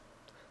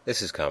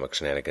This is Comic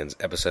Shenanigans,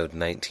 episode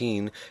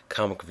 19,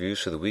 comic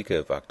reviews for the week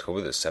of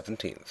October the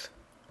 17th.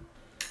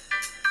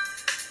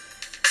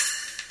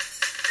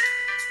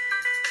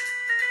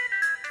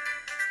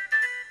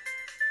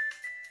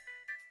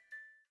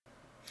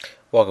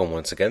 Welcome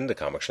once again to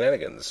Comic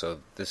Shenanigans.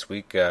 So this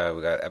week we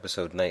got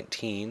episode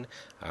 19.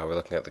 We're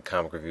looking at the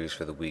comic reviews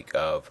for the week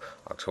of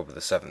October the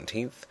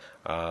 17th.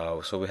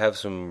 So we have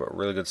some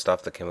really good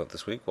stuff that came out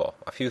this week. Well,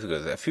 a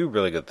few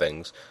really good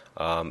things.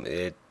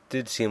 It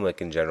did seem like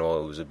in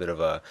general it was a bit of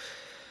a,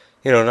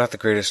 not the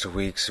greatest of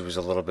weeks. It was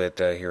a little bit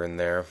here and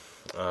there.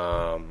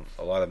 A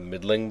lot of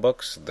middling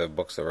books, the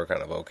books that were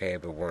kind of okay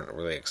but weren't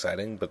really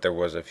exciting, but there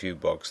was a few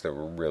books that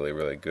were really,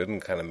 really good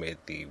and kind of made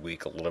the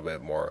week a little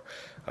bit more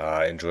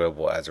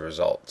enjoyable as a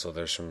result. So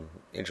there's some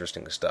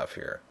interesting stuff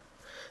here.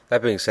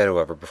 That being said,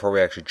 however, before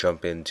we actually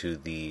jump into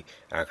the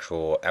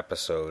actual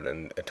episode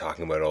and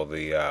talking about all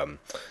the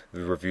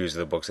reviews of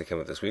the books that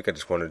came out this week, I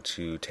just wanted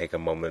to take a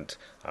moment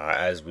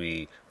as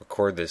we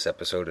record this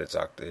episode. It's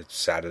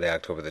Saturday,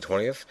 October the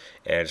 20th,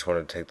 and I just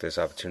wanted to take this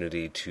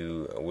opportunity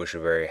to wish a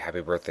very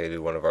happy birthday to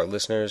one of our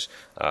listeners,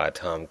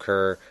 Tom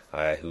Kerr,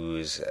 who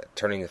is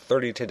turning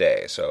 30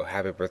 today. So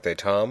happy birthday,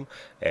 Tom,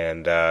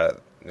 and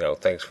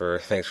thanks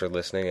for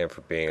listening and for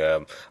being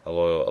a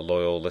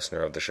loyal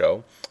listener of the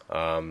show.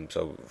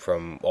 So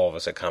from all of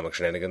us at Comic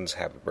Shenanigans,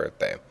 happy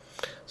birthday.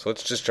 So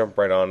let's just jump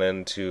right on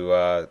into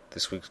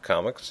this week's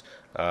comics.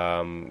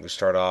 We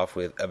start off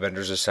with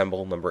Avengers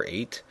Assemble number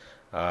 8.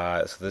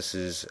 So this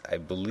is, I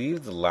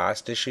believe, the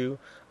last issue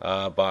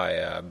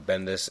by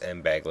Bendis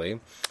and Bagley.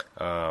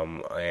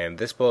 And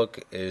this book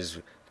is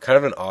kind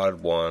of an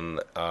odd one.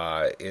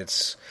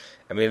 It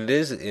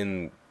is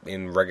in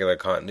regular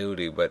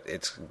continuity, but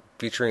it's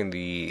featuring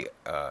the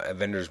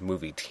Avengers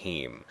movie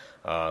team,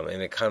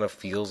 and it kind of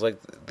feels like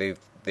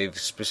they've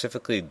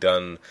specifically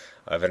done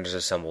Avengers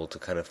Assemble to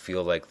kind of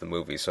feel like the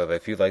movie, so that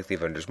if you like the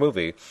Avengers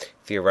movie,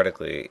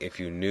 theoretically, if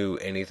you knew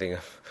anything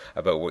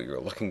about what you were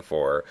looking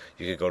for,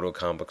 you could go to a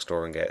comic book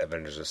store and get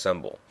Avengers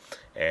Assemble.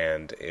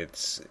 And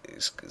it's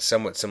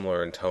somewhat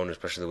similar in tone,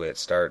 especially the way it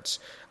starts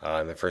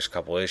in the first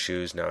couple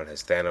issues. Now it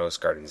has Thanos,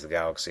 Guardians of the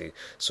Galaxy.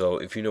 So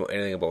if you know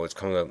anything about what's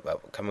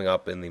coming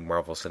up in the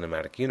Marvel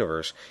Cinematic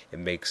Universe, it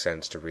makes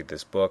sense to read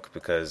this book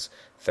because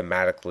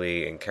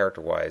thematically and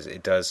character-wise,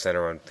 it does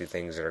center on the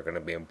things that are going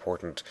to be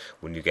important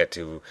when you get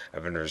to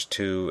Avengers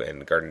 2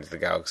 and Guardians of the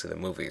Galaxy, the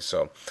movie.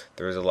 So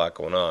there is a lot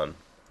going on.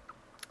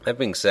 That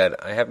being said,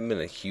 I haven't been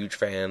a huge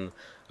fan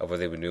of what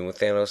they've been doing with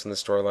Thanos in the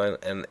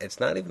storyline, and it's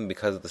not even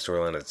because of the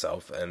storyline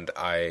itself, and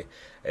I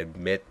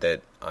admit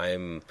that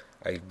I'm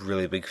a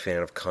really big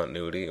fan of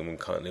continuity, and when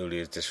continuity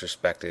is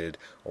disrespected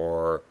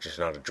or just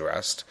not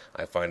addressed,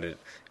 I find it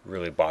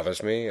really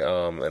bothers me,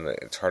 and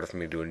it's harder for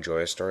me to enjoy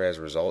a story as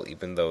a result,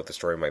 even though the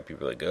story might be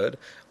really good.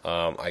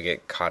 I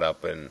get caught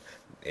up in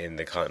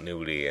the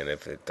continuity, and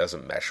if it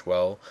doesn't mesh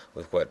well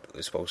with what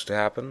is supposed to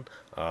happen,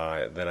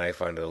 then I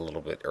find it a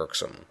little bit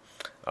irksome.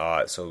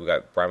 So we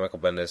got Brian Michael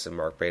Bendis and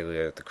Mark Bagley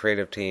at the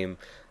creative team.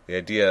 The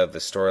idea of the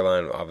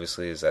storyline,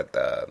 obviously, is that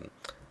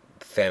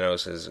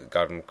Thanos has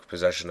gotten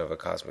possession of a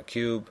cosmic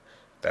cube.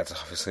 That's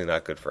obviously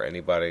not good for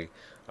anybody.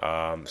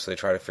 So they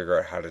try to figure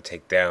out how to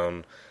take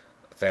down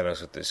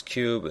Thanos with this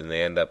cube, and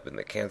they end up in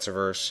the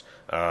Cancerverse.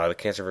 The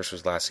Cancerverse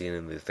was last seen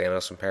in the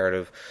Thanos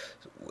Imperative,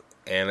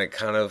 and it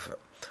kind of,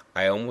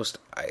 I almost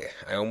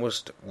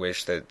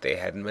wish that they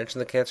hadn't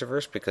mentioned the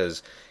Cancerverse,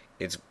 because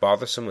it's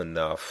bothersome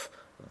enough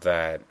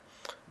that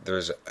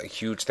there's a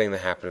huge thing that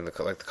happened in the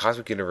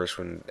Cosmic Universe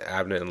when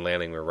Abnett and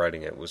Lanning were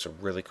writing it was a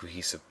really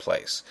cohesive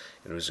place.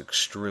 It was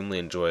extremely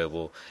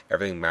enjoyable.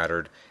 Everything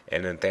mattered.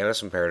 And in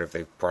Thanos Imperative,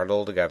 they brought it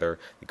all together.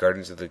 The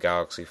Guardians of the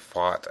Galaxy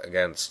fought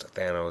against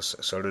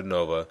Thanos. So did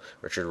Nova,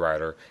 Richard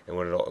Rider. And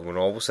when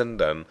all was said and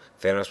done,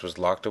 Thanos was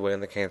locked away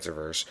in the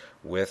Cancerverse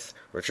with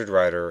Richard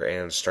Rider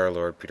and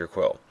Star-Lord Peter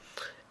Quill.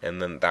 And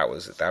then that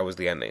was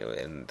the ending,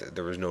 and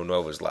there was no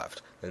Novas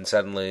left. Then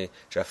suddenly,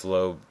 Jeff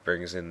Loeb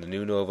brings in the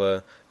new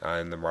Nova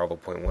in the Marvel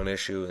 .1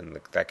 issue, and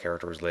that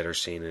character was later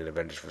seen in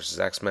Avengers vs.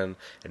 X-Men,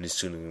 and he's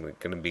soon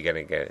going to be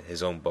getting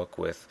his own book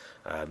with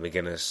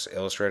McGinnis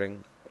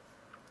illustrating.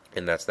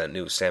 And that's that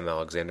new Sam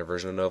Alexander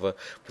version of Nova.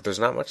 But there's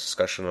not much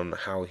discussion on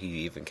how he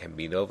even can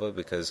be Nova,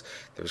 because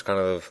there was kind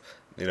of,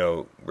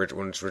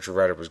 once Richard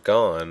Rider was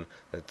gone,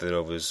 that the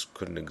Novas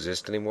couldn't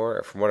exist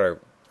anymore. From what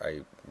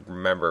I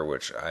remember,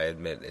 which I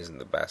admit isn't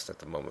the best at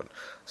the moment.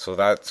 So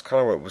that's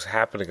kind of what was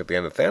happening at the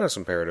end of Thanos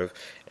Imperative,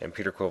 and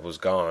Peter Quill was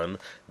gone.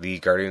 The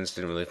Guardians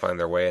didn't really find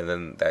their way, and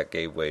then that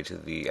gave way to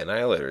the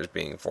Annihilators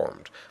being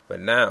formed.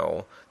 But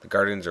now, the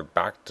Guardians are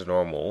back to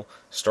normal.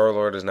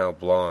 Star-Lord is now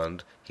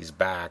blonde. He's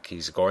back.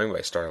 He's going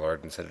by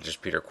Star-Lord instead of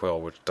just Peter Quill,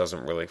 which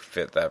doesn't really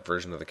fit that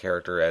version of the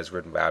character as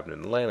written by Abnett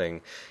and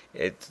Lanning.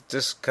 It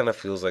just kind of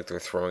feels like they're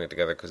throwing it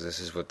together because this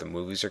is what the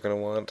movies are going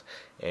to want,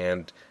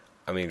 and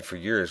for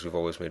years we've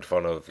always made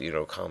fun of,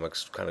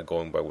 comics kind of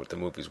going by what the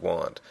movies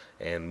want.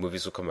 And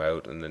movies will come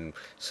out, and then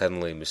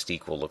suddenly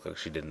Mystique will look like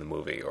she did in the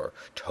movie, or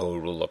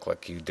Toad will look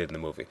like he did in the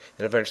movie.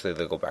 And eventually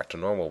they'll go back to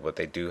normal, but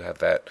they do have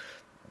that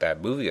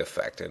that movie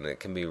effect, and it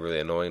can be really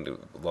annoying to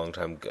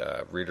longtime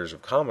readers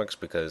of comics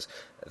because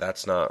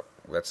that's not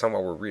what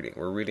we're reading.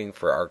 We're reading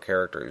for our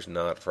characters,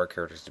 not for our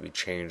characters to be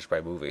changed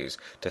by movies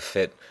to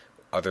fit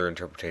other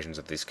interpretations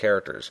of these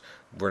characters.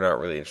 We're not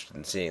really interested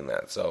in seeing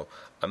that. So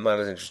I'm not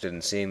as interested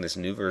in seeing this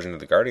new version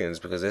of the Guardians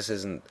because this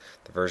isn't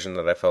the version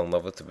that I fell in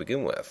love with to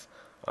begin with.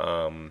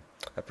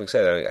 That being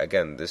said,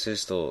 again, this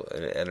is still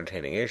an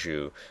entertaining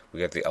issue.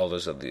 We have the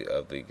elders of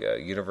the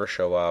universe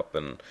show up,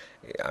 and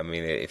I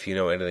mean, if you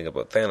know anything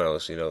about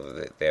Thanos, you know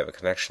that they have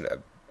a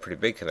pretty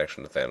big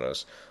connection to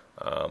Thanos,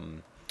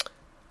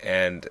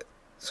 and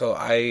so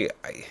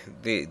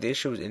the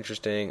issue was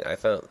interesting. I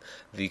thought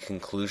the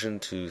conclusion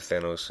to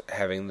Thanos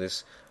having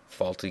this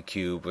faulty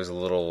cube was a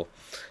little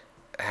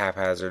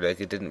haphazard. Like,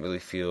 it didn't really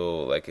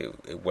feel like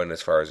it went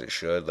as far as it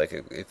should. Like,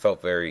 it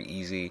felt very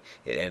easy.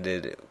 It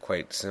ended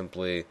quite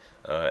simply.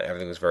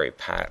 Everything was very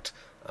pat.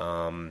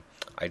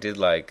 I did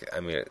like, I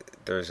mean,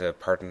 there's a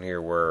part in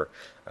here where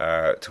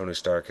Tony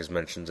Stark has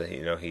mentioned that,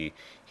 you know, he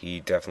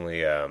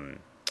definitely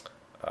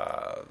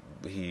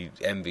he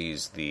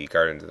envies the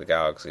Guardians of the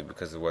Galaxy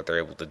because of what they're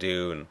able to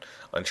do, and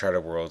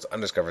uncharted worlds,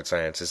 undiscovered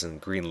sciences,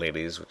 and green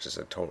ladies, which is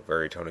a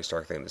very Tony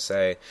Stark thing to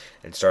say.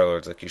 And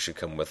Star-Lord's like, you should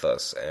come with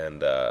us.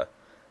 And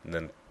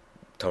then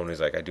Tony's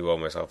like, I do owe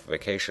myself a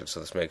vacation. So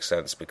this makes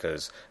sense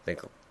because I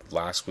think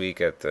last week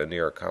at the New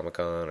York Comic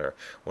Con, or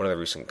one of the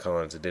recent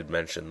cons, it did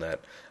mention that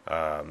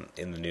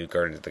in the new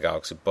Guardians of the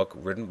Galaxy book,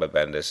 written by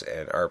Bendis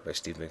and art by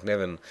Steve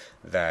McNiven,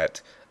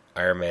 that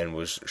Iron Man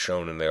was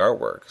shown in the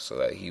artwork, so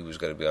that he was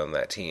going to be on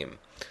that team.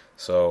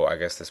 So I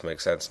guess this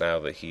makes sense now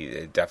that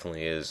it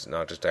definitely is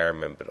not just Iron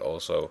Man, but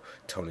also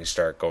Tony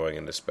Stark going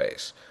into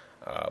space.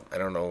 I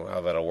don't know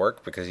how that'll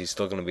work, because he's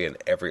still going to be in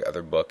every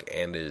other book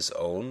and his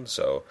own,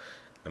 so,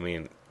 I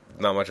mean,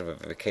 not much of a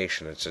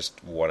vacation, it's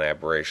just one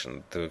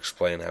aberration to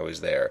explain how he's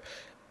there,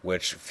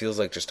 which feels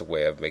like just a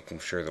way of making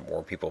sure that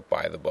more people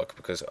buy the book,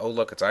 because, oh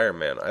look, it's Iron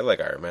Man, I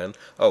like Iron Man.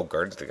 Oh,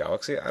 Guardians of the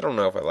Galaxy? I don't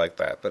know if I like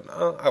that, but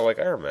I like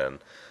Iron Man.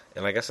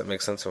 And I guess it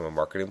makes sense from a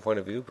marketing point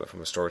of view, but from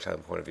a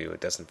storytelling point of view,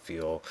 it doesn't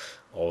feel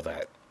all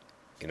that,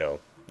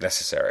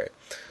 necessary.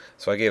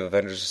 So I gave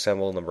Avengers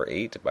Assemble number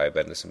 8 by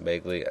Bendis and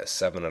Bagley a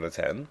 7 out of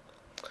 10.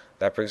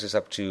 That brings us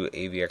up to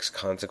AVX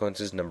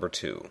Consequences number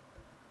 2.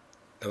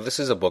 Now, this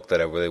is a book that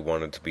I really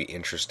wanted to be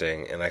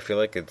interesting, and I feel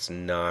like it's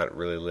not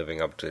really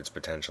living up to its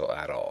potential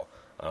at all,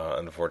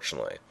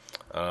 unfortunately.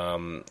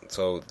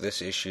 So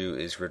this issue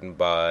is written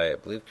by, I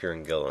believe,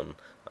 Kieran Gillen.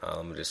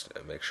 Let me just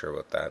make sure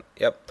about that.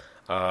 Yep.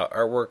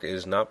 Artwork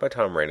is not by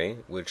Tom Rainey,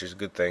 which is a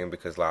good thing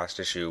because last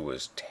issue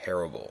was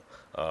terrible.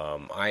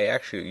 I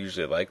actually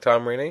usually like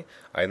Tom Rainey.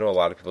 I know a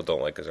lot of people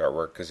don't like his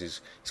artwork because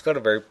he's got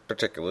a very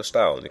particular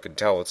style, and you can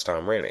tell it's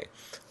Tom Rainey.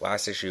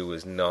 Last issue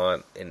was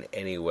not in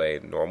any way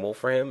normal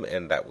for him,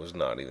 and that was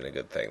not even a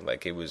good thing.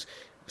 Like, it was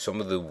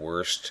some of the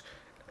worst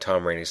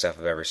Tom Rainey stuff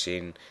I've ever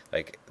seen.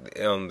 Like,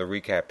 on the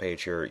recap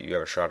page here, you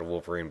have a shot of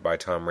Wolverine by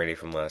Tom Rainey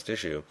from last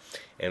issue,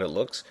 and it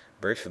looks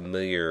very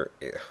familiar.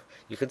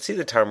 You can see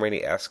the Tom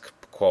Rainey-esque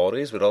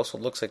qualities, but it also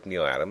looks like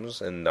Neil Adams,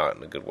 and not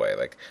in a good way.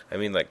 Like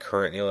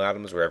current Neil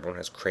Adams, where everyone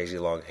has crazy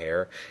long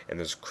hair, and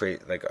there's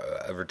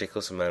a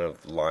ridiculous amount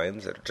of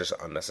lines that are just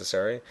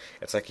unnecessary.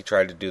 It's like he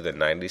tried to do the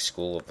 90s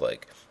school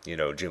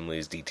of, Jim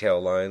Lee's detail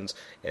lines,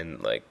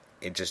 and,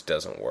 it just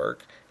doesn't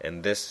work.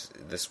 And this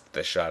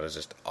shot is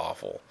just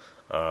awful.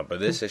 But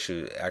this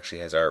issue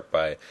actually has art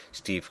by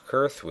Steve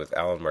Kurth with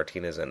Alan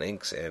Martinez on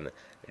inks and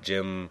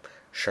Jim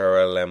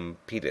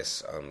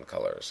Charalampidis on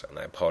colors. And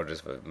I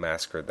apologize if I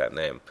massacred that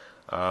name.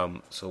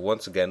 So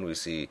once again, we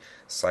see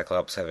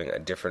Cyclops having a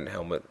different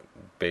helmet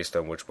based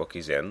on which book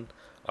he's in.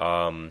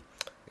 Him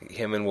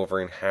and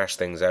Wolverine hash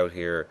things out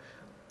here.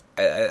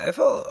 I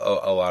felt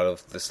a lot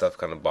of this stuff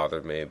kind of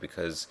bothered me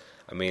because,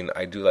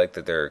 I do like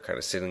that they're kind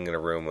of sitting in a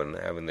room and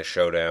having the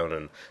showdown,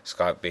 and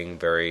Scott being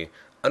very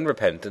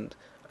unrepentant,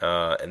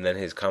 and then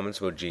his comments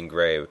about Jean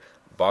Grey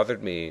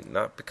bothered me,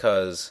 not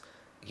because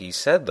he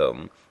said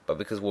them, but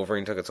because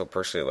Wolverine took it so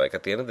personally. Like,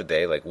 at the end of the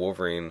day,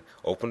 Wolverine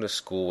opened a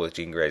school with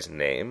Jean Grey's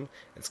name,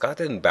 and Scott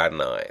didn't bat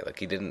an eye.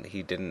 He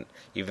didn't,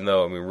 even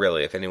though,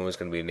 really, if anyone was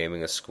going to be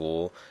naming a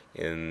school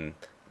in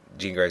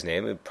Jean Grey's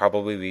name, it'd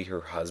probably be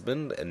her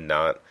husband, and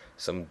not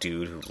some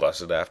dude who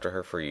lusted after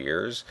her for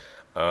years.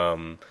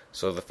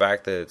 So the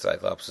fact that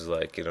Cyclops is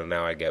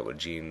now I get what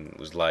Jean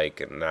was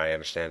like, and now I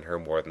understand her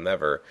more than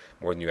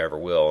you ever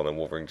will, and then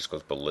Wolverine just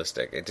goes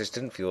ballistic. It just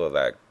didn't feel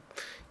that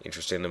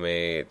interesting to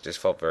me. It just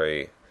felt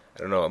very,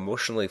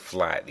 emotionally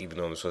flat, even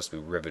though I'm supposed to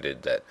be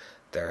riveted that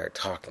they're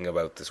talking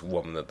about this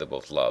woman that they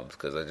both love,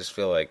 because I just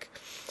feel like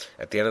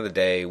at the end of the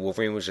day,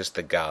 Wolverine was just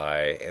the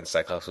guy, and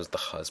Cyclops was the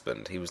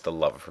husband. He was the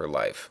love of her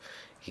life.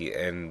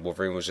 And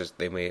Wolverine was just,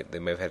 they may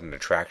have had an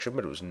attraction,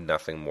 but it was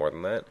nothing more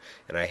than that.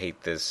 And I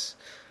hate this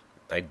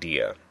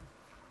idea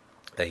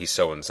that he's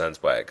so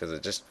incensed by it, because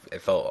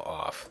it felt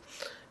off.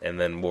 And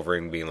then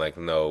Wolverine being like,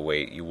 no,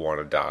 wait, you want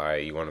to die,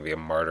 you want to be a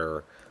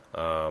martyr.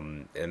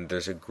 And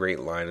there's a great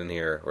line in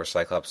here where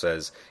Cyclops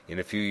says, "In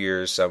a few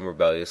years, some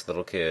rebellious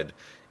little kid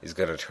is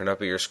going to turn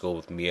up at your school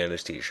with me on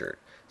his t-shirt."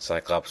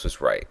 Cyclops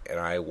was right, and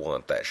I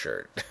want that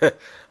shirt.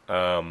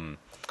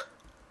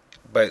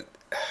 But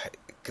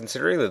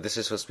considering that this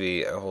is supposed to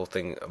be a whole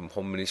thing, a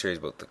whole miniseries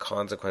about the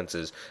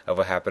consequences of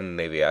what happened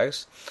in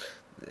AVX,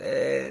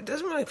 it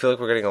doesn't really feel like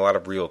we're getting a lot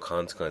of real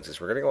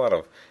consequences. We're getting a lot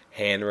of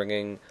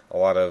hand-wringing, a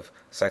lot of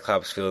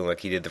Cyclops feeling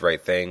like he did the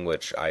right thing,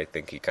 which I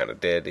think he kind of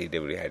did. He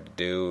did what he had to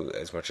do,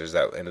 as much as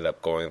that ended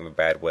up going in a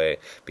bad way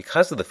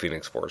because of the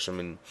Phoenix Force. I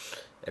mean,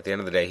 at the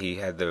end of the day, he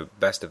had the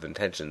best of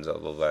intentions,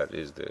 although that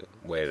is the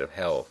way to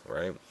hell,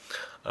 right?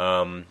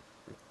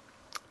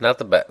 Not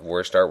the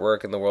worst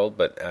artwork in the world,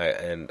 but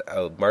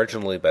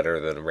marginally better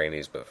than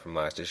Rainey's, but from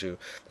last issue.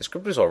 The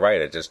script is all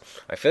right.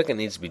 I feel like it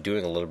needs to be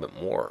doing a little bit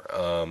more,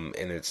 and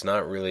it's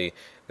not really.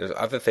 There's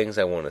other things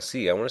I want to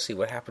see. I want to see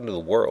what happened to the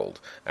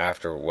world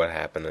after what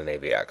happened in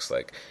AVX.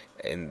 Like,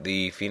 and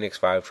the Phoenix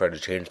Five tried to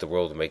change the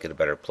world and make it a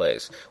better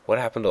place. What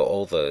happened to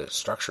all the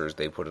structures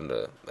they put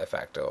into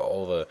effect?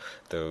 All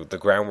the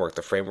groundwork,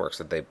 the frameworks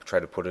that they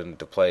tried to put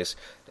into place.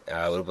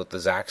 What about the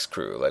Zax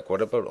crew? Like,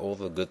 what about all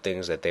the good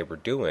things that they were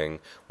doing?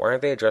 Why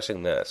aren't they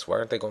addressing this? Why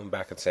aren't they going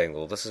back and saying,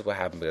 well, this is what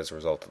happened as a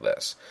result of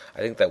this? I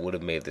think that would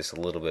have made this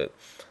a little bit.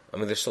 I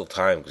mean, there's still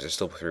time because there's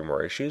still 3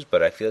 more issues,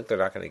 but I feel like they're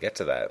not going to get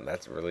to that, and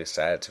that's really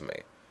sad to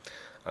me.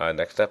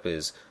 Next up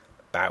is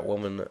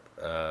Batwoman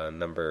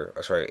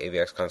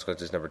AVX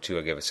Consequences number 2.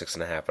 I gave it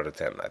 6.5 out of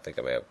 10. I think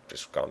I may have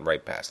just gone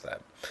right past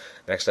that.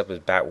 Next up is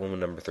Batwoman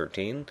number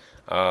 13.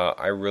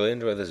 I really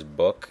enjoy this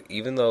book,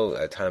 even though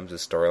at times the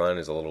storyline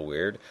is a little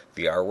weird.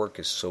 The artwork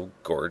is so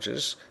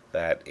gorgeous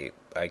that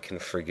I can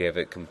forgive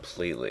it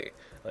completely.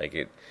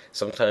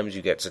 Sometimes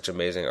you get such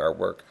amazing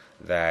artwork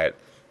that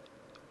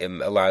it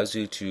allows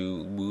you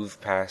to move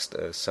past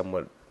a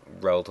somewhat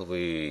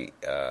relatively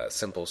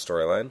simple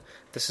storyline.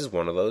 This is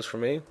one of those for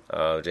me.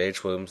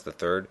 J.H. Williams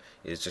III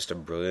is just a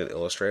brilliant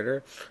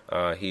illustrator.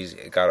 He's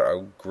got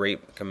a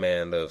great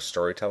command of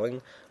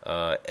storytelling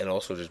and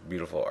also just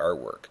beautiful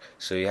artwork.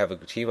 So you have a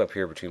team up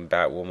here between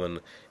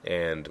Batwoman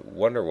and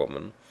Wonder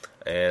Woman,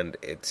 and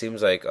it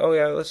seems like, oh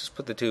yeah, let's just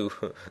put the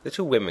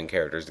two women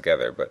characters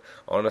together. But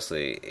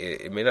honestly,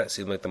 it may not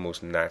seem like the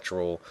most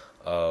natural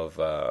of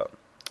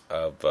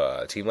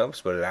team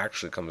ups, but it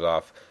actually comes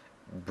off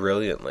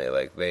brilliantly.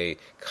 Like, they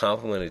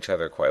complement each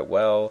other quite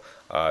well.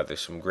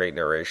 There's some great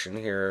narration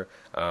here,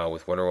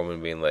 with Wonder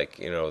Woman being like,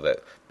 that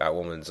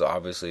Batwoman's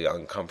obviously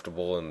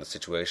uncomfortable in the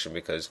situation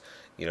because,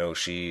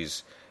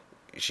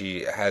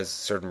 she has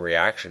certain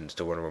reactions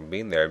to Wonder Woman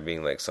being there and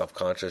being like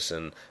self-conscious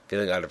and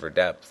feeling out of her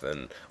depth,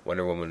 and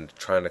Wonder Woman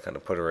trying to kind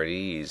of put her at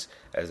ease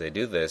as they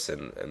do this,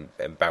 and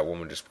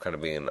Batwoman just kind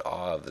of being in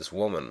awe of this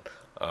woman,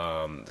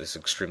 this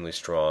extremely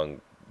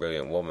strong,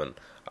 brilliant woman.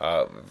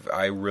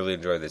 I really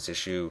enjoy this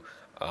issue.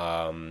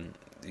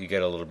 You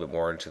get a little bit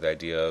more into the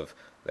idea of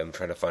them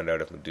trying to find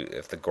out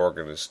if the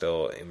Gorgon is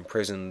still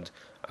imprisoned.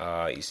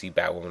 You see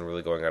Batwoman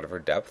really going out of her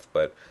depth,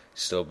 but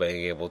still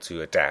being able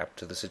to adapt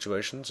to the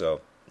situation.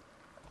 So,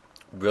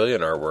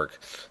 brilliant artwork.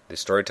 The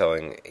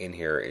storytelling in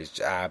here is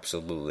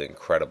absolutely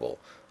incredible.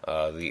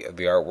 The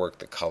artwork,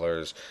 the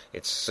colors,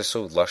 it's just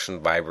so lush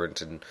and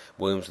vibrant, and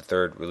Williams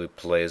III really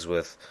plays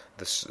with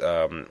this,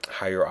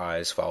 how your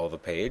eyes follow the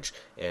page,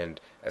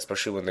 and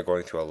especially when they're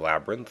going through a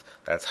labyrinth,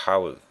 that's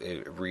how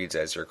it reads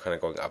as you're kind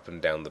of going up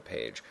and down the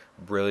page.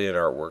 Brilliant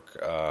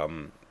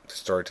artwork.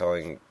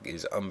 Storytelling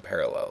is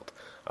unparalleled.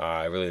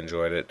 I really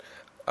enjoyed it.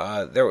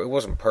 It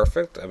wasn't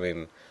perfect. I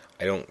mean,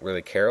 I don't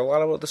really care a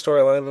lot about the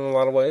storyline in a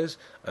lot of ways.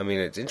 I mean,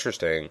 it's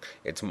interesting.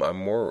 It's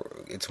more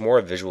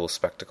a visual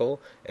spectacle,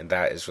 and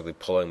that is really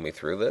pulling me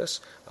through this.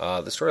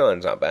 The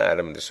storyline's not bad.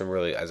 I mean, there's some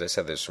really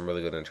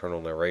good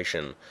internal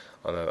narration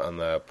on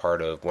the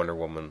part of Wonder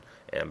Woman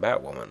and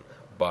Batwoman.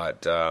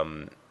 But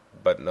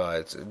no,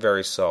 it's a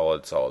very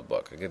solid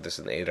book. I give this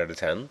an 8 out of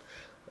 10.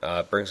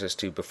 Brings us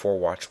to Before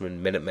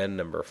Watchmen Minutemen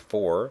number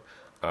 4.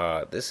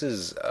 This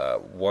is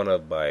one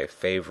of my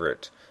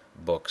favorite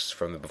books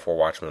from the Before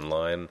Watchmen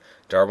line.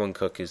 Darwyn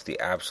Cooke is the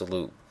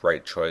absolute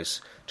right choice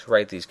to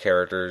write these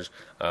characters.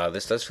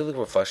 This does feel like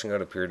we're fleshing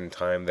out a period in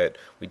time that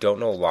we don't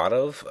know a lot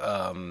of,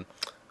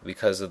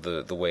 because of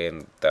the way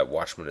that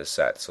Watchmen is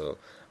set. So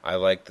I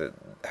like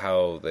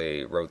how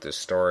they wrote this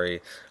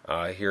story.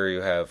 Here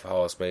you have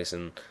Hollis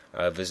Mason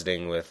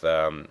visiting with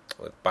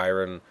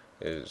Byron,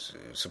 is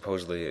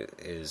supposedly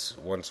is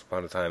once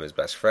upon a time his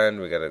best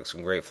friend. We got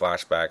some great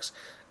flashbacks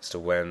as to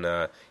when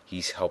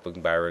he's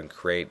helping Byron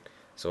create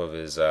some of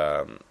his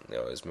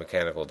his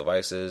mechanical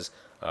devices.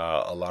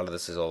 A lot of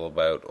this is all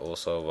about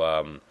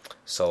also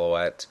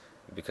Silhouette,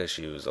 because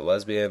she was a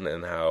lesbian,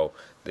 and how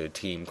the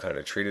team kind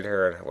of treated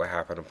her and what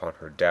happened upon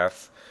her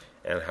death,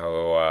 and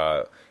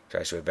how he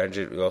tries to avenge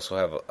it. We also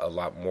have a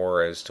lot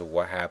more as to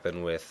what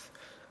happened with,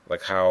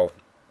 like, how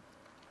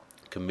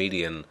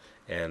Comedian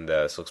and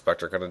Silk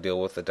Spectre kind of deal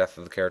with the death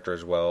of the character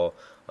as well.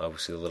 We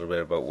see a little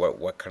bit about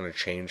what kind of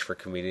changed for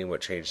Comedian,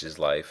 what changed his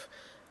life,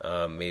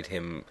 made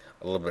him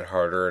a little bit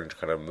harder and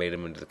kind of made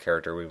him into the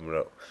character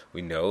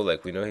we know.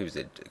 Like, we know he was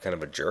kind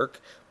of a jerk,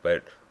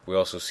 but we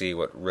also see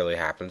what really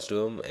happens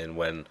to him and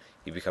when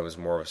he becomes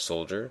more of a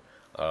soldier.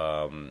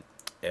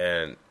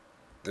 And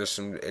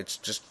it's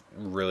just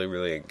really,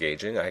 really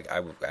engaging. I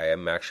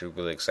am actually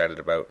really excited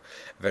about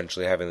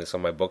eventually having this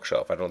on my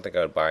bookshelf. I don't think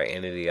I would buy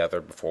any of the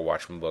other before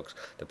Watchmen books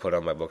to put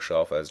on my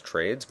bookshelf as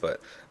trades,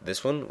 but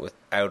this one,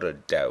 without a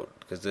doubt,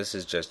 because this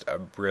is just a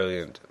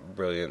brilliant,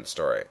 brilliant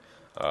story.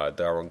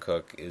 Darwyn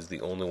Cooke is the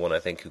only one, I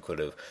think, who could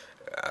have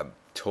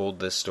told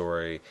this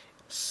story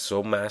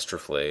so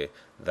masterfully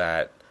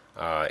that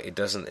it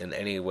doesn't in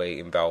any way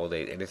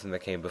invalidate anything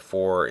that came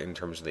before in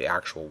terms of the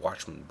actual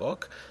Watchmen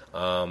book.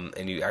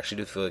 And you actually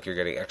do feel like you're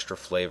getting extra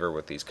flavor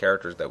with these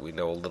characters that we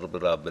know a little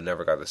bit of but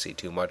never got to see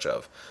too much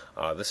of.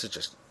 This is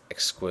just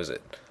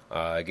exquisite.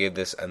 I gave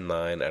this a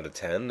 9 out of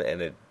 10,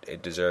 and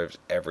it deserves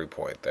every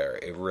point there.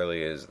 It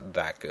really is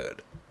that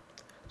good.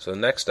 So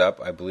next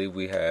up, I believe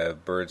we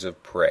have Birds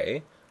of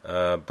Prey.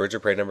 Birds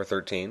of Prey number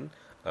 13.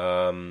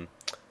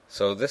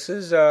 So this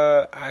is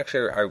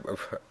actually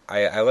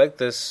I like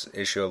this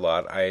issue a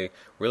lot. I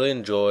really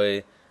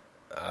enjoy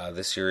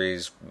this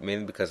series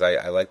mainly because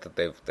I like that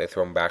they've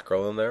thrown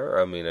Batgirl in there.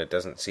 I mean, it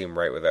doesn't seem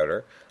right without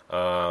her.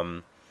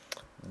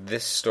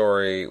 This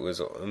story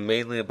was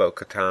mainly about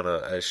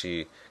Katana as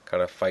she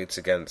kind of fights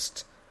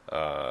against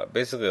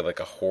basically like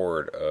a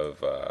horde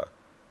of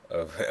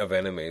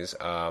enemies.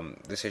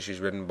 This issue is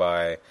written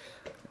by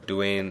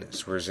Duane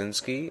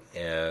Swierczynski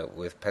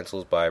with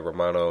pencils by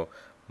Romano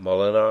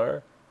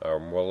Molinar. Or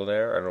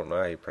Molinaire, I don't know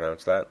how you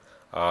pronounce that.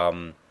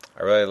 I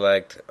really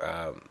liked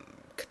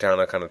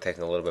Katana kind of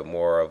taking a little bit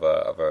more of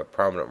a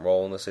prominent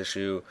role in this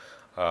issue.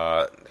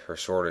 Her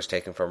sword is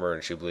taken from her,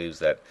 and she believes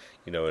that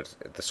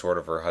the sword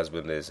of her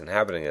husband is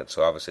inhabiting it.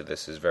 So obviously,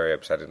 this is very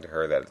upsetting to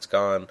her that it's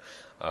gone.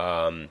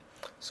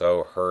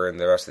 So her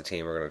and the rest of the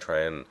team are going to try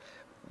and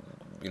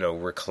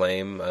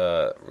reclaim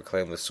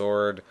the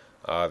sword.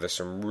 There's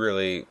some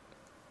really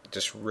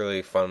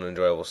fun and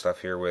enjoyable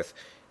stuff here with.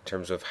 In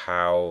terms of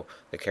how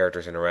the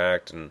characters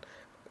interact and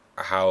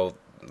how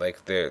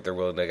like they're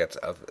willing to get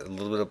a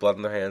little bit of blood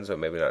in their hands, but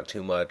maybe not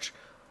too much.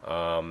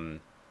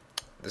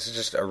 This is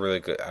just a really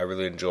good. I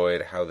really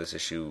enjoyed how this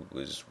issue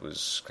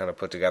was kind of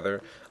put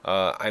together.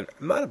 I'm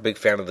not a big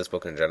fan of this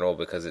book in general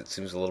because it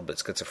seems a little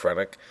bit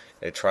schizophrenic.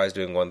 It tries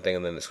doing one thing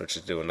and then it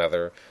switches to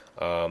another.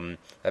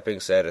 That being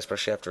said,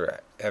 especially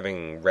after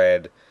having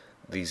read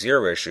the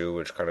Zero issue,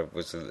 which kind of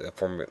was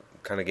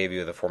gave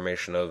you the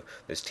formation of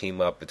this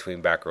team up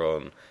between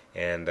Batgirl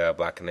and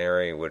Black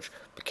Canary, which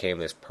became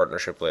this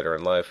partnership later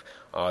in life.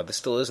 This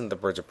still isn't the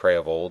Birds of Prey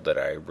of old that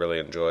I really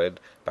enjoyed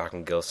back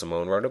when Gil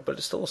Simone wrote it, but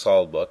it's still a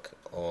solid book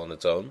all on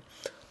its own.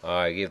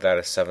 I gave that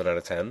a 7 out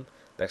of 10.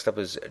 Next up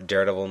is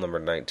Daredevil number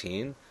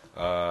 19.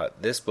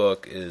 This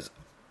book is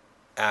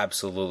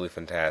absolutely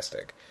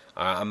fantastic.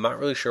 I'm not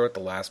really sure what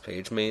the last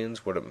page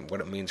means, what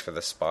it means for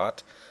the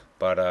Spot,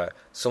 but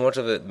so much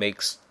of it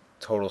makes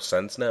total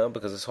sense now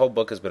because this whole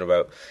book has been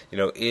about,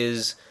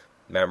 is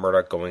Matt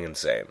Murdock going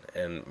insane?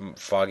 And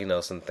Foggy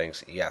Nelson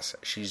thinks, yes,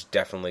 she's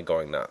definitely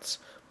going nuts.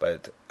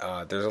 But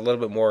there's a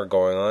little bit more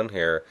going on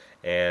here,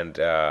 and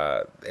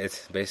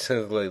it's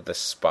basically the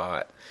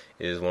Spot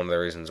is one of the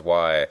reasons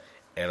why.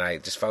 And I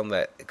just found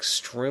that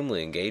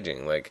extremely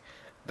engaging. Like,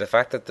 the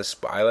fact that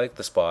I like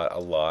the Spot a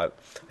lot.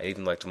 I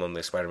even liked him on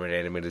the Spider-Man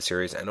animated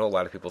series. I know a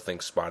lot of people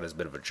think Spot is a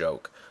bit of a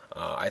joke.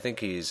 I think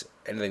he's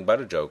anything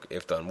but a joke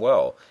if done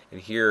well.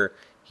 And here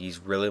he's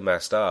really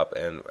messed up,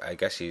 and I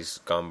guess he's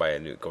going by a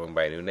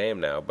new name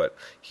now. But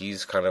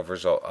he's kind of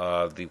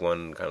the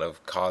one kind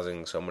of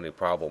causing so many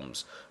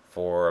problems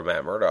for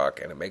Matt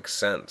Murdock, and it makes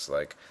sense.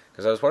 Like,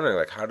 because I was wondering,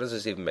 like, how does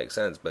this even make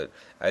sense? But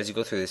as you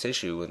go through this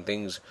issue, when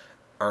things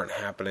aren't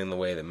happening the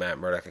way that Matt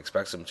Murdock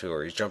expects them to,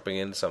 or he's jumping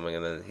into something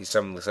and then he's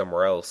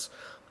somewhere else.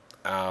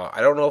 I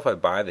don't know if I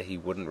buy that he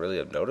wouldn't really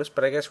have noticed,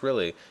 but I guess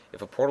really,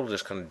 if a portal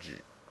just kind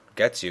of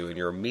gets you and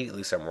you're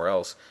immediately somewhere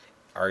else,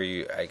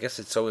 I guess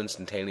it's so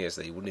instantaneous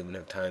that you wouldn't even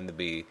have time to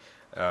be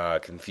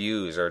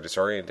confused or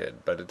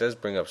disoriented, but it does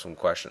bring up some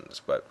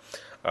questions. But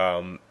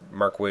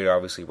Mark Waid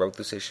obviously wrote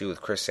this issue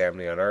with Chris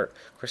Samney on art.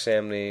 Chris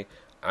Samney,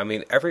 I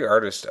mean, every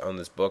artist on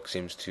this book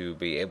seems to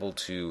be able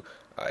to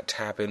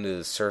tap into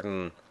the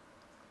certain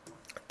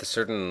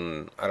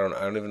I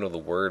don't even know the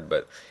word,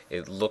 but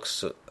it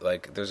looks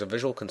like there's a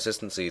visual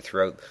consistency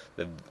throughout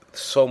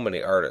so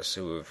many artists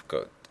who have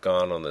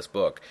gone on this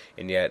book,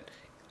 and yet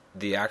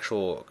the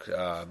actual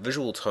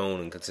visual tone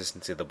and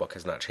consistency of the book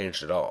has not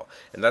changed at all.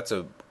 And that's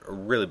a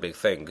really big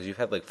thing, because you've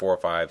had like 4 or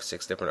 5,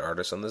 6 different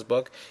artists on this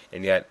book,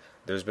 and yet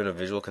there's been a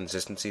visual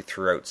consistency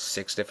throughout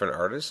 6 different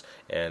artists,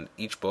 and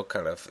each book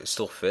kind of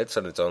still fits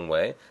in its own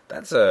way.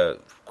 That's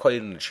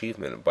quite an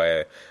achievement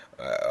by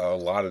a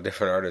lot of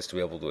different artists to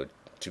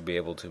be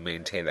able to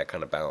maintain that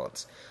kind of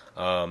balance.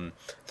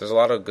 There's a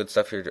lot of good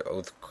stuff here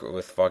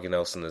with Foggy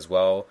Nelson as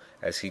well,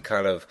 as he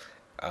kind of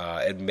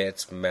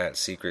admits Matt's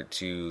secret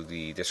to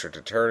the district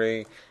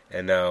attorney,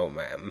 and now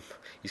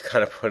he's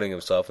kind of putting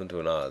himself into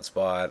an odd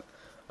spot,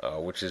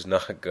 which is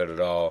not good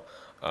at all.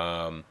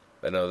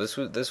 But no, this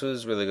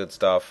was really good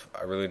stuff.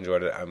 I really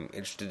enjoyed it. I'm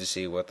interested to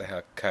see what the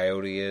heck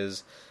Coyote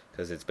is,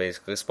 because it's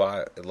basically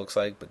Spot. It looks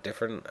like, but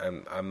different.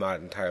 I'm not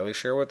entirely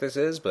sure what this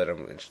is, but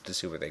I'm interested to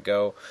see where they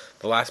go.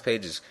 The last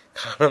page is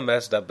kind of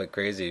messed up but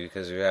crazy,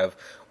 because you have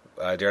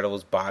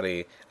Daredevil's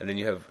body, and then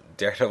you have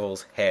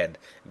Daredevil's head.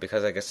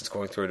 Because I guess it's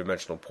going through a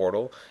dimensional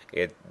portal,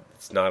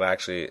 it's not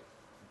actually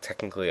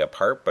technically a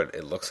part, but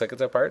it looks like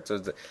it's a part.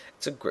 So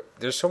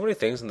there's so many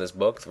things in this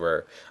book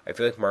where I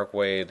feel like Mark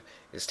Waid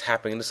is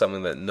tapping into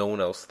something that no one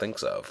else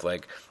thinks of.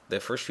 Like the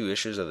first few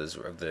issues of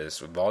this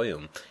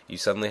volume, you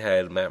suddenly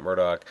had Matt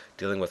Murdock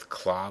dealing with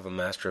Claw, the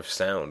Master of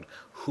Sound.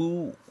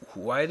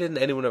 Why didn't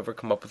anyone ever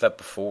come up with that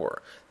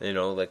before?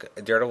 Like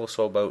Daredevil was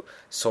so about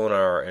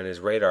sonar and his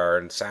radar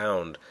and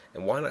sound,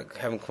 and why not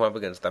have him come up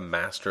against the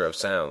Master of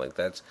Sound? Like,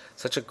 that's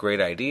such a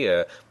great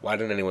idea. Why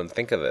didn't anyone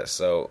think of this?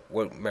 So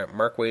what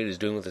Mark Waid is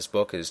doing with this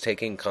book is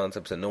taking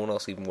concepts that no one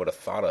else even would have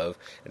thought of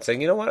and saying,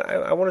 you know what,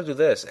 I want to do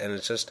this, and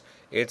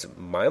it's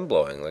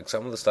mind-blowing. Like,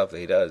 some of the stuff that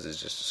he does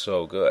is just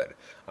so good.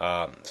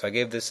 So I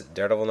gave this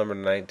Daredevil number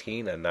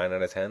 19 a 9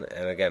 out of 10,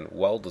 and again,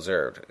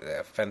 well-deserved.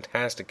 A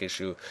fantastic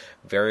issue,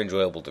 very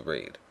enjoyable to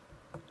read.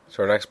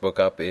 So our next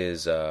book up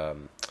is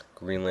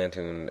Green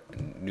Lantern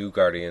New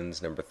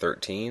Guardians number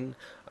 13.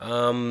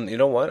 You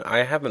know what?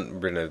 I haven't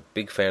been a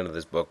big fan of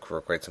this book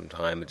for quite some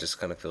time. It just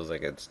kind of feels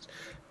like it's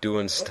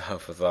doing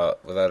stuff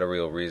without a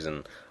real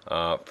reason.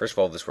 First of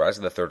all, this Rise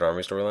of the Third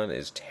Army storyline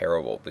is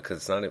terrible, because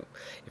it's not.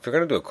 If you're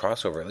going to do a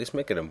crossover, at least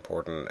make it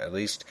important. At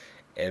least,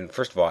 and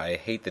first of all, I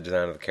hate the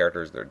design of the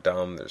characters. They're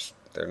dumb.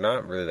 They're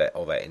not really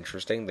all that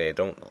interesting. They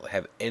don't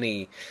have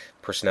any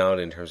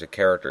personality in terms of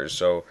characters.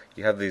 So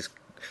you have these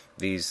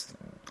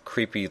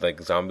creepy,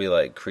 like,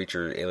 zombie-like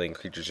alien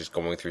creatures just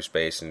going through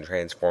space and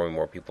transforming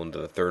more people into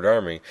the Third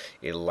Army.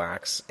 It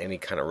lacks any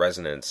kind of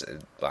resonance.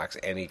 It lacks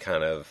any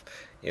kind of,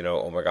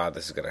 oh my god,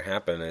 this is going to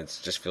happen. It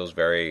just feels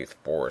very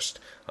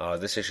forced.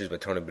 This issue is by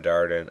Tony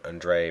Bedard and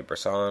Andre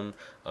Bresson.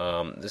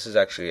 This is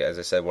actually, as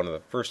I said, one of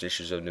the first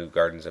issues of New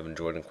Guardians I've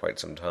enjoyed in quite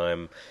some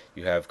time.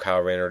 You have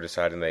Kyle Rayner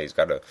deciding that he's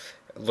got to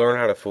learn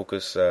how to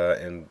focus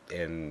and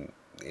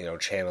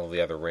channel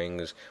the other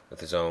rings with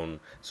his own.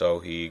 So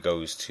he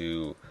goes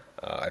to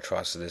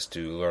Atrocitus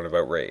to learn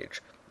about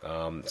Rage.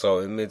 So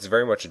it's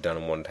very much a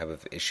done-in-one type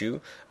of issue.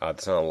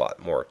 There's not a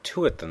lot more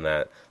to it than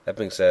that. That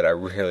being said, I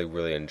really,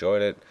 really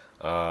enjoyed it.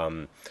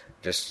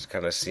 Just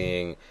kind of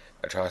seeing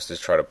Atrocitus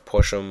try to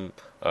push him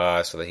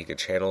so that he could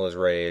channel his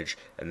rage,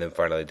 and then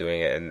finally doing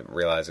it and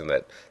realizing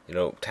that,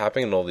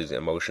 tapping in all these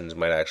emotions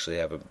might actually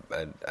have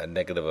a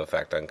negative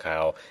effect on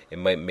Kyle. It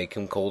might make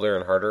him colder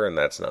and harder, and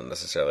that's not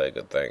necessarily a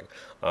good thing.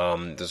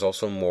 There's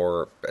also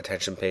more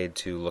attention paid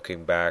to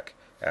looking back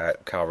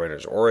at Kyle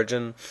Rayner's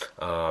origin,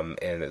 and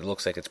it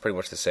looks like it's pretty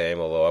much the same,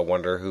 although I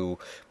wonder who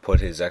put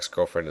his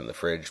ex-girlfriend in the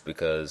fridge,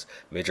 because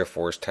Major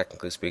Force,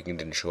 technically speaking,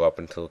 didn't show up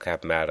until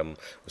Captain Atom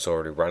was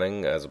already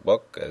running as a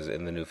book, as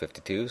in the New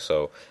 52,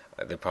 so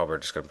they probably are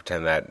just going to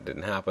pretend that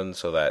didn't happen,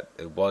 so that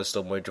it was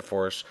still Major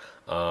Force.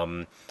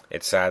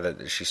 It's sad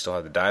that she still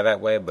had to die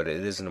that way, but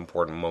it is an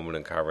important moment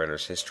in Kyle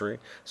Rayner's history,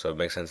 so it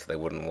makes sense that they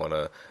wouldn't want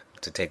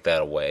to take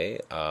that away,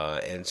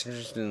 and it's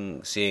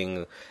interesting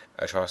seeing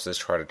Atrocitus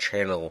try to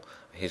channel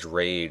his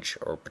rage,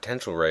 or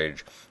potential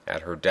rage,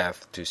 at her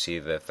death to see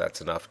if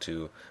that's enough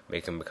to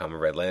make him become a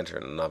Red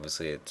Lantern. And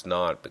obviously it's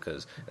not,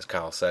 because, as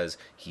Kyle says,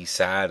 he's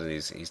sad, and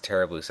he's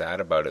terribly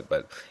sad about it,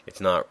 but he's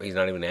not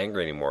even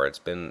angry anymore.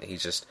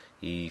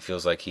 He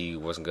feels like he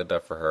wasn't good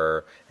enough for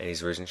her, and he's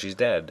the reason she's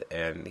dead,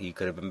 and he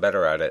could have been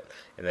better at it,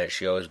 and that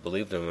she always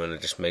believed him, and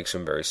it just makes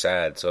him very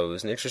sad. So it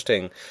was an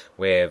interesting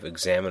way of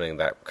examining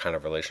that kind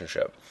of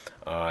relationship.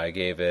 I'm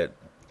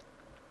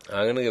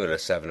going to give it a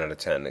 7 out of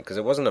 10, because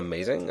it wasn't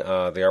amazing. The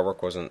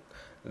artwork wasn't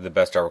the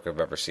best artwork I've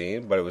ever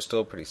seen, but it was still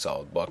a pretty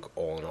solid book,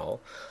 all in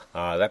all.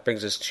 That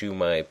brings us to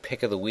my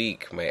pick of the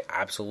week, my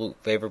absolute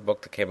favorite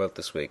book that came out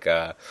this week.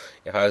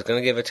 If I was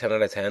going to give it 10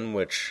 out of 10,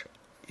 which,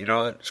 you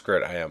know what, screw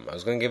it, I am. I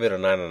was going to give it a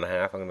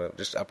 9.5. I'm going to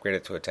just upgrade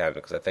it to a 10,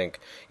 because I think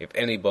if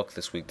any book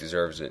this week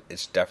deserves it,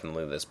 it's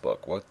definitely this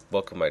book. What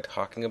book am I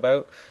talking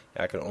about?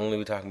 I can only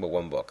be talking about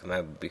one book, and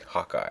that would be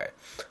Hawkeye.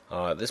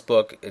 This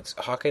book, it's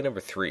Hawkeye number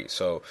 3,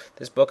 so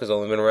this book has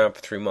only been around for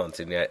 3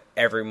 months, and yet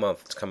every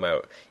month it's come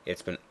out,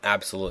 it's been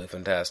absolutely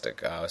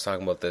fantastic. I was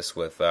talking about this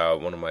with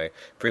one of my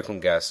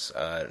frequent guests,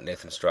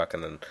 Nathan Struck,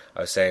 and then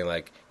I was saying,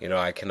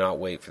 I cannot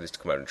wait for this to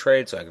come out in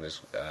trade, so I can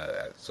just,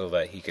 so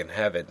that he can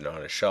have it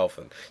on his shelf,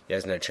 and he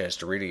hasn't had a chance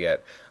to read it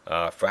yet.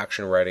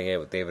 Fraction writing it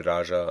with David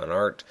Aja on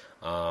art.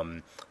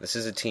 This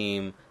is a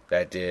team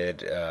that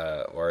did,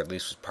 or at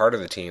least was part of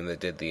the team that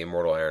did the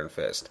Immortal Iron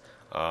Fist.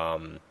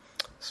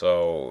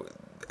 So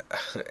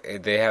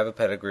they have a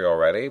pedigree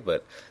already,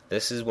 but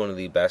this is one of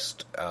the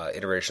best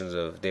iterations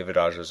of David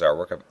Aja's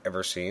artwork I've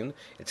ever seen.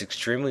 It's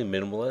extremely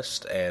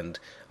minimalist, and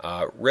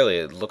really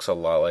it looks a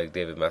lot like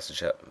David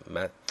Mazzucchelli,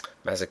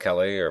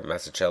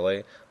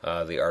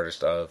 the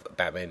artist of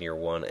Batman Year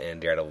One and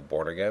Daredevil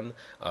Born Again.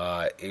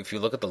 If you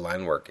look at the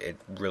line work, it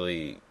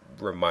really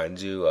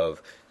reminds you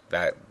of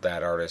that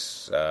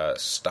artist's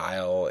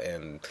style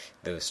and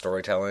the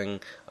storytelling.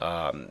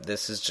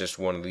 This is just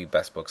one of the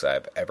best books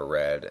I've ever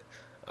read.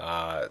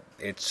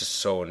 It's just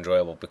so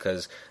enjoyable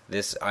because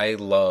I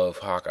love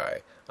Hawkeye.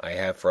 I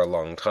have for a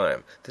long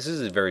time. This is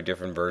a very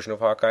different version of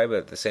Hawkeye, but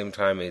at the same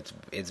time,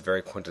 it's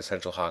very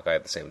quintessential Hawkeye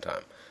at the same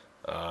time.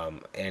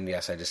 And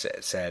yes, I just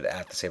said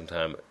at the same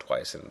time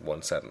twice in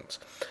one sentence.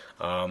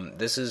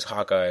 This is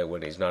Hawkeye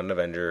when he's not an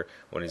Avenger,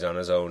 when he's on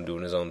his own,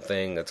 doing his own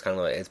thing. It's kind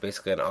of like, it's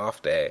basically an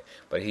off day,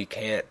 but he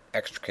can't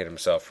extricate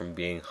himself from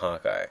being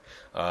Hawkeye.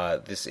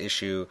 This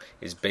issue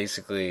is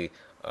basically,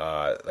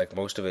 like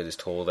most of it is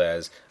told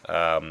as,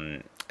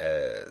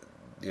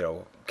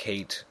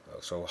 Kate,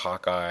 so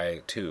Hawkeye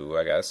 2,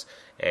 I guess,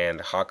 and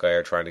Hawkeye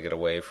are trying to get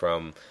away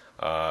from,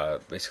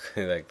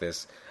 basically like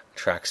this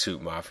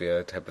tracksuit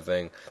mafia type of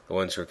thing. The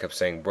ones who kept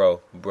saying,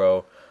 bro.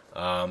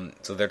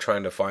 So they're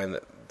trying to find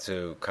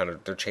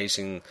they're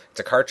chasing, it's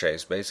a car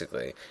chase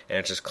basically, and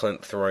it's just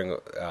Clint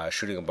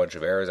shooting a bunch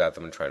of arrows at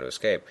them and trying to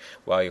escape,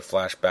 while you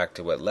flash back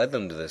to what led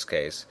them to this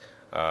case,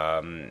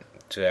 to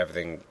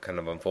everything kind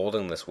of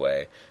unfolding this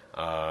way,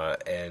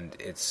 and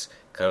it's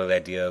kind of the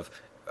idea of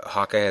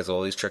Hawkeye has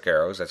all these trick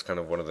arrows. That's kind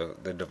of one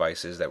of the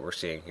devices that we're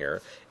seeing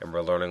here, and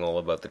we're learning all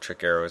about the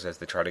trick arrows as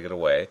they try to get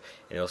away.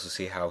 And you also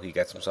see how he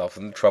gets himself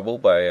into trouble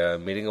by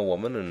meeting a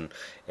woman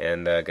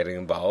and getting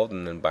involved,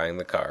 and then buying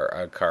a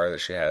car that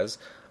she has.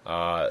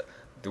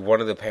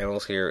 One of the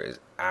panels here is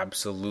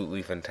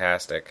absolutely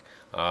fantastic.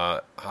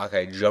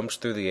 Hawkeye jumps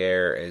through the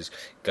air as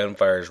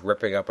gunfire is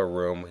ripping up a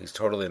room. He's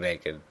totally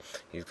naked.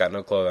 He's got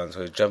no clothes on,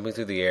 so he's jumping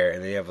through the air,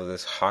 and then you have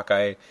this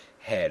Hawkeye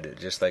head,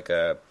 just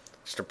a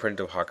print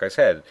of Hawkeye's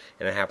head,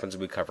 and it happens to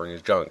be covering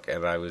his junk.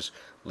 And I was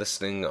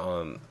listening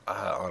on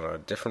a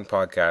different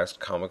podcast,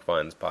 Comic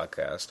Finds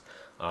podcast,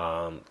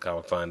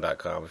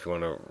 comicfind.com. If you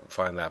want to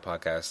find that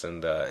podcast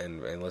and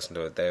listen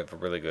to it, they have a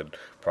really good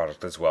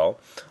product as well.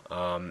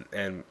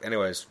 And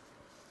anyways,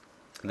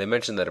 they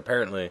mentioned that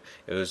apparently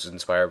it was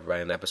inspired by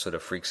an episode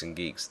of Freaks and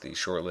Geeks, the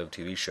short-lived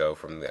TV show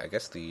from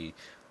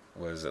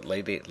was it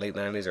late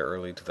 90s or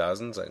early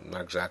 2000s? I'm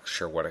not exactly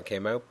sure when it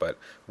came out, but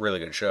really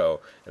good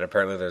show. And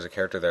apparently there's a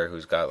character there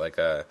who's got like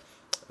a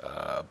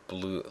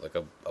blue, like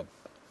a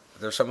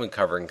there's something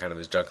covering kind of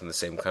his junk in the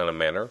same kind of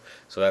manner.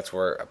 So that's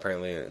where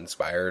apparently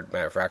inspired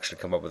Matt Fraction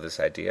to come up with this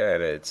idea,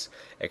 and it's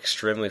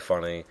extremely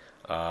funny.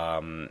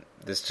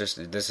 This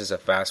is a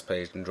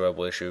fast-paced,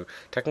 enjoyable issue.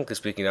 Technically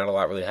speaking, not a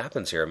lot really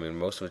happens here. I mean,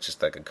 most of it's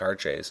just like a car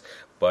chase,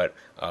 but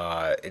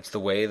it's the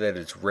way that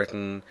it's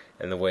written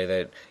and the way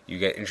that you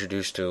get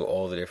introduced to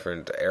all the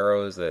different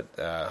arrows that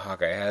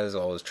Hawkeye has,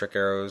 all his trick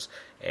arrows,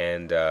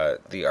 and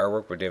the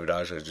artwork by David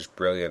Aja is just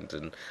brilliant.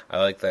 And I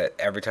like that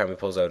every time he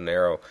pulls out an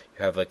arrow,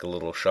 you have like a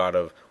little shot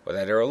of what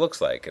that arrow looks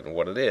like and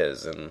what it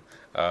is. And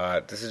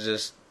this is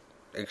just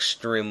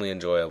extremely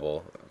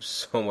enjoyable,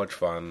 so much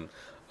fun.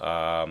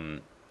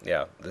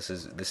 Yeah, this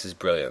is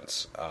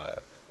brilliance.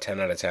 10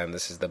 out of 10.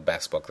 This is the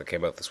best book that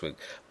came out this week,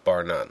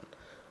 bar none.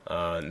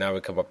 Now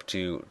we come up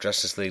to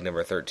Justice League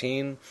number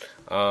 13.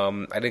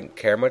 I didn't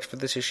care much for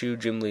this issue.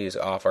 Jim Lee is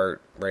off art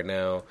right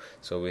now,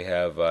 so we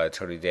have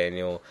Tony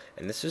Daniel,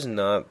 and this is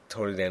not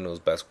Tony Daniel's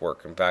best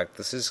work. In fact,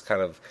 this is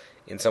kind of,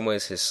 in some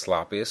ways, his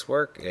sloppiest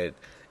work. It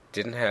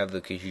didn't have the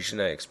cohesion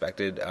I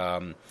expected.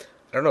 I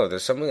don't know,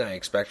 there's something I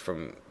expect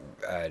from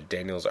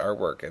Daniel's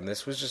artwork, and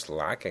this was just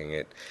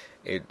lacking.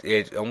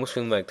 It almost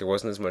seemed like there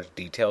wasn't as much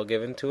detail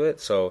given to it,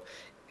 so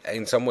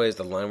in some ways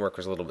the line work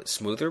was a little bit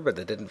smoother, but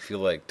that didn't feel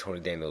like Tony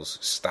Daniel's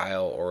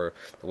style or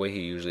the way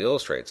he usually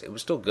illustrates. It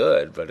was still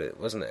good, but it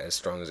wasn't as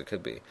strong as it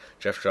could be.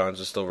 Jeff Johns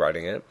was still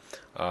writing it.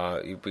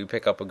 You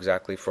pick up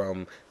exactly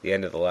from the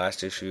end of the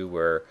last issue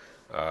where,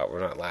 well,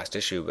 not last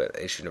issue, but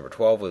issue number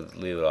 12 would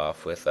lead it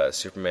off with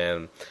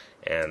Superman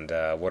and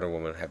Wonder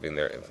Woman having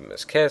their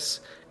infamous kiss,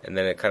 and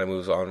then it kind of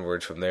moves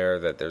onwards from there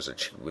that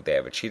they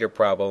have a cheater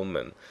problem,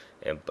 and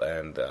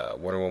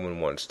Wonder Woman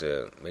wants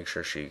to make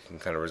sure she can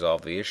kind of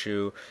resolve the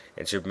issue,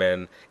 and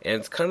Superman, and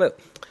it's kind of,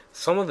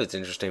 some of it's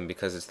interesting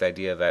because it's the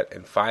idea that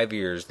in 5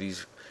 years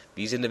these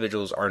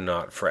individuals are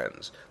not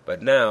friends,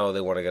 but now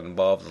they want to get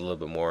involved a little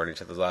bit more in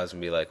each other's lives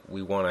and be like,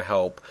 we want to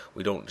help,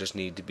 we don't just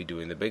need to be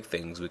doing the big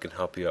things, we can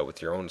help you out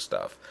with your own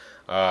stuff.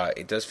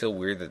 It does feel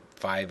weird that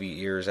 5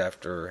 years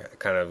after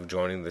kind of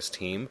joining this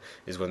team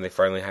is when they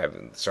finally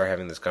start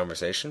having this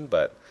conversation,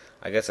 but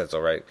I guess that's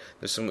alright.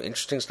 There's some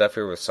interesting stuff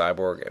here with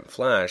Cyborg and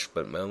Flash,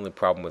 but my only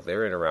problem with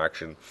their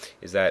interaction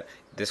is that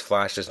this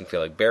Flash doesn't feel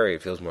like Barry,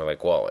 it feels more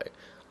like Wally.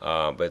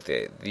 But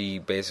the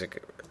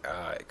basic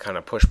kind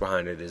of push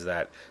behind it is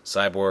that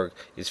Cyborg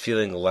is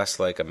feeling less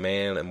like a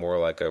man and more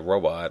like a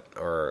robot,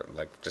 or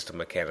like just a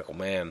mechanical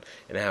man,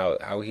 and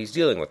how he's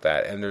dealing with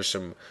that. And there's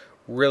some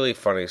really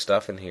funny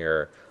stuff in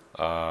here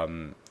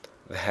that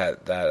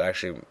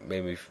actually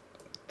made me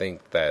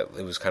think that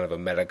it was kind of a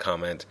meta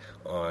comment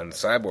on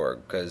Cyborg,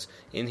 because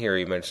in here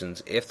he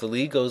mentions, if the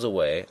League goes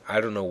away, I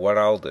don't know what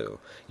I'll do.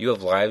 You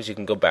have lives you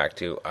can go back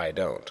to, I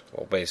don't.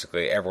 Well,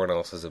 basically everyone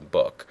else is a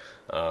book.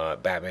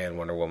 Batman,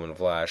 Wonder Woman,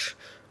 Flash,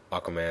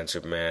 Aquaman,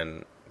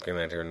 Superman, Green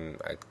Lantern,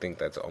 I think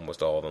that's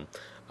almost all of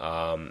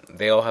them.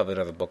 They all have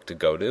another book to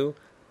go to.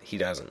 He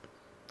doesn't.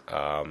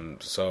 And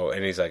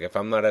he's like, if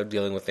I'm not out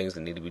dealing with things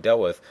that need to be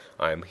dealt with,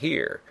 I'm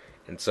here.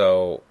 And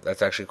so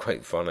that's actually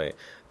quite funny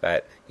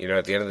that,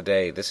 at the end of the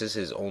day, this is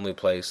his only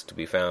place to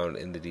be found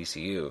in the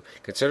DCU.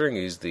 Considering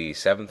he's the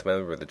 7th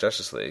member of the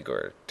Justice League,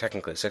 or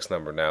technically 6th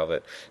member now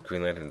that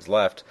Green Lantern's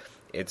left,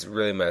 it's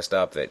really messed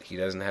up that he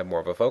doesn't have more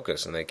of a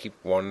focus, and they keep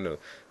wanting to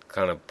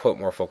kind of put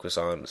more focus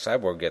on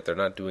Cyborg, yet they're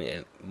not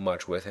doing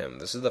much with him.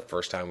 This is the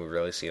first time we've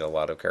really seen a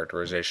lot of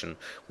characterization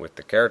with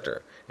the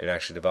character and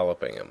actually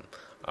developing him.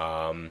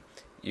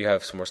 You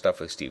have some more stuff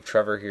with Steve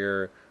Trevor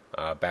here.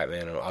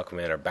 Batman and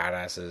Aquaman are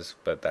badasses,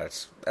 but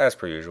that's as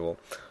per usual.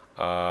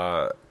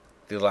 The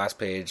last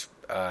page,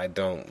 I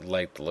don't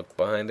like the look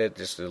behind it.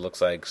 It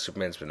looks like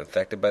Superman's been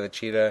infected by the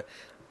cheetah.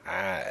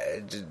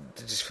 It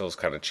just feels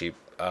kind of cheap.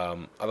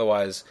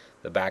 Otherwise,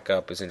 the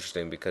backup is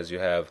interesting because you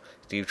have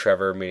Steve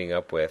Trevor meeting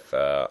up with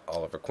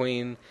Oliver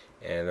Queen,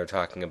 and they're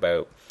talking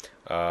about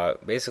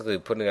basically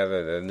putting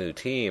together the new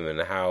team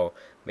and how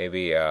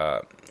maybe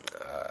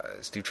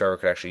Steve Trevor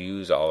could actually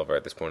use Oliver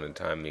at this point in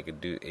time. He could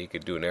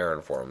do an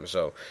errand for him.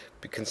 So,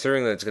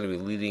 considering that it's going to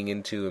be leading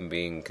into and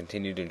being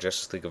continued in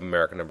Justice League of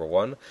America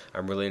 #1,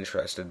 I'm really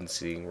interested in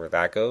seeing where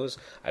that goes.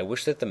 I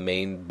wish that the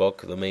main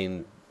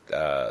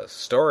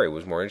story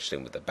was more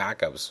interesting, with the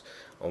backups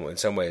in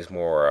some ways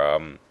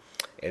more.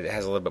 It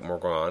has a little bit more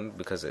going on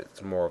because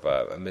it's more of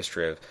a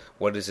mystery of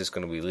what is this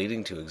going to be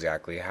leading to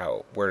exactly.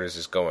 Where is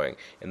this going,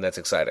 and that's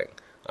exciting.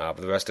 But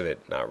the rest of it,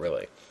 not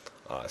really.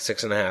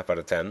 6.5 out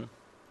of 10.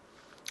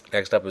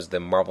 Next up is the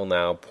Marvel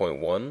Now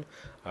 .1.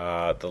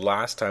 The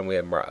last time we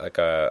had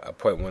a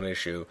 .1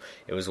 issue,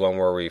 it was one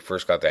where we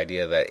first got the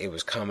idea that it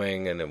was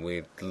coming, and then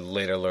we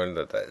later learned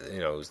that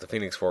it was the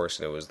Phoenix Force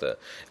and it was the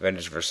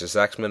Avengers vs.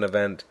 X-Men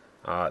event.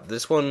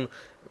 This one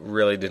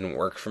really didn't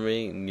work for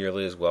me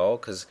nearly as well,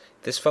 because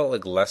this felt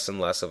like less and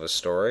less of a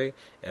story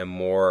and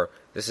more,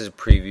 this is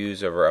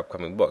previews of our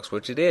upcoming books,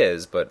 which it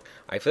is, but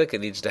I feel like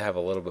it needs to have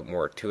a little bit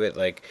more to it.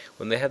 Like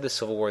when they had the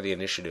Civil War The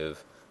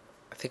Initiative,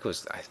 I think it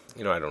was, I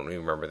don't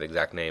even remember the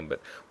exact name,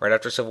 but right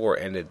after Civil War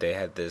ended, they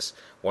had this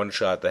one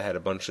shot that had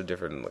a bunch of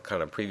different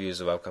kind of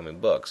previews of upcoming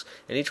books,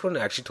 and each one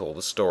actually told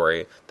a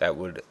story that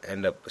would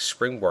end up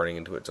springboarding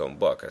into its own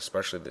book.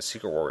 Especially the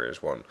Secret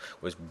Warriors one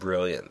was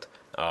brilliant.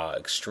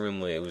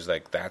 Extremely, it was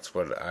like, that's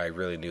what I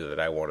really knew that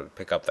I wanted to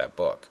pick up that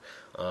book.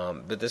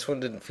 But this one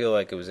didn't feel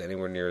like it was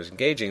anywhere near as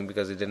engaging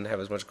because it didn't have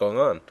as much going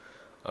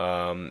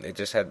on. It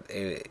just had...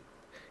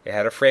 It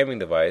had a framing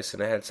device,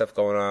 and it had stuff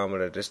going on,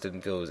 but it just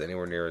didn't feel it was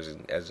anywhere near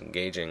as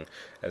engaging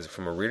as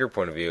from a reader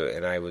point of view,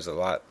 and I was a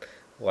lot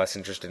less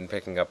interested in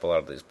picking up a lot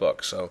of these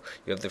books. So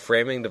you have the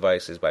framing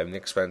devices by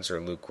Nick Spencer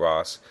and Luke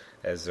Ross,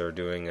 as they're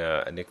doing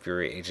a Nick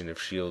Fury Agent of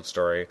S.H.I.E.L.D.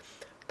 story.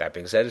 That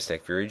being said, it's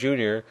Nick Fury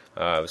Jr.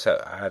 I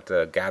had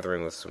a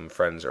gathering with some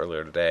friends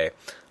earlier today,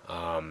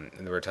 and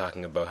they were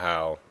talking about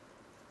how,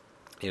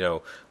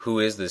 who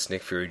is this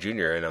Nick Fury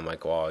Jr.? And I'm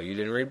like, well, you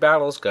didn't read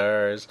Battle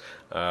Scars.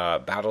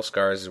 Battle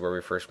Scars is where we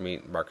first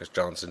meet Marcus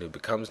Johnson, who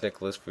becomes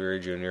Nicholas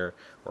Fury Jr.,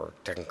 or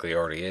technically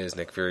already is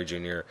Nick Fury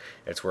Jr.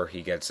 It's where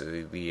he gets a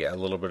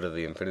little bit of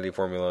the Infinity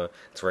Formula.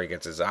 It's where he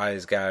gets his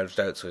eyes gouged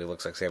out so he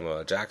looks like Samuel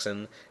L.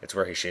 Jackson. It's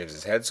where he shaves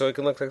his head so he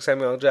can look like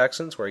Samuel L.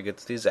 Jackson. It's where he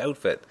gets his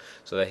outfit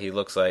so that he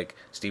looks like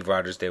Steve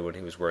Rogers did when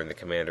he was wearing the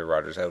Commander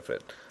Rogers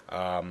outfit.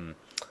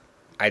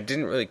 I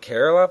didn't really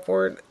care a lot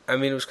for it. I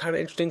mean, it was kind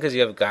of interesting because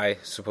you have a guy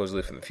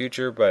supposedly from the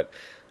future, but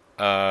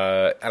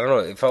I don't know.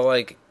 It felt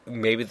like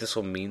maybe this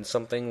will mean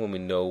something when we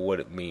know what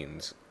it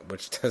means,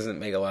 which doesn't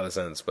make a lot of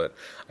sense. But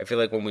I feel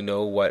like when we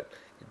know what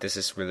this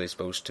is really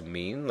supposed to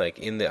mean, like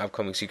in the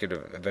upcoming Secret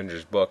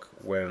Avengers book,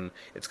 when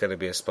it's going to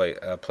be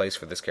a place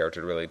for this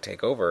character to really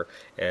take over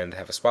and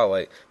have a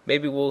spotlight,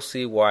 maybe we'll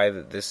see why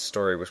this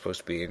story was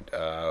supposed to be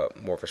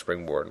more of a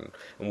springboard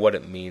and what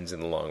it means in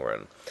the long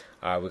run.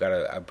 We got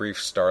a brief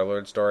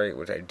Star-Lord story,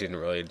 which I didn't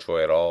really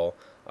enjoy at all.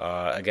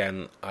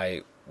 Again,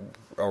 I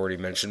already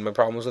mentioned my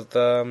problems with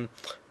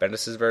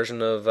Bendis'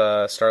 version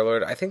of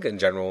Star-Lord. I think in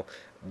general,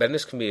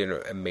 Bendis can be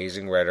an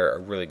amazing writer, a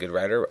really good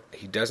writer.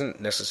 He doesn't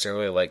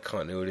necessarily like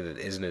continuity that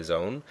isn't his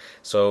own.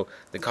 So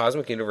the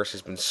Cosmic Universe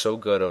has been so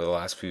good over the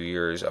last few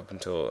years, up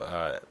until,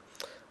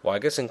 I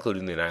guess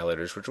including the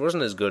Annihilators, which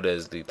wasn't as good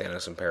as the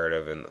Thanos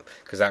Imperative, and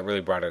because that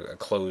really brought a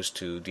close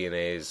to Dan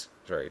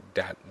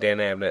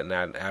Abnett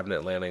and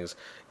Abnett Lanning's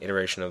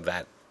iteration of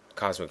that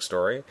cosmic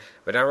story.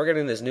 But now we're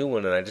getting this new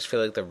one, and I just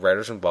feel like the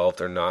writers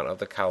involved are not of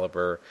the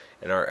caliber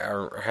and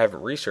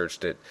haven't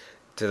researched it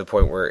to the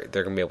point where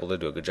they're going to be able to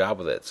do a good job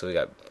with it. So we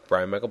got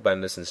Brian Michael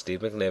Bendis and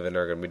Steve McNiven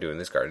are going to be doing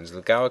this Guardians of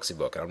the Galaxy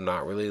book, and I'm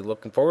not really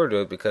looking forward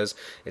to it because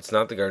it's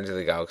not the Guardians of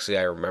the Galaxy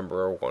I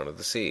remember or wanted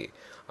to see.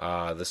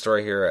 The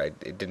story here,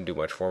 it didn't do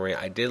much for me.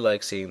 I did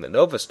like seeing the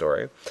Nova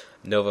story.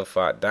 Nova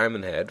fought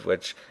Diamond Head,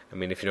 which, I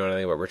mean, if you know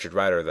anything about Richard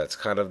Rider, that's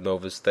kind of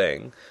Nova's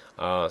thing.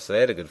 So they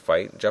had a good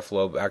fight. Jeff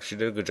Loeb actually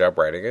did a good job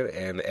writing it,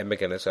 and Ed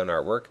McGuinness on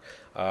artwork.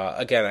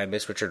 Again, I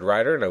miss Richard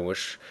Rider, and I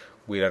wish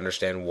we'd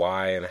understand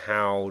why and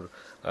how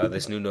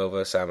this new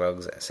Nova,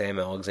 Sam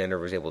Alexander,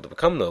 was able to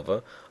become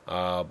Nova.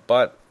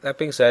 But that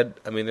being said,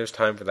 I mean, there's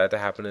time for that to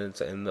happen in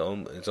its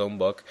own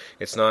book.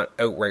 It's not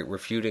outright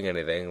refuting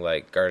anything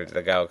like Guardians of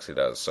the Galaxy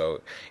does,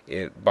 so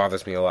it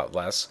bothers me a lot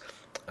less.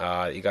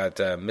 You got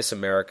Miss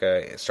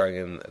America starring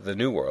in the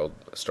New World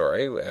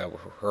story,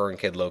 her and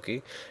Kid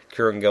Loki.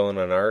 Kieran Gillen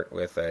on art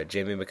with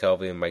Jamie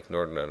McKelvey and Mike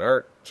Norton on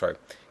art. Sorry,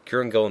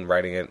 Kieran Gillen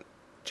writing it,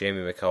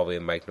 Jamie McKelvey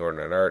and Mike Norton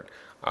on art.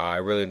 I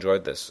really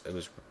enjoyed this.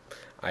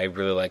 I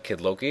really like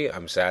Kid Loki.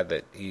 I'm sad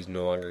that he's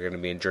no longer going to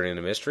be in Journey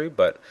into Mystery,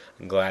 but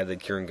I'm glad that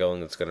Kieran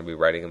Gillen is going to be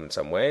writing him in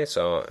some way.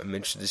 So I'm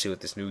interested to see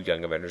what this new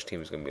Young Avengers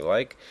team is going to be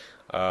like.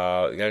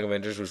 Young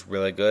Avengers was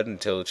really good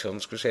until the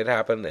Children's Crusade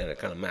happened, and it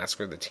kind of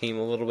massacred the team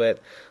a little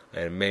bit,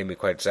 and it made me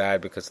quite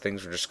sad because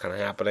things were just kind of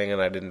happening, and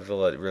I didn't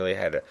feel it really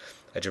had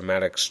a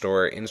dramatic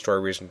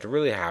in-story reason to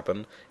really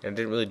happen, and it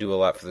didn't really do a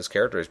lot for those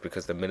characters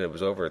because the minute it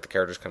was over, the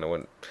characters kind of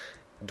went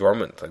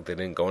dormant, like they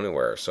didn't go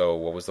anywhere. So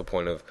what was the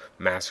point of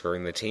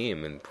massacring the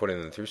team and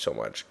putting them through so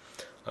much?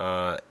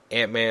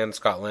 Ant-Man,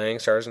 Scott Lang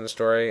stars in the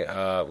story. We've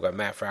got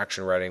Matt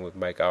Fraction writing with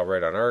Mike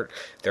Allred on art.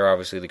 They're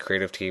obviously the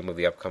creative team of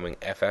the upcoming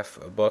FF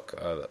book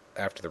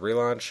after the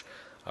relaunch.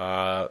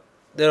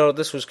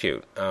 This was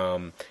cute.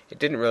 It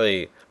didn't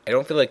really... I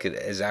don't feel like it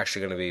is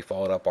actually going to be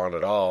followed up on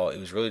at all. It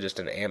was really just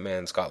an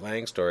Ant-Man, Scott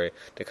Lang story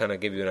to kind of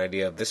give you an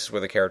idea of this is where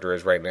the character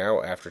is right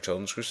now after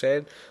Children's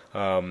Crusade.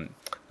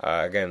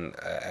 Again,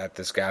 at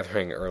this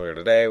gathering earlier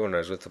today when I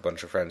was with a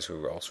bunch of friends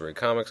who also read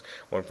comics,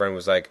 one friend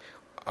was like,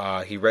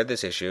 he read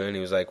this issue and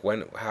he was like,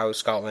 how is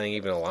Scott Lang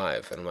even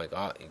alive? And I'm like,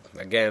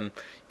 again, you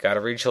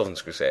gotta read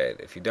Children's Crusade.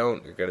 If you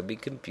don't, you're gonna be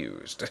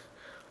confused.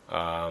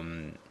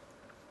 So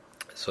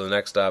the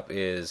next up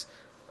is,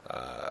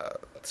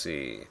 let's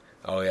see.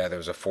 Oh yeah, there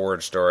was a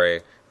Forge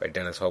story by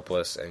Dennis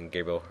Hopeless and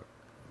Gabriel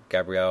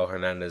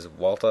Hernandez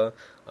Walta.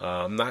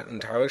 I'm not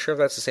entirely sure if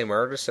that's the same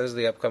artist as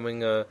the upcoming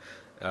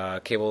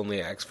Cable and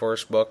the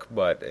X-Force book,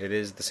 but it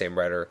is the same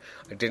writer.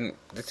 This didn't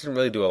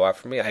really do a lot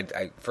for me.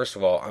 First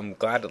of all, I'm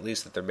glad at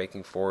least that they're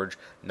making Forge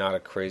not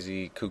a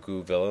crazy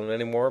cuckoo villain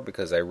anymore,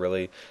 because I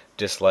really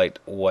disliked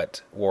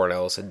what Warren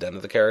Ellis had done to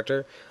the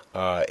character.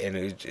 Because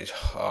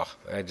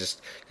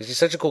he's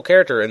such a cool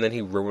character, and then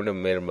he ruined him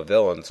and made him a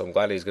villain, so I'm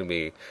glad he's going to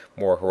be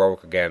more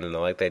heroic again, and I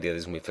like the idea that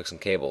he's going to be fixing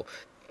Cable.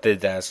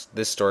 Did this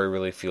story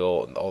really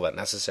feel all that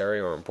necessary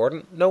or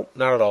important? Nope,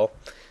 not at all.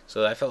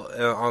 So I felt,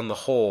 on the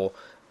whole,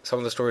 some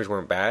of the stories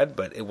weren't bad,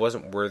 but it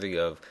wasn't worthy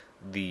of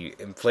the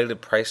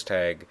inflated price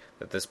tag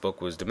that this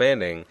book was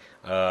demanding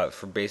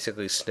for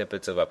basically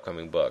snippets of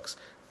upcoming books.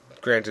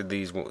 Granted,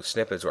 these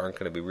snippets aren't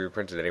going to be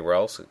reprinted anywhere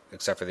else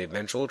except for the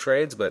eventual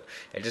trades, but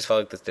it just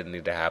felt like this didn't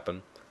need to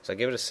happen. So I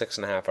gave it a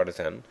 6.5 out of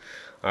 10.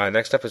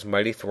 Next up is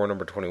Mighty Thor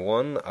number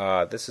 21.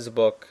 This is a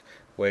book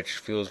which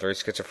feels very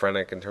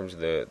schizophrenic in terms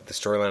of the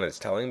storyline it's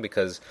telling,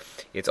 because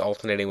it's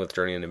alternating with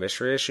Journey into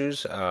Mystery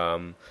issues.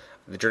 The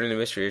Journey into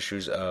Mystery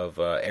issues of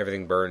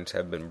Everything Burns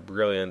have been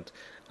brilliant,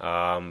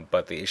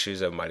 but the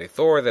issues of Mighty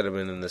Thor that have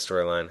been in the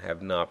storyline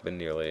have not been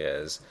nearly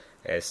as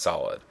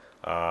solid.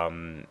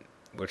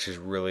 Which is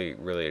really,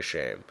 really a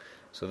shame.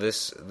 So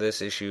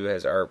this issue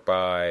has art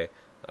by,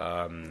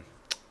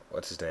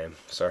 what's his name?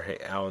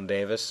 Sorry, Alan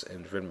Davis,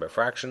 and it's written by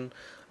Fraction.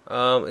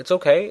 It's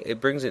okay.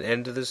 It brings an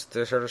end to this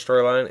sort of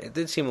storyline. It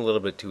did seem a little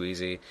bit too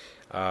easy.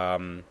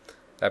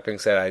 That being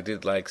said, I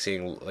did like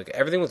seeing,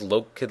 everything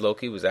with Kid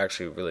Loki was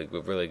actually really,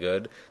 really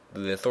good.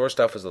 The Thor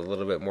stuff was a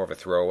little bit more of a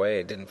throwaway.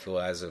 It didn't feel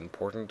as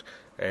important.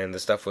 And the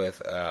stuff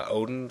with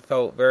Odin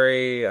felt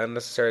very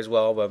unnecessary as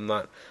well, but I'm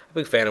not a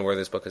big fan of where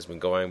this book has been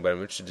going, but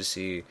I'm interested to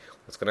see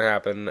what's going to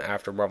happen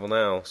after Marvel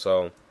Now.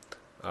 So,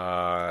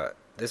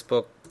 this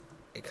book,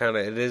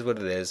 it is what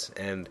it is,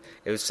 and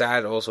it was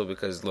sad also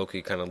because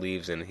Loki kind of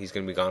leaves and he's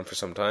going to be gone for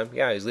some time.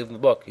 Yeah, he's leaving the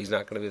book. He's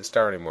not going to be the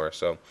star anymore,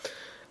 so it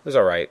was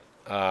alright.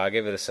 I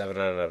gave it a 7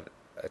 out of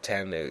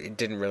 10. It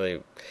didn't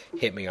really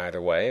hit me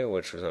either way,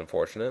 which was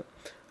unfortunate.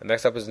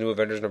 Next up is New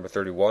Avengers number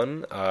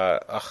 31.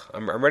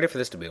 I'm ready for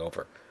this to be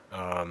over.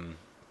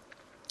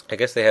 I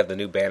guess they have the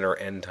new banner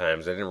End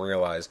Times. I didn't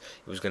realize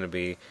it was going to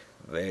be...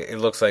 It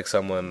looks like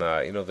someone,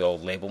 the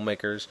old label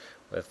makers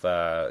with,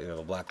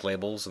 the black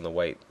labels and the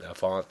white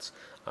fonts.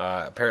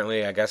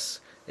 Apparently, I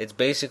guess it's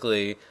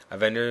basically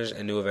Avengers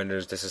and New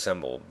Avengers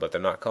disassembled, but they're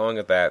not calling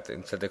it that.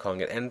 Instead, they're calling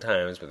it End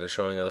Times, but they're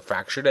showing a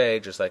fractured A,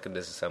 just like in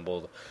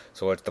Disassembled.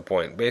 So what's the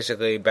point?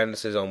 Basically,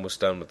 Bendis is almost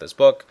done with this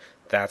book.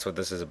 That's what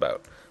this is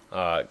about.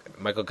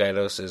 Michael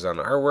Gaidos is on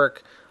artwork.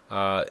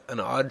 An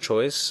odd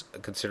choice,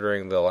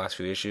 considering the last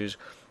few issues.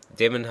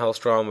 Damon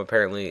Hellstrom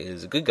apparently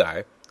is a good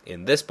guy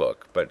in this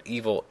book, but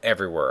evil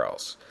everywhere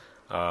else.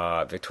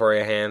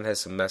 Victoria Hand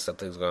has some messed up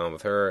things going on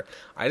with her.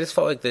 I just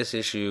felt like this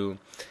issue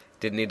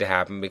didn't need to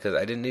happen because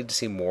I didn't need to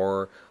see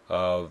more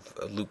of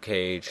Luke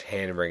Cage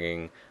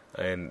hand-wringing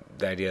and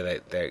the idea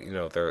that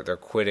they're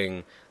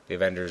quitting the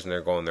Avengers and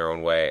they're going their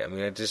own way. I mean,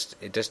 it just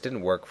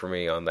didn't work for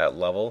me on that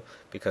level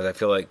because I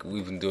feel like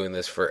we've been doing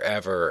this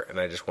forever and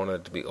I just wanted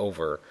it to be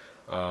over.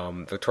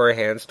 Victoria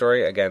Hand's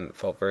story, again,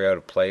 felt very out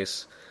of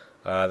place.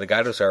 The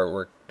Gaidos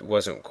artwork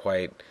wasn't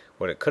quite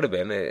what it could have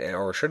been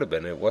or should have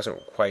been. It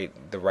wasn't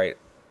quite the right.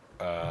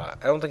 I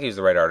don't think he's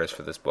the right artist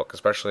for this book,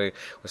 especially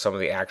with some of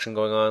the action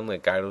going on.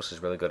 Like Gaidos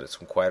is really good at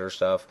some quieter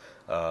stuff.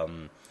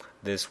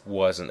 This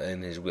wasn't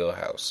in his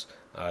wheelhouse.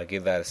 I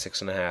gave that a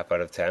 6.5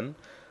 out of 10.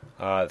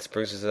 This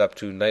brings us up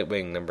to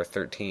Nightwing number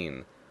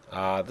 13.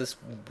 This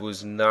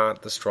was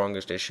not the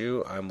strongest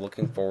issue. I'm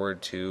looking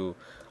forward to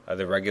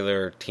the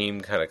regular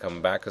team kind of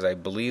coming back, because I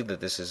believe that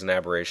this is an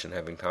aberration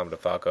having Tom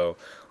DeFalco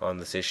on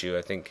this issue.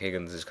 I think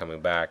Higgins is coming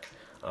back.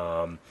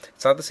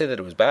 It's not to say that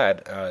it was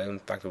bad. In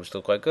fact, it was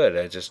still quite good.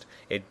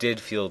 It did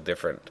feel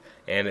different,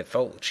 and it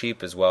felt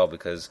cheap as well,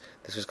 because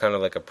this was kind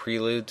of like a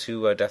prelude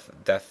to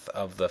Death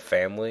of the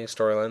Family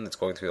storyline that's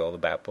going through all the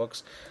Bat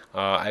books.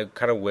 I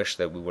kind of wish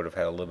that we would have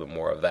had a little bit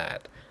more of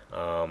that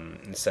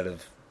instead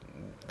of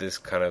this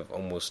kind of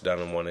almost done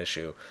in one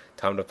issue.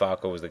 Tom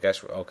DeFalco was the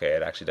guest. Okay,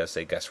 it actually does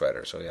say guest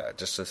writer. So yeah,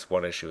 just this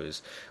one issue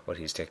is what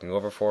he's taking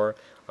over for.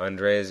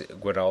 Andres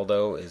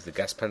Guinaldo is the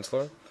guest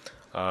penciler.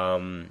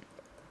 What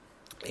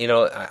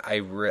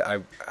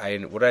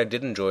I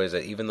did enjoy is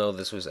that even though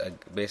this was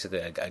basically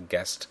a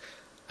guest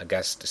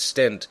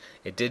stint,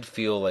 it did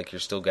feel like you're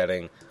still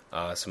getting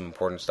some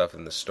important stuff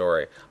in the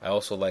story. I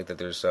also like that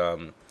there's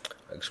some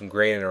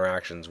great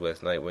interactions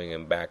with Nightwing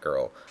and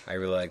Batgirl. I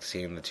really like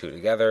seeing the two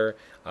together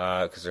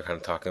because they're kind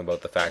of talking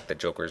about the fact that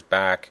Joker's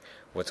back,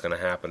 what's going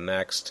to happen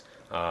next,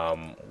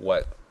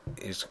 where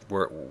is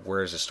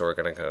the story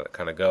going to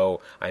kind of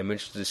go. I'm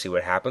interested to see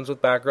what happens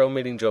with Batgirl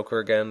meeting Joker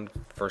again,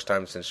 first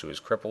time since she was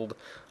crippled.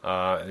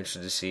 I'm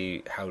interested to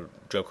see how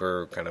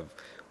Joker kind of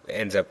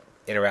ends up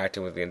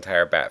interacting with the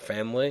entire Bat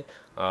family.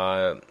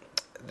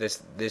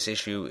 This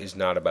issue is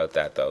not about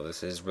that, though.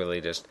 This is really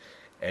just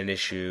an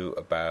issue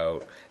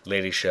about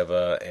Lady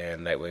Shiva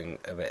and Nightwing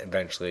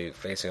eventually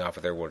facing off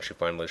with her when she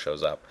finally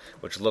shows up,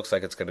 which looks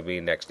like it's going to be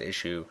next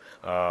issue,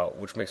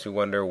 which makes me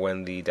wonder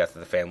when the Death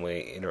of the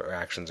Family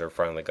interactions are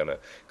finally going to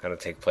kind of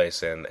take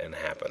place and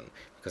happen,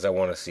 because I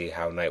want to see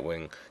how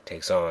Nightwing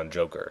takes on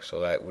Joker,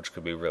 which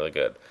could be really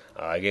good.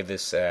 I gave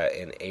this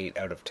an 8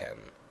 out of 10.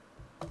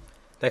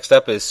 Next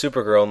up is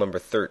Supergirl number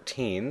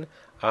 13.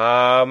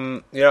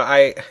 I'm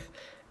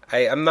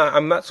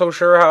not so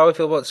sure how I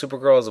feel about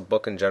Supergirl as a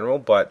book in general,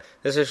 but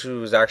this issue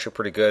was actually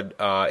pretty good.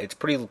 It's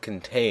pretty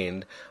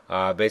contained.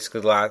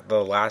 Basically,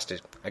 the last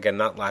again,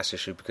 not last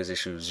issue because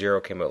issue 0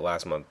 came out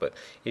last month, but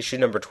issue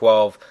number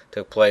 12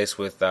 took place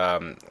with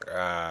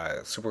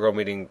Supergirl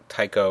meeting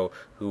Tycho,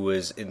 who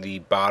was in the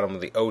bottom of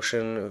the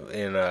ocean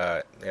in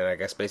I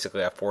guess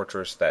basically a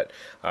fortress that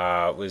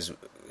was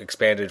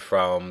expanded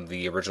from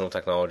the original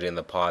technology in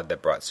the pod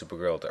that brought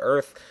Supergirl to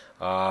Earth.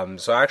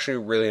 So I actually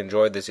really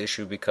enjoyed this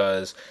issue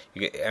because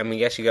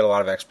yes, you get a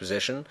lot of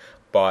exposition,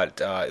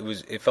 but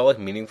it felt like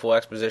meaningful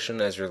exposition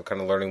as you're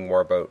kind of learning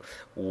more about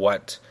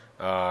what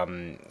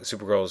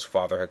Supergirl's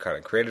father had kind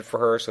of created for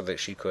her, so that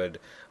she could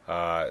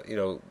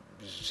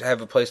have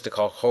a place to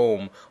call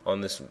home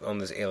on this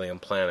alien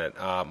planet.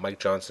 Mike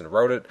Johnson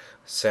wrote it.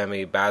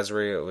 Sami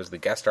Basri was the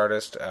guest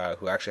artist,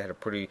 who actually had a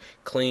pretty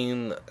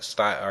clean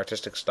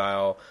artistic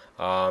style.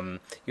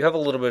 You have a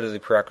little bit of the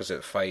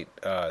prerequisite fight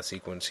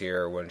sequence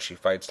here when she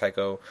fights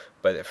Tycho,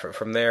 but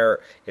from there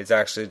it's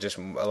actually just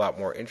a lot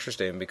more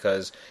interesting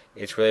because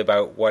it's really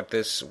about what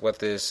this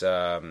place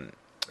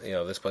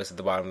at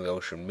the bottom of the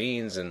ocean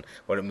means and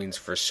what it means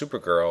for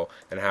Supergirl,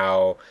 and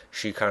how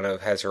she kind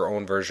of has her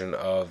own version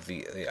of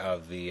the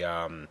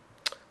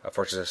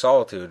Fortress of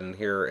Solitude, and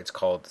here it's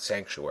called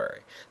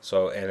Sanctuary.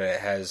 So, and it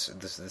has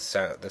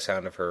the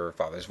sound of her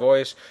father's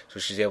voice, so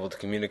she's able to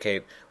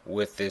communicate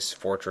with this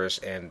fortress,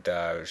 and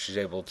she's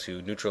able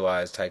to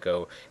neutralize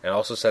Tycho, and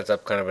also sets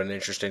up kind of an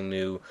interesting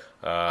new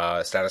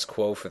status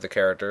quo for the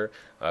character,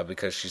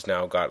 because she's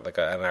now got like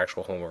an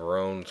actual home of her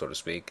own, so to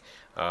speak,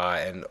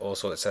 and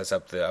also it sets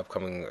up the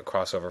upcoming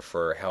crossover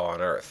for Hell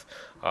on Earth.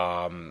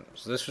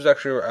 So this was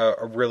actually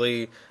a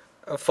really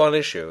fun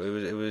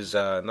issue. It was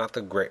not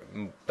the great,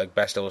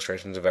 best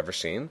illustrations I've ever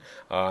seen,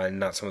 and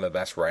not some of the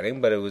best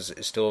writing, but it was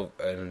still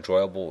an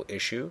enjoyable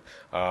issue,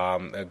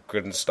 a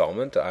good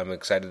installment. I'm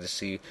excited to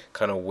see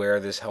kind of where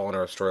this Hell on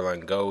Earth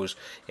storyline goes,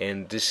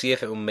 and to see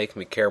if it will make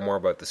me care more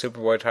about the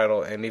Superboy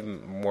title and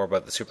even more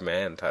about the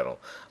Superman title.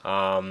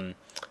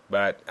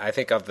 But I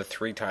think of the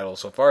 3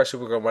 titles so far,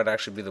 Supergirl might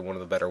actually be one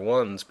of the better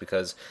ones,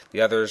 because the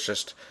others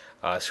just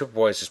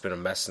Superboy has just been a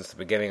mess since the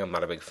beginning. I'm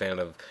not a big fan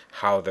of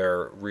how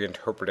they're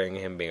reinterpreting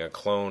him being a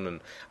clone,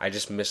 and I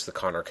just miss the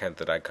Connor Kent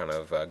that I kind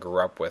of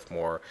grew up with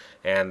more.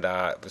 And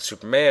with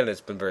Superman, it's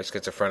been very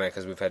schizophrenic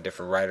because we've had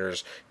different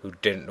writers who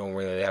don't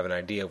really have an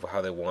idea of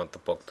how they want the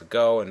book to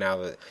go, and now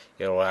that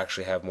it'll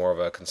actually have more of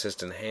a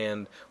consistent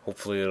hand,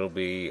 hopefully it'll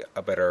be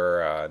a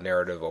better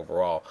narrative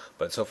overall.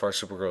 But so far,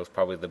 Supergirl is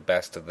probably the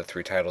best of the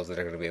 3 titles titles that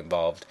are going to be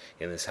involved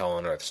in this Hell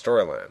on Earth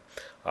storyline.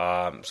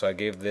 So I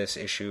gave this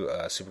issue,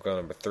 Supergirl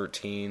number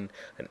 13,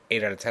 an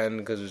 8 out of 10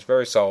 because it was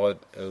very solid.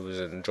 It was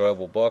an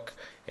enjoyable book,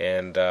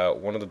 and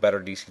one of the better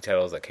DC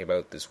titles that came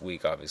out this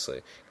week,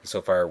 obviously.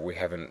 So far, we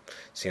haven't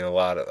seen a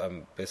lot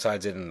of,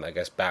 besides it and I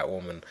guess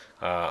Batwoman,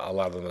 a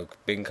lot of them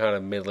have been kind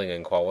of middling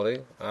in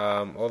quality.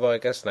 Although I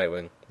guess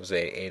Nightwing was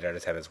a 8 out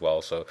of 10 as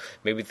well, so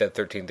maybe the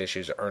 13th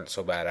issues aren't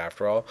so bad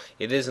after all.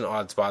 It is an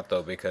odd spot,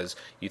 though, because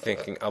you're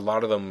thinking a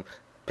lot of them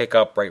pick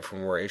up right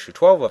from where issue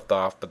 12 left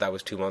off, but that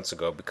was 2 months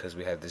ago because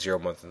we had the 0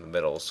 month in the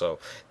middle. So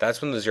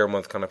that's when the 0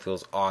 month kind of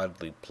feels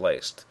oddly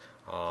placed.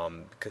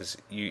 Because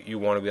you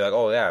want to be like,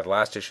 oh yeah, the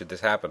last issue this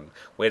happened.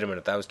 Wait a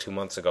minute, that was 2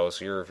 months ago.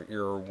 So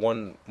you're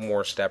one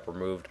more step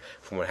removed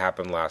from what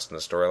happened last in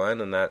the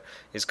storyline, and that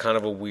is kind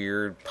of a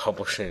weird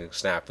publishing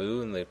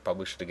snafu, and they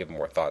probably should have given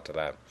more thought to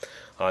that.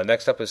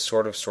 Next up is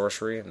Sword of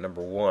Sorcery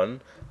number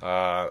 1.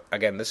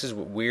 Again, this is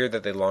weird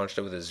that they launched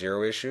it with a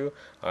 0 issue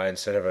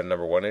instead of a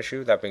number 1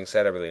 issue. That being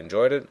said, I really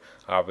enjoyed it.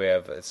 I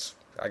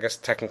guess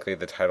technically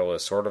the title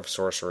is Sword of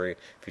Sorcery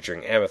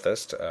featuring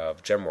Amethyst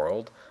of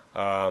Gemworld.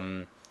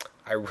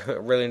 I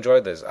really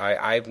enjoyed this.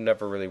 I've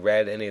never really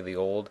read any of the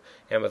old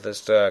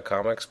Amethyst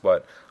comics,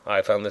 but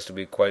I found this to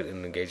be quite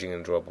an engaging and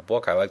enjoyable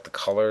book. I like the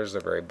colors.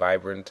 They're very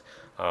vibrant.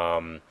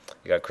 You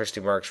got Christy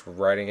Marks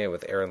writing it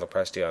with Aaron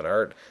Lopresti on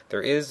art.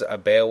 There is a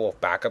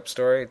Beowulf backup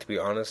story. To be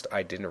honest,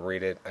 I didn't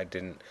read it.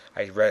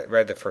 I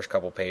read the first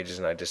couple pages,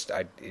 and I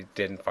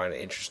didn't find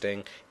it interesting.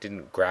 It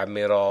didn't grab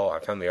me at all. I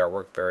found the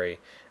artwork very...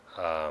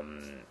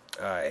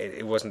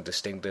 It wasn't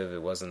distinctive.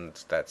 It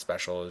wasn't that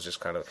special. It was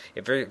just kind of...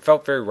 It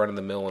felt very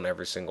run-of-the-mill in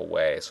every single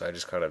way, so I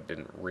just kind of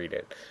didn't read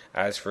it.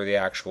 As for the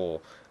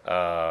actual,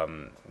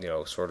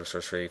 Sword of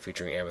Sorcery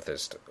featuring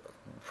Amethyst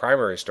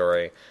primary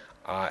story,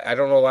 I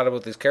don't know a lot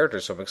about these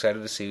characters, so I'm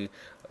excited to see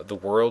the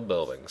world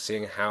building,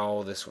 seeing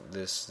how this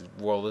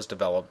world is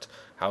developed,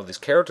 how these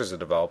characters are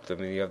developed. I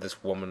mean, you have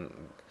this woman...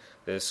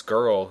 This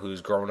girl who's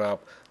grown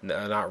up,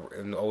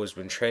 and always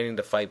been training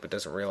to fight, but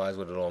doesn't realize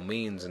what it all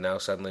means. And now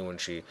suddenly, when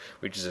she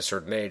reaches a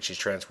certain age, she's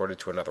transported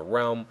to another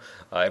realm.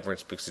 Everyone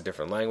speaks a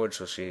different language,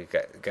 so she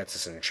gets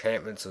this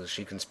enchantment, so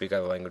she can speak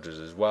other languages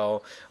as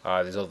well.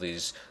 There's all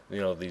these,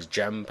 these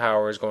gem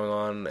powers going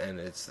on, and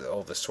it's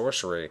all the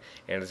sorcery,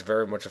 and it's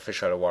very much a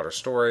fish out of water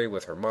story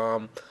with her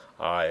mom.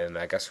 And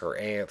I guess her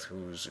aunt,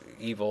 who's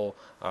evil.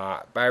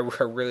 But I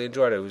really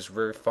enjoyed it. It was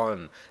very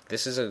fun.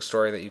 This is a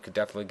story that you could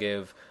definitely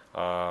give.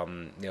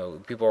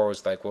 People are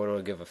always like, what do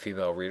I give a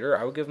female reader?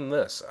 I would give them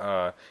this.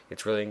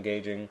 It's really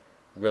engaging,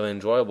 really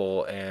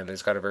enjoyable, and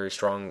it's got a very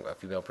strong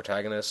female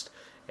protagonist.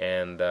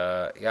 And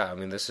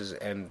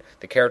and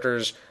the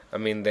characters,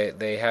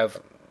 they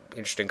have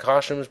interesting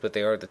costumes, but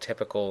they aren't the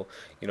typical,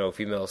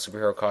 female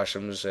superhero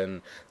costumes,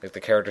 and like the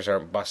characters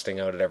aren't busting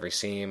out at every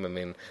seam.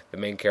 The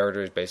main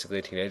character is basically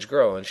a teenage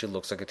girl, and she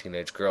looks like a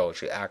teenage girl, and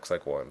she acts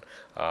like one.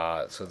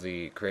 So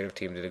the creative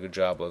team did a good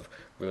job of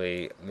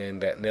really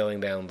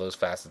nailing down those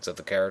facets of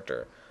the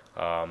character.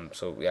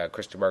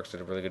 Christy Marks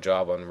did a really good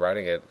job on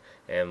writing it,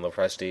 and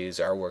Lopresti's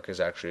artwork is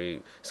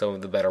actually some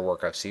of the better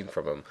work I've seen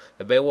from him.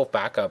 The Beowulf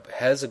backup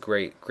has a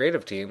great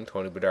creative team,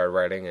 Tony Bedard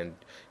writing and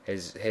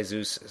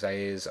Jesus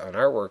Saiz on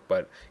artwork,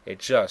 but it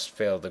just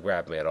failed to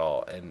grab me at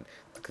all. And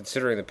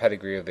considering the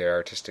pedigree of the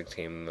artistic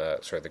team,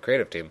 the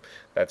creative team,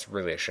 that's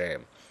really a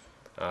shame.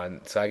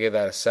 So I gave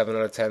that a 7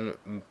 out of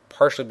 10,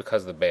 partially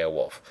because of the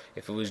Beowulf.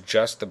 If it was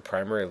just the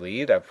primary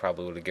lead, I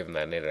probably would have given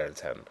that an 8 out of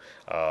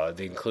 10.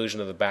 The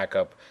inclusion of the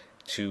backup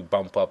to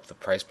bump up the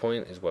price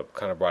point is what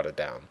kind of brought it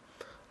down.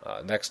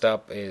 Next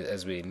up,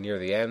 as we near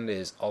the end,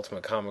 is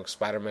Ultimate Comics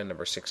Spider-Man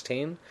number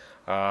 16.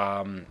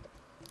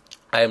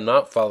 I am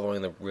not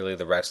following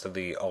the rest of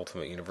the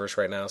Ultimate Universe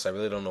right now, so I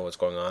really don't know what's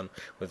going on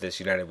with this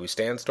United We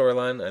Stand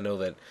storyline. I know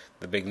that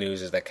the big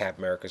news is that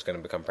Captain America is going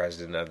to become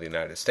president of the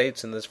United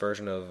States in this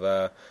version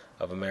of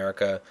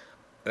America.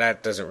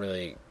 That doesn't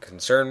really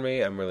concern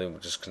me. I'm really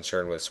just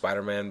concerned with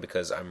Spider-Man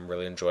because I'm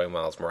really enjoying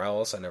Miles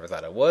Morales. I never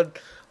thought I would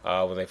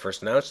when they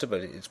first announced it,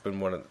 but it's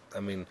been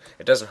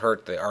it doesn't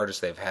hurt the artists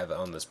they've had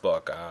on this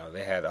book.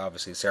 They had,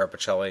 obviously, Sarah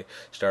Pacelli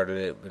started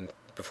it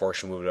before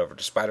she moved over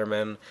to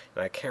Spider-Man,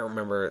 and I can't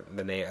remember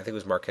the name. I think it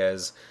was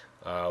Marquez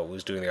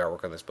was doing the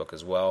artwork on this book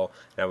as well.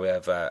 Now we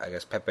have,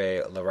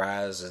 Pepe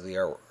Larraz is the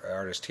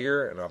artist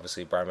here, and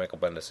obviously Brian Michael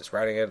Bendis is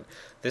writing it.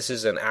 This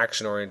is an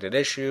action-oriented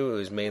issue. It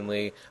was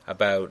mainly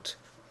about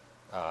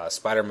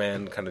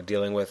Spider-Man kind of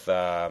dealing with,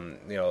 an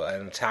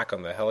attack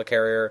on the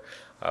helicarrier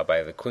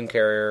by the Queen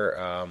Carrier,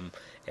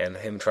 and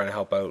him trying to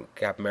help out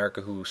Captain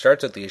America, who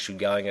starts out the issue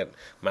yelling at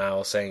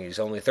Miles, saying he's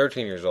only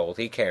 13 years old,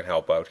 he can't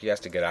help out, he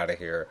has to get out of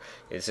here.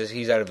 It's just,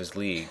 he's out of his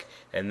league.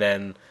 And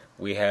then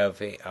we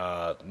have,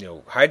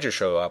 Hydra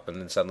show up,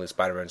 and then suddenly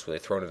Spider-Man's really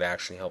thrown into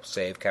action. He helps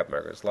save Captain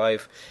America's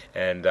life,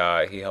 and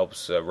he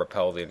helps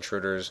repel the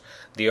intruders.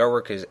 The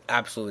artwork is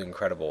absolutely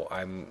incredible.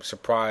 I'm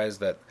surprised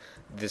that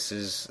this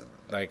is...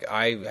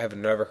 I have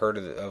never heard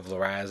of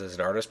Larraz as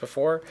an artist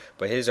before,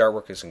 but his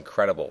artwork is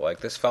incredible.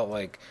 This felt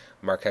like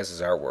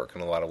Marquez's artwork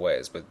in a lot of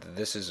ways, but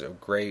this is a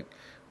great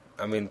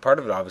I mean, part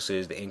of it obviously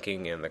is the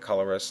inking and the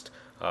colorist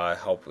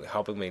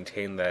helping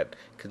maintain that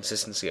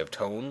consistency of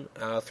tone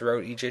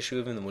throughout each issue,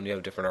 even when you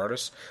have different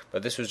artists.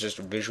 But this was just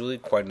visually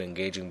quite an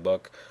engaging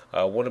book.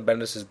 One of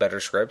Bendis' better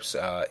scripts.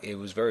 It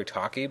was very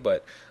talky,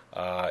 but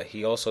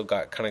he also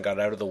got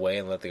out of the way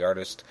and let the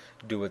artist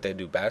do what they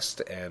do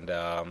best. And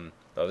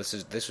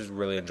this was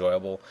really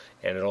enjoyable.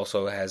 And it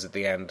also has at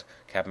the end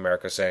Captain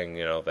America saying,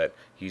 that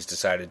he's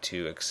decided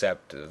to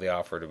accept the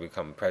offer to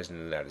become president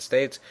of the United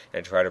States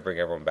and try to bring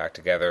everyone back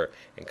together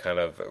and kind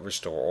of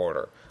restore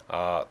order.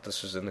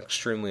 This was an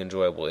extremely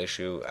enjoyable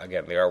issue.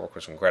 Again, the artwork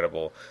was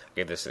incredible. I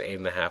gave this an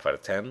 8.5 out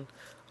of 10.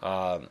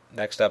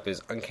 Next up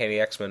is Uncanny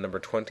X-Men number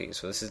 20.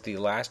 So this is the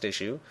last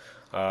issue.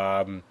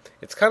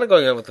 It's kind of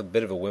going on with a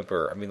bit of a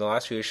whimper. I mean, the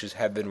last few issues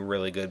have been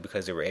really good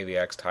because they were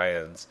AVX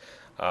tie-ins.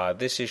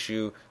 This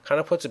issue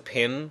kind of puts a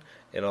pin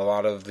in a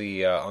lot of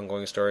the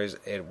ongoing stories.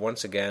 It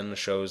once again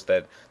shows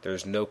that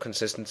there's no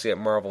consistency at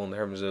Marvel in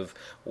terms of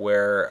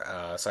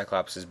where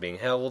Cyclops is being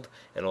held,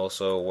 and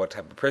also what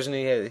type of prison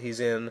he's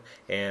in,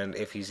 and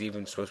if he's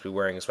even supposed to be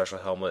wearing a special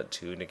helmet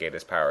to negate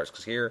his powers.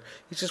 Because here,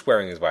 he's just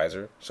wearing his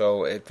visor,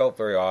 so it felt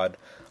very odd.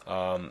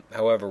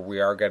 However, we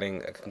are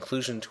getting a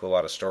conclusion to a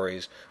lot of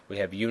stories. We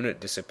have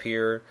Unit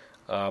disappear.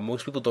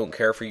 Most people don't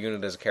care for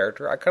Unit as a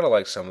character. I kind of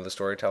like some of the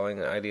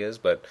storytelling ideas,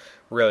 but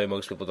really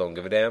most people don't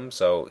give a damn.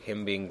 So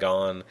him being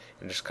gone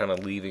and just kind of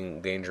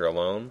leaving Danger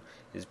alone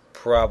is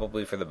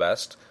probably for the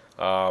best.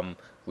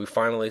 We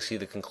finally see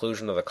the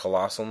conclusion of the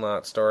Colossal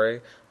Knot story.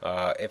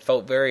 It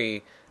felt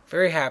very,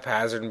 very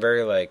haphazard and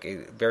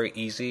very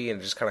easy, and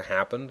it just kind of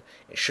happened.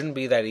 It shouldn't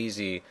be that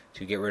easy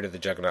to get rid of the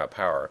Juggernaut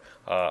power.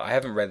 I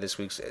haven't read this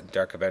week's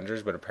Dark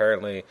Avengers, but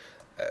apparently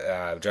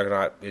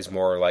Juggernaut is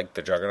more like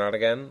the Juggernaut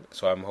again,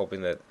 so I'm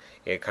hoping that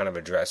it kind of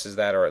addresses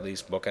that, or at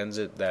least bookends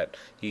it, that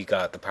he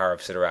got the power of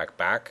Sidorak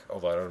back,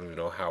 although I don't even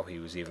know how he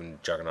was even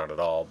Juggernaut at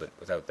all, but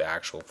without the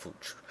actual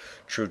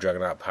true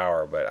Juggernaut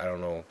power, but I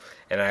don't know.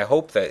 And I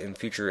hope that in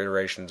future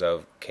iterations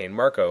of Cain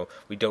Marko,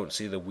 we don't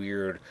see the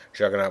weird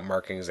Juggernaut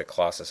markings that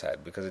Colossus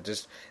had, because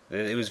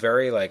it was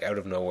very out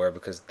of nowhere,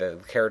 because the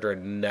character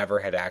had never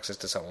had access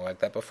to something like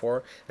that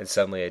before, and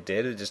suddenly it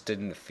did. It just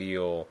didn't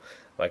feel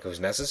like it was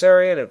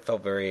necessary, and it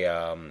felt very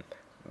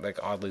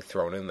oddly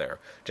thrown in there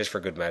just for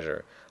good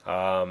measure.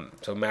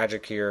 So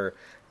Magic here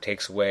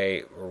takes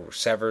away or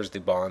severs the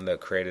bond that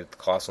created the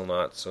Colossal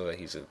Knot, so that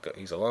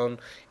he's alone.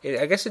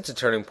 I guess it's a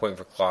turning point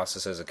for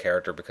Colossus as a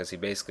character, because he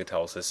basically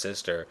tells his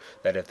sister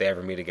that if they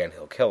ever meet again,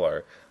 he'll kill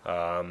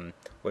her.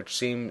 Which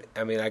seemed,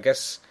 I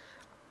guess,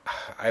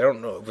 I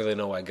don't really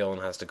know why Gillen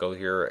has to go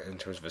here in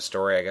terms of a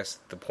story. I guess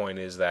the point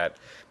is that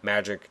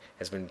Magic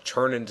has been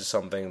turned into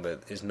something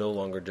that is no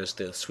longer just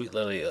the sweet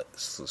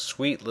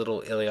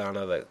little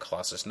Illyana that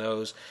Colossus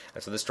knows,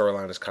 and so this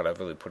storyline is kind of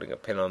really putting a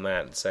pin on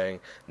that and saying,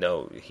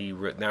 no,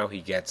 now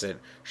he gets it.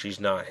 She's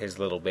not his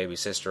little baby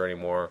sister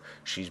anymore.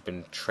 She's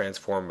been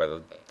transformed by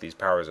these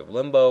powers of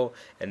Limbo,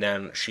 and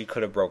then she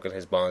could have broken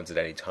his bonds at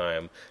any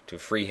time to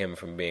free him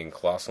from being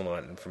Colossal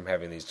Knot and from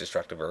having these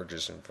destructive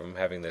urges and from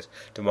having this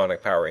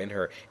demonic power in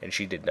her, and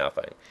she did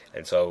nothing.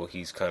 And so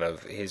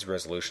his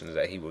resolution is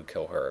that he would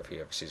kill her if he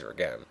ever sees her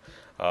again.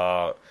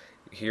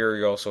 Here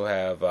you also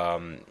have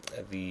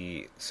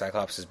the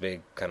Cyclops'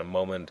 big kind of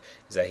moment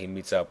is that he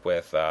meets up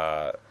with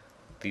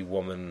the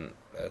woman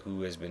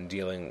who has been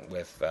dealing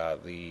with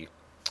the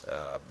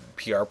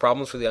PR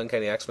problems for the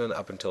Uncanny X-Men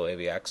up until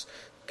AVX.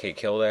 Kate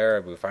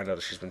Kildare, we find out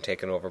that she's been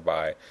taken over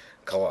by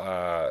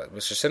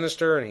Mr.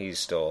 Sinister, and he's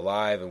still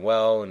alive and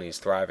well, and he's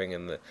thriving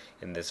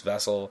in this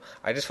vessel.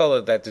 I just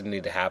felt that didn't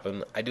need to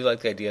happen. I do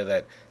like the idea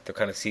that they're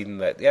kind of seeding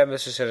that,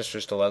 Mr.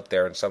 Sinister's still out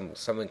there, and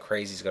something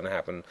crazy is going to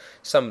happen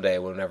someday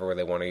whenever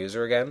they want to use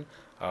her again.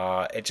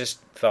 It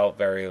just felt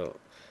very,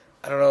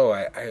 I don't know,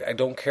 I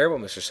don't care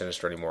about Mr.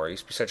 Sinister anymore. He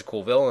used to be such a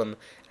cool villain,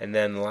 and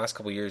then the last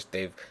couple of years,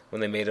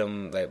 when they made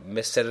him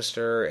Miss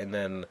Sinister, and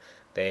then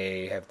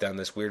they have done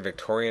this weird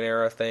Victorian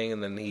era thing,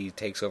 and then he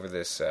takes over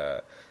this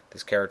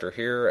character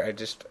here. I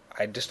just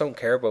don't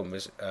care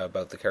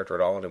about the character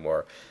at all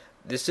anymore.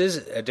 This is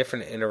a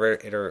different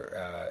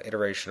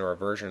iteration or a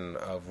version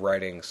of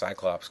writing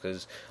Cyclops,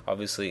 because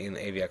obviously in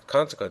AVX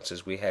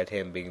Consequences we had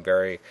him being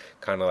very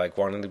kind of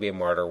wanting to be a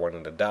martyr,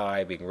 wanting to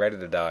die, being ready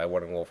to die,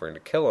 wanting Wolverine to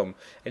kill him,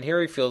 and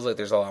here he feels like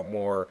there's a lot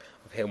more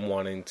of him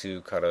wanting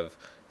to kind of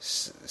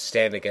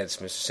stand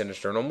against Mr.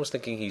 Sinister and almost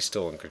thinking he's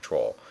still in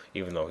control,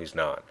 even though he's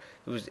not.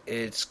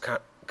 It's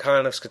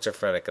kind of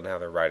schizophrenic in how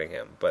they're writing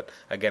him, but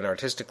again,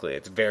 artistically,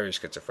 it's very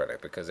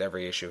schizophrenic, because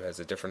every issue has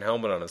a different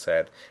helmet on his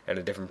head and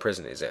a different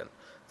prison he's in.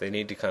 They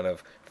need to kind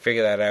of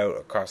figure that out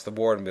across the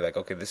board and be like,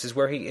 okay, this is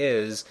where he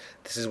is,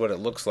 this is what it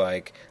looks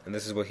like, and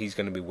this is what he's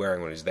going to be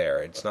wearing when he's there.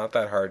 It's not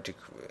that hard to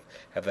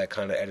have that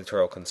kind of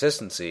editorial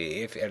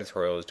consistency if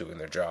editorial is doing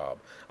their job.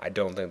 I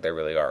don't think they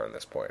really are at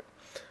this point.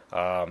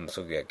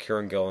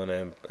 Kieran Gillen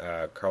and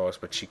Carlos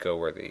Pacheco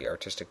were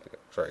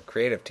the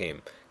creative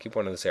team. Keep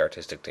wanting to say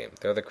artistic team.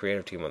 They're the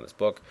creative team on this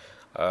book.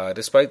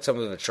 Despite some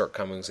of the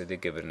shortcomings, they did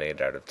give it an 8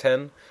 out of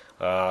 10.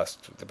 That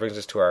brings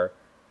us to our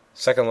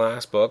second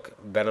last book,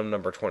 Venom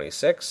number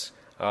 26.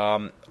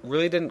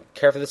 Really didn't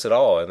care for this at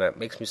all, and that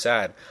makes me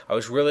sad. I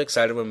was really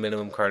excited when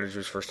Minimum Carnage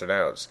was first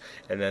announced,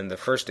 and then the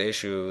first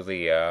issue,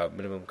 the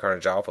Minimum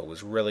Carnage Alpha,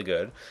 was really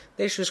good.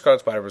 The issue of Scarlet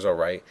Spider was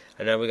alright,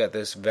 and now we got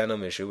this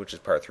Venom issue, which is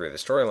part 3 of the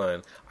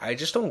storyline. I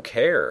just don't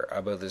care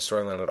about this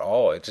storyline at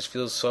all. It just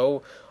feels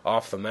so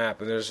off the map,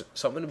 and there's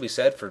something to be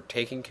said for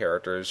taking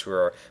characters who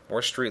are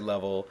more street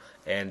level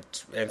and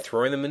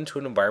throwing them into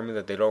an environment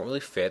that they don't really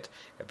fit,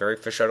 very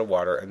fish out of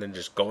water, and then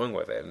just going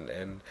with it.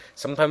 And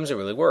sometimes it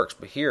really works,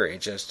 but here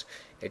it just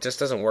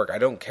doesn't work. I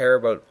don't care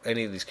about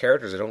any of these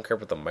characters. I don't care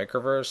about the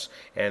microverse,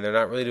 and they're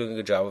not really doing a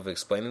good job of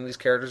explaining these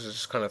characters. They're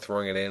just kind of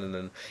throwing it in and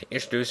then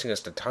introducing us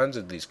to tons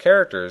of these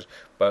characters.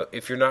 But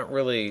if you're not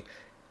really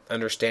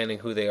understanding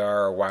who they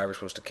are or why we're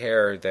supposed to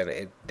care,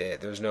 then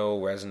there's no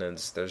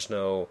resonance. There's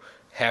no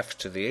heft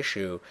to the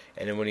issue.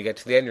 And then when you get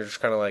to the end, you're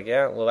just kind of like,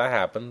 yeah, well, that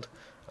happened.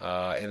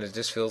 And it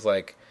just feels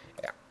like,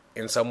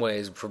 in some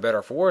ways, for better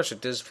or for worse,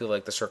 it does feel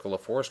like the Circle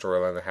of Four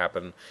storyline that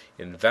happened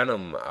in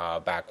Venom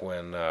back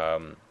when,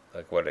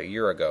 a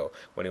year ago,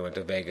 when he went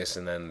to Vegas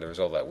and then there was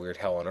all that weird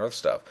Hell on Earth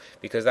stuff.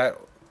 Because that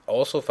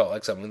also felt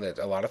like something that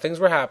a lot of things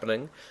were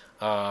happening,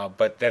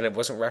 but then it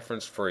wasn't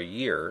referenced for a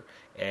year,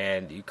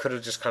 and you could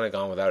have just kind of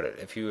gone without it.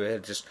 If you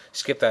had just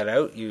skipped that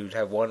out, you'd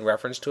have one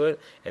reference to it,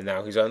 and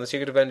now he's on the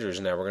Secret Avengers,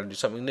 and now we're going to do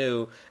something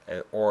new,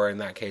 or in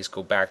that case,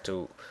 go back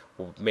to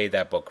what made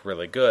that book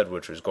really good,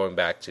 which was going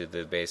back to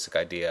the basic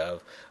idea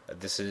of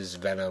this is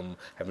Venom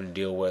having to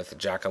deal with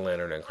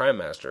Jack-o'-lantern and Crime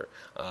Master.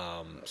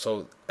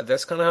 So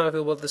that's kind of how I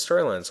feel about the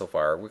storyline so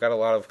far. We got a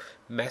lot of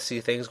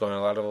messy things going on,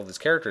 a lot of all these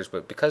characters,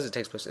 but because it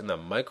takes place in the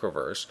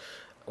microverse,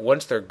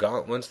 once they're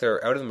gone, once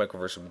they're out of the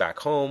microverse and back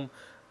home,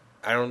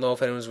 I don't know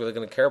if anyone's really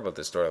going to care about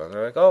this storyline.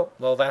 They're like, oh,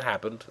 well, that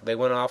happened. They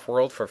went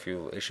off-world for a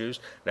few issues.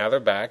 Now they're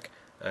back.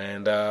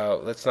 And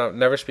let's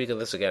never speak of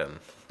this again.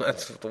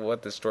 That's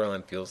what this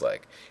storyline feels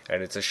like.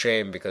 And it's a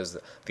shame because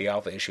the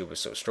Alpha issue was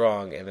so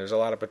strong, and there's a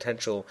lot of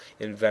potential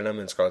in Venom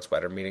and Scarlet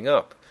Spider meeting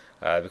up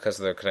because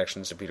of their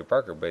connections to Peter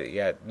Parker. But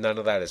yet, none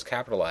of that is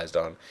capitalized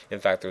on. In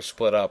fact, they're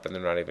split up, and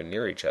they're not even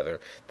near each other.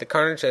 The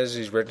Carnage, as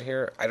he's written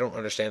here, I don't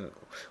understand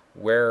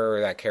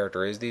where that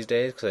character is these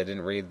days, because I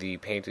didn't read the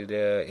painted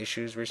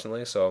issues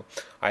recently, so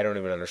I don't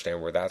even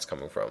understand where that's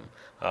coming from.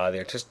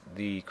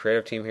 The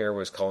creative team here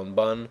was Cullen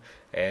Bunn,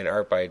 and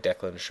art by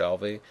Declan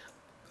Shalvey.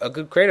 A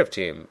good creative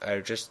team.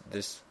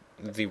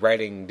 The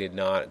writing did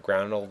not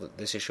ground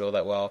this issue all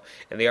that well,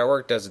 and the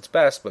artwork does its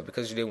best, but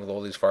because you're dealing with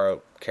all these far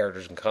out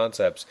characters and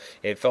concepts,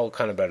 it felt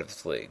kind of out of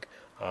its league.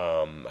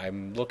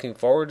 I'm looking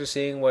forward to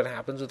seeing what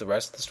happens with the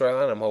rest of the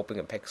storyline. I'm hoping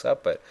it picks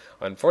up, but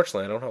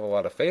unfortunately I don't have a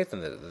lot of faith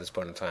in it at this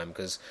point in time,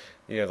 because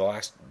the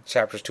last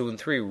chapters 2 and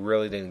 3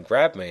 really didn't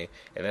grab me,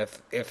 and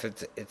if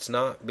it's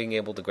not being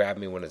able to grab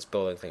me when it's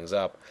building things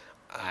up,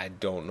 I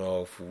don't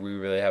know if we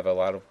really have a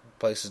lot of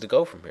places to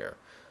go from here.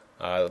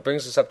 It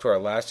brings us up to our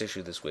last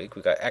issue this week.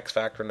 We got X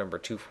Factor number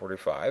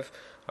 245.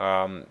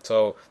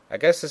 So I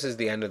guess this is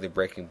the end of the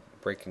Breaking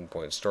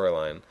Point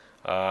storyline.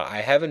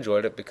 I have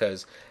enjoyed it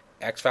because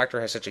X Factor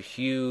has such a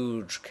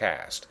huge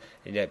cast,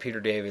 and yet Peter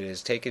David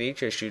has taken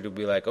each issue to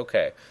be like,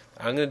 okay,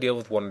 I'm going to deal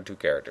with one or two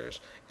characters,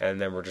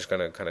 and then we're just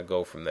going to kind of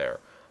go from there.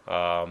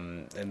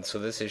 And so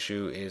this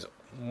issue is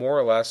more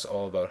or less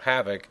all about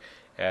Havoc,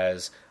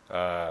 as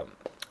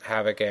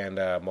Havoc and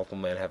Multiple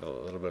Man have a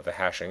little bit of a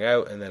hashing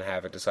out, and then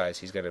Havoc decides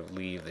he's going to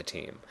leave the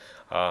team.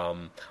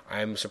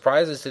 I'm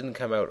surprised this didn't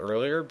come out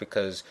earlier,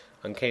 because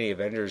Uncanny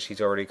Avengers,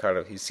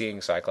 he's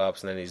seeing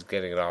Cyclops, and then he's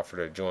getting an offer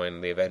to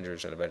join the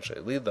Avengers and eventually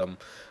lead them.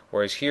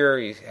 Whereas here,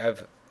 you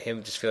have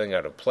him just feeling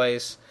out of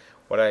place.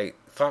 What I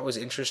thought was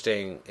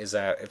interesting is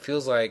that it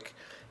feels like,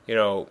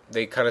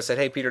 they kind of said,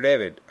 hey, Peter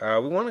David,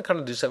 we want to kind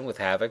of do something with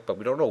Havoc, but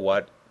we don't know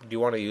what. Do you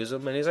want to use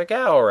him? And he's like,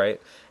 yeah, all right.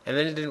 And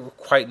then he didn't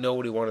quite know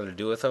what he wanted to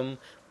do with him.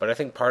 But I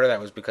think part of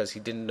that was because he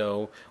didn't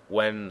know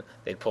when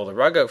they'd pull the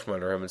rug out from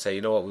under him and say,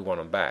 you know what, we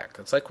want him back.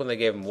 It's like when they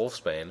gave him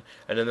Wolfsbane,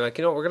 and then they're like,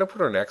 we're going to put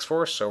her in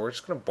X-Force, so we're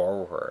just going to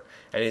borrow her.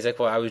 And he's like,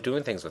 well, I was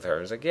doing things with her.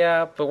 And he's like,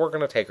 yeah, but we're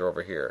going to take her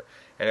over here.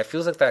 And it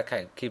feels like that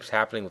kind of keeps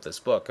happening with this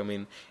book. I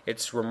mean,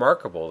 it's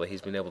remarkable that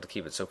he's been able to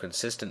keep it so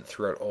consistent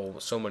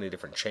throughout so many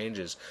different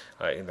changes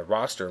in the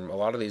roster. A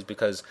lot of these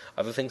because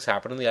other things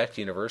happen in the X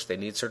universe. They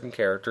need certain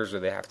characters, or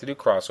they have to do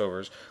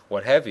crossovers,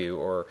 what have you,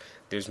 or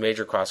there's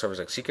major crossovers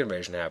like Secret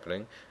Invasion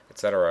happening,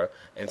 etc.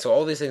 And so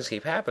all these things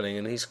keep happening,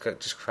 and he's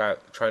just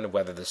trying to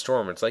weather the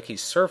storm. It's like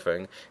he's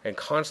surfing, and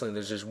constantly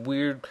there's this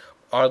weird,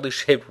 oddly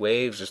shaped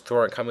waves just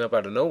coming up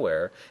out of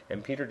nowhere,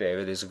 and Peter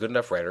David is a good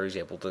enough writer. He's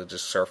able to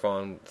just surf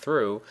on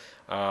through,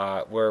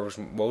 whereas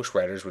most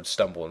writers would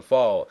stumble and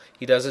fall.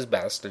 He does his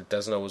best. It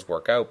doesn't always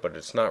work out, but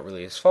it's not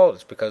really his fault.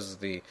 It's because of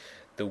the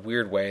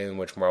weird way in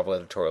which Marvel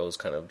Editorial is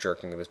kind of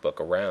jerking this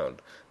book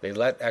around. They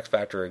let X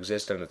Factor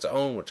exist on its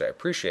own, which I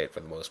appreciate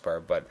for the most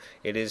part, but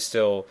it is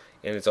still,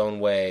 in its own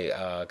way,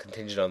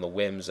 contingent on the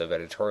whims of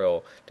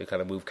editorial to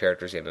kind of move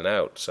characters in and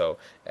out. So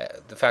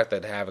the fact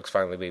that Havoc's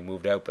finally being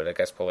moved out, but I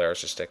guess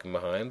Polaris is sticking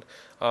behind,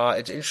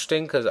 it's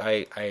interesting because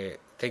I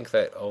think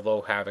that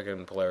although Havoc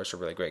and Polaris are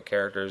really great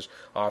characters,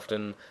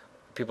 often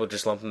people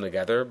just lump them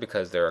together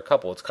because they're a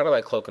couple. It's kind of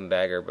like Cloak and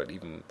Dagger,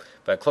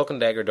 but Cloak and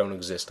Dagger don't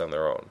exist on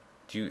their own.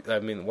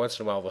 Once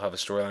in a while they'll have a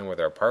storyline where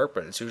they're apart,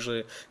 but it's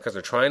usually because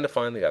they're trying to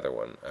find the other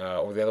one,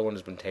 or the other one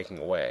has been taken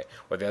away,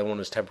 or the other one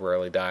has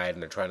temporarily died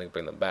and they're trying to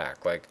bring them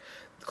back. Like,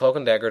 Cloak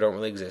and Dagger don't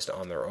really exist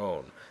on their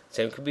own.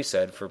 Same could be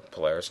said for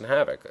Polaris and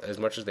Havoc. As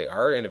much as they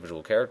are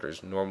individual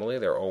characters, normally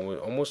they're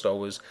almost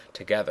always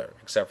together,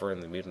 except for in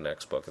the Mutant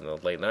X book in the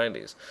late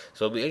 90s.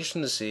 So it'll be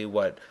interesting to see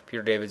what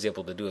Peter David's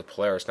able to do with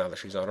Polaris now that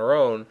she's on her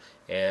own,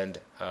 and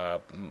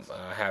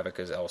Havoc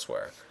is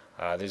elsewhere.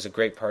 There's a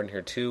great part in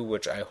here, too,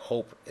 which I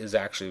hope is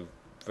actually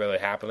really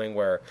happening,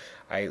 where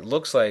it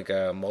looks like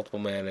Multiple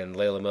Man and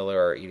Layla Miller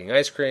are eating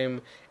ice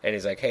cream, and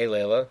he's like, hey,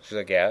 Layla. She's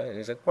like, yeah. And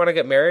he's like, want to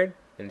get married?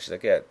 And she's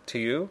like, yeah. To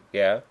you?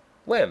 Yeah.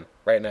 When?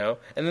 Right now.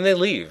 And then they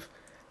leave.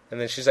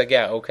 And then she's like,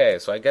 yeah, okay.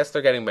 So I guess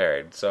they're getting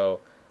married. So,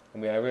 I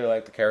really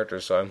like the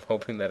characters, so I'm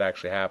hoping that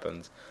actually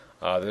happens.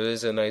 There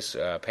is a nice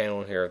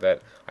panel here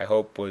that I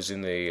hope was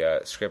in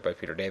the script by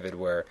Peter David,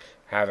 where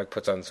Havoc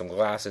puts on some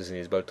glasses and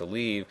he's about to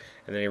leave,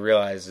 and then he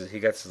realizes he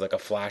gets like a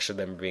flash of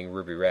them being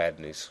ruby red,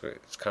 and he's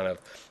kind of,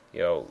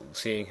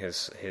 seeing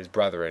his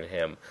brother in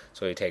him,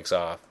 so he takes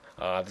off.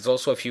 There's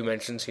also a few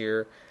mentions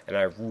here, and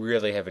I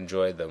really have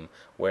enjoyed them,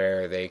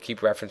 where they keep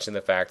referencing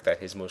the fact that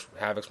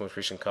Havoc's most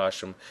recent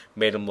costume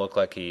made him look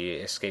like he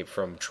escaped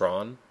from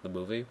Tron, the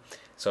movie.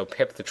 So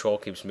Pip the Troll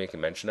keeps making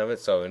mention of it.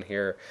 So in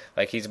here,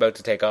 like, he's about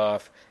to take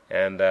off,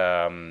 and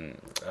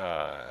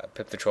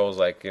Pip the Troll's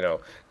like, you're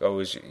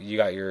going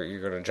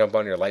to jump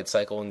on your light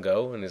cycle and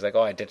go, and he's like,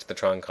 oh, I ditched the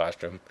Tron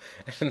costume,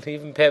 and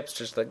even Pip's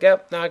just like,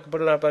 yep, now I can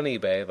put it up on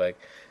eBay. Like,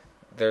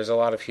 there's a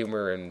lot of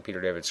humor in Peter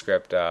David's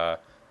script.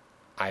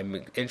 I'm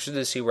interested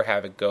to see where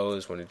Havoc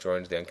goes when he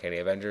joins the Uncanny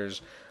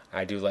Avengers.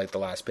 I do like the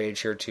last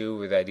page here, too,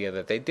 with the idea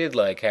that they did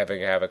like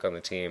having Havoc on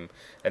the team,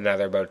 and now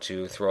they're about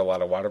to throw a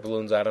lot of water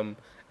balloons at him.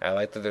 I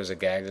like that there's a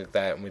gag like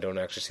that, and we don't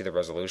actually see the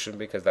resolution,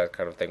 because that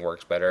kind of thing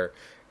works better.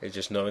 It's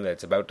just knowing that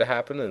it's about to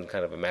happen and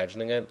kind of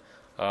imagining it.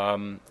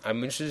 I'm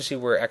interested to see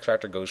where X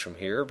Factor goes from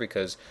here,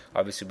 because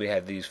obviously we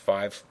had these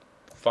five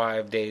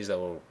days that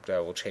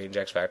will change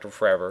X Factor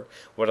forever.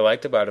 What I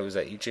liked about it was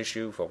that each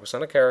issue focused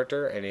on a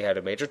character, and he had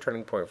a major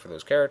turning point for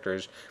those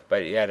characters,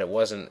 but yet it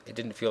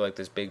didn't feel like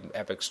this big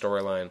epic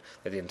storyline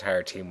that the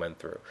entire team went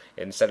through.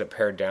 Instead, it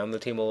pared down the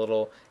team a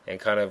little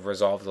and kind of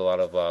resolved a lot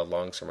of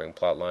long-simmering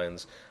plot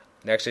lines.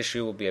 Next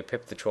issue will be a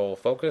Pip the Troll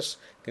focus,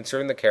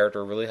 considering the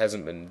character really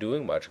hasn't been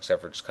doing much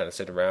except for just kind of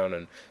sitting around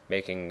and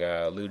making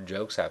lewd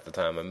jokes half the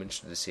time. I'm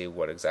interested to see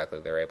what exactly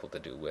they're able to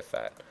do with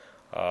that.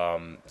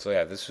 So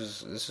yeah, this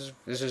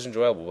is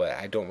enjoyable, but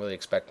I don't really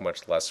expect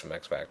much less from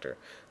X Factor.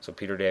 So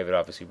Peter David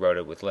obviously wrote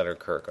it with Leonard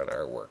Kirk on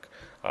artwork.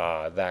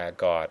 That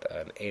got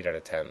an 8 out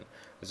of 10.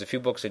 There's a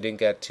few books I didn't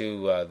get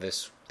to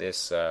this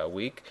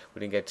week. We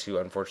didn't get to,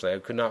 unfortunately, I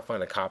could not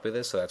find a copy of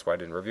this, so that's why I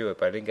didn't review it,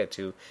 but I didn't get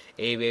to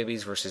A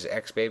Babies versus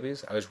X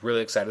Babies. I was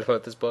really excited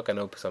about this book. I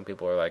know some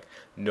people are like,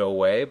 no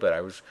way, but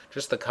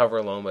just the cover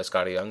alone by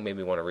Scotty Young made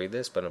me want to read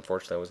this, but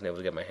unfortunately I wasn't able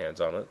to get my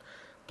hands on it.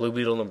 Blue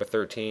Beetle number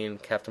 13,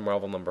 Captain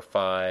Marvel number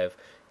 5,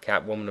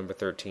 Catwoman number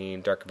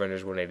 13, Dark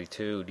Avengers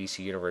 182, DC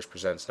Universe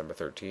Presents number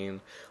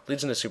 13,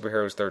 Legion of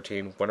Superheroes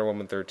 13, Wonder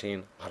Woman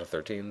 13, a lot of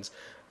 13s,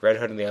 Red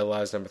Hood and the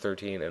Outlaws number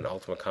 13, and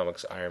Ultimate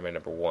Comics Iron Man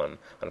number 1.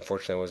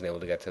 Unfortunately, I wasn't able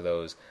to get to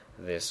those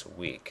this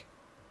week.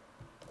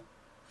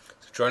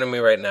 So joining me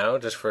right now,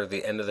 just for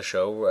the end of the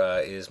show,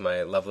 is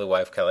my lovely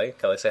wife, Kelly.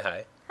 Kelly, say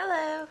hi.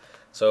 Hello.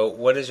 So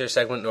what is your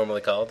segment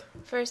normally called?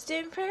 First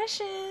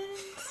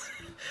Impressions.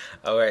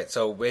 Alright,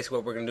 so basically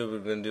what we're going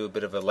to do a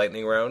bit of a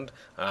lightning round.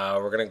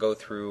 We're going to go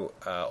through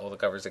all the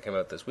covers that came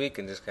out this week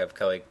and just have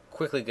Kelly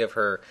quickly give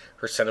her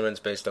sentiments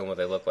based on what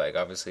they look like.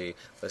 Obviously,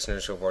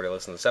 listeners who have already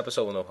listened to this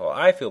episode will know how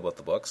I feel about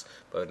the books,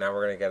 but now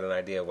we're going to get an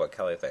idea of what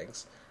Kelly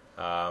thinks.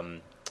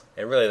 And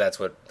really that's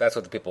what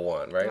the people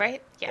want, right?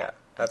 Right? Yeah.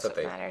 That's what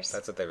matters.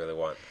 That's what they really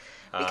want.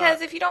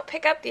 Because if you don't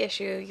pick up the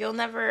issue, you'll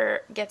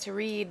never get to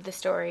read the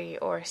story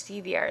or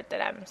see the art that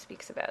Adam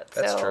speaks about.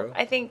 That's true.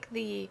 I think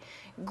the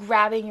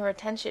grabbing your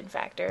attention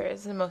factor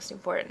is the most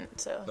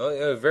important. So. No,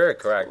 you're very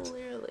correct.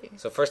 Clearly.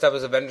 So first up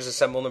is Avengers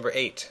Assemble number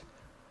 8.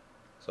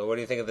 So what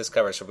do you think of this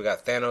cover? So we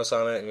got Thanos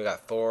on it, and we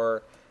got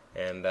Thor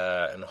and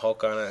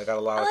Hulk on it. It got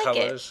a lot of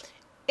colors.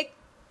 It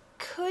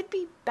could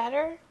be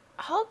better.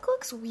 Hulk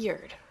looks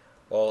weird.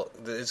 Well,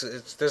 there's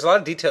a lot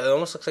of detail. It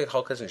almost looks like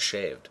Hulk hasn't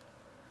shaved.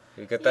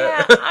 You get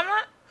that? Yeah, I'm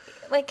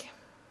not,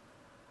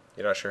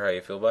 You're not sure how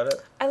you feel about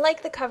it? I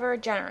like the cover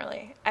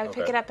generally. I would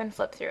pick it up and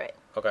flip through it.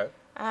 Okay.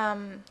 A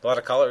lot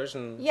of colors.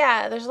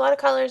 Yeah, there's a lot of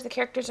colors. The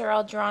characters are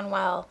all drawn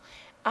well.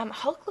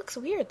 Hulk looks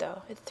weird,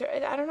 though.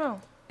 I don't know.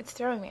 It's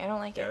throwing me. I don't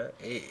like it.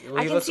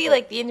 I can see,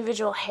 the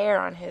individual hair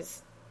on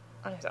his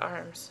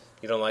arms.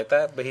 You don't like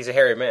that? But he's a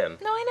hairy man.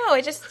 No, I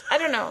know. I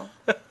don't know.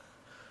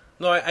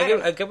 No,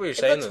 I get what you're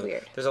saying. It looks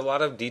weird. There's a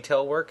lot of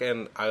detail work,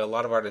 and a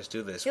lot of artists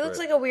do this. He looks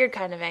like a weird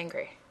kind of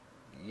angry.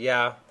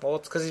 Yeah, well,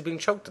 it's because he's being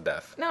choked to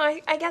death. No,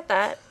 I get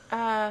that.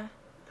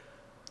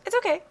 It's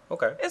okay.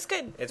 Okay. It's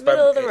good. It's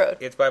middle of the road.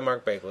 It's by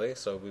Mark Bagley,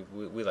 so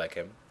we like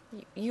him.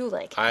 You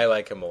like him. I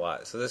like him a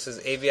lot. So this is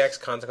AVX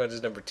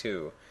Consequences number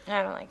 2.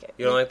 I don't like it.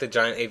 You don't like the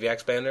giant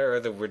AVX banner or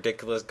the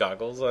ridiculous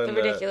goggles? The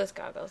ridiculous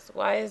goggles.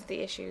 Why is the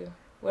issue?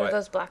 What are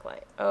those black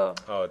light? Oh.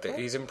 Oh,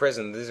 he's in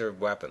prison. These are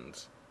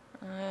weapons.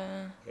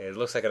 It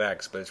looks like an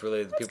axe, but it's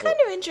really the people. It's kind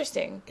of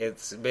interesting.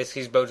 It's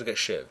basically he's about to get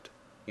shivved.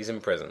 He's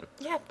in prison.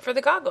 Yeah, for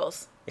the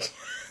goggles.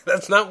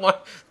 That's not why.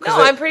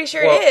 No, I'm pretty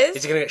sure it is.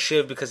 Is he going to get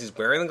shivved because he's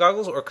wearing the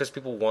goggles or because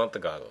people want the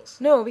goggles?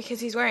 No,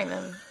 because he's wearing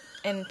them.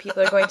 And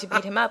people are going to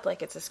beat him up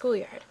like it's a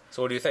schoolyard.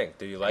 So what do you think?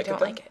 Do you like it? I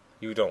don't like it.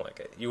 You don't like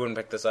it. You wouldn't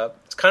pick this up?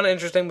 It's kind of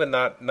interesting, but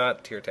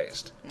not to your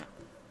taste. No.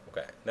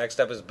 Okay. Next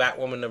up is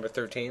Batwoman number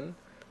 13.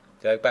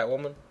 Do you like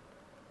Batwoman?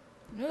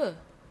 Ugh.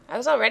 I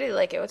was already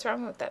like it. What's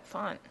wrong with that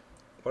font?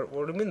 What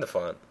do you mean the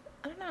font?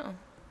 I don't know.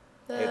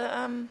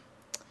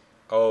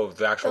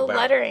 The actual the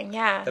lettering,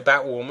 yeah. The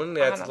Batwoman,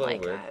 yeah, it's a little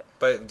like weird. that.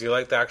 But do you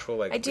like the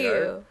actual I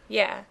do.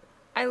 Yeah.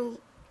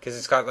 Because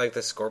it's got like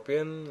the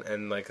scorpion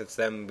and like it's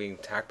them being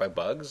attacked by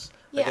bugs.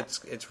 Like yeah.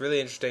 It's really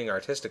interesting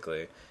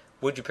artistically.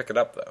 Would you pick it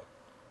up though?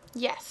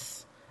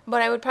 Yes.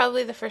 But I would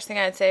probably, the first thing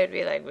I'd say would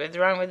be like, what's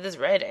wrong with this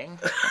writing?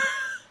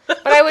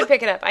 But I would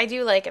pick it up. I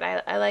do like it.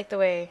 I like the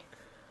way,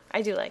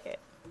 I do like it.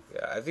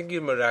 Yeah, I think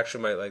you might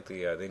like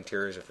the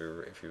interiors if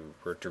you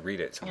were to read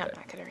it someday. Yeah, I'm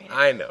not going to read it.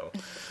 I know.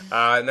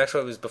 Next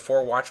one was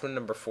Before Watchmen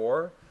number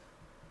 4.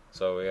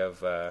 So we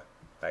have I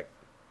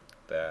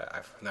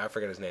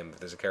forget his name, but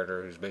there's a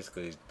character who's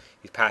basically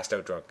he's passed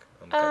out drunk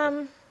on the cover.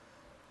 Do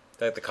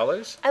you like the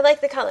colors? I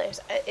like the colors.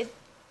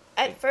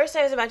 At first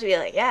I was about to be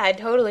like, yeah, I'd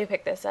totally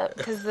pick this up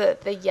because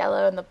the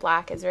yellow and the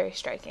black is very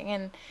striking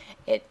and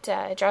it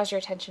draws your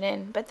attention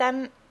in. But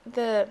then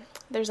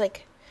there's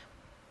like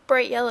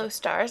bright yellow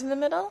stars in the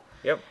middle.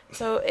 Yep.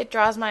 So it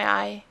draws my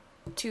eye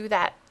to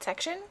that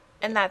section,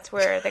 and that's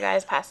where the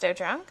guy's passed out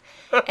drunk.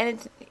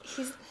 And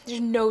there's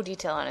no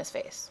detail on his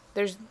face.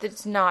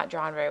 It's not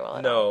drawn very well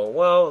at all. No,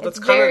 well, that's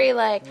it's very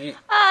I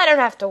don't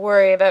have to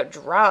worry about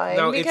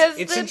drawing because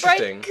it's the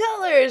bright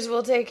colors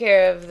will take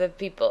care of the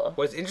people.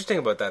 What's interesting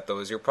about that, though,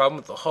 is your problem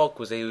with the Hulk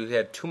was that he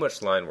had too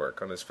much line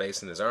work on his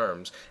face and his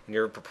arms, and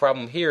your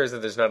problem here is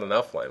that there's not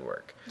enough line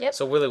work. Yep.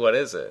 So really, what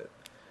is it?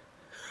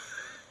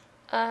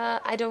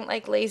 I don't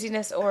like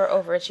laziness or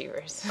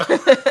overachievers.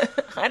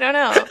 I don't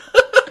know.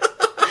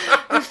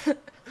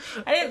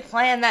 I didn't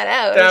plan that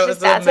out.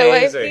 That's how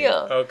I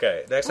feel.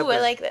 Okay. Next up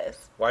I like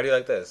this. Why do you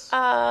like this?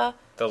 The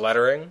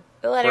lettering?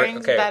 The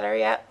lettering's better,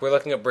 yeah. We're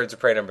looking at Birds of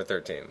Prey number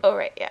 13. Oh,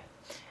 right, yeah.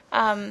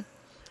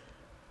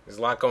 There's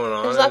a lot going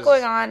on. There's a lot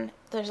going on.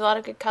 There's a lot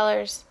of good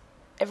colors.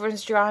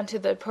 Everyone's drawn to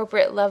the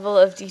appropriate level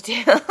of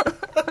detail.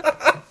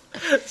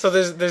 So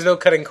there's no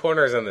cutting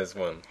corners on this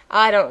one.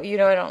 I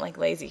don't like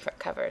lazy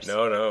covers.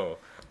 No.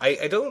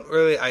 I don't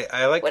really.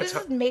 I like. What is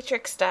this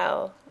Matrix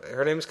style?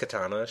 Her name is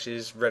Katana.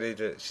 She's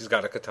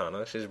got a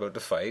katana. She's about to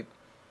fight.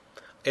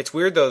 It's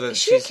weird though that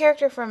she's a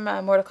character from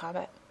Mortal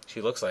Kombat.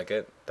 She looks like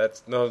it.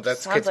 That's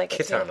like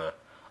Kitana.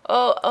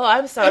 Oh,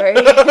 I'm sorry.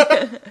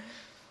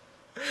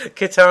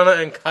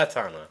 Kitana and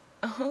Katana.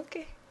 Oh,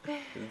 okay.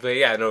 But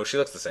yeah, no, she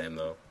looks the same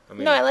though. I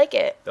mean, no, I like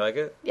it. You like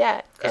it?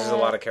 Yeah. Because there's a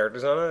lot of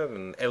characters on it,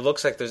 and it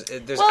looks like there's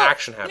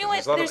action happening. You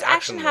know what? There's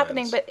action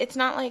happening, but it's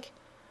not like...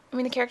 I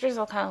mean, the characters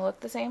all kind of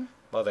look the same.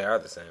 Well, they are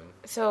the same.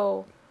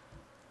 So...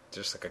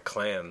 Just like a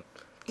clan.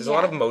 There's a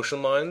lot of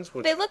motion lines.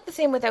 They look the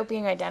same without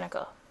being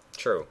identical.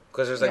 True.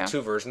 Because there's like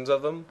two versions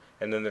of them,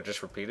 and then they're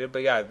just repeated.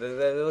 But yeah, they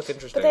look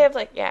interesting. But they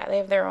have they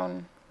have their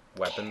own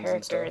weapons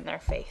character in their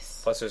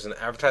face. Plus there's an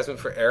advertisement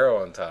for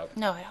Arrow on top.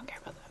 No, I don't care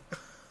about that.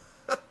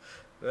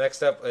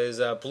 Next up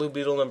is Blue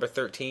Beetle number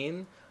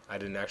 13. I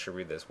didn't actually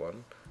read this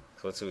one.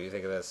 So let's see what you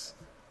think of this.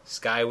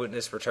 Sky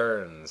Witness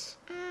returns.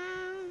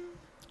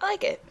 I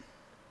like it.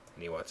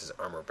 And he wants his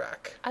armor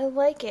back. I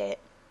like it.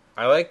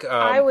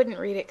 I wouldn't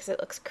read it because it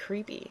looks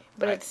creepy,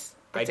 but it's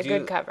a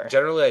good cover.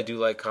 Generally, I do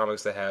like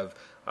comics that have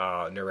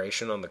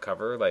narration on the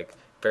cover, like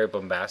very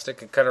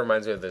bombastic. It kind of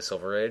reminds me of the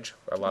Silver Age.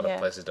 A lot of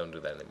places don't do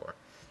that anymore.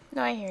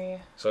 No, I hear you.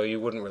 So you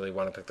wouldn't really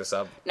want to pick this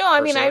up? No,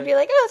 I mean, I'd be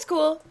like, oh, it's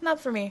cool.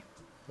 Not for me.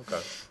 Okay.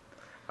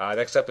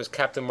 Next up is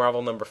Captain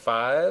Marvel number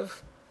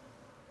 5.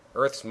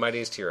 Earth's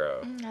Mightiest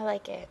Hero. I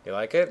like it. You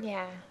like it?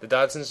 Yeah. The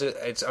Dodsons,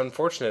 it's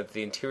unfortunate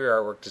the interior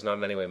artwork does not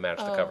in any way match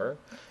the cover.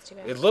 That's too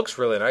bad. It looks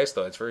really nice,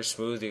 though. It's very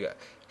smooth.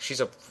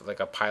 She's a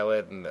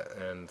pilot,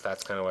 and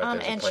that's kind of why there's a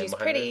plane and she's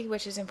behind pretty, her.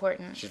 which is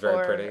important. She's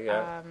very pretty,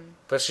 yeah.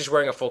 But she's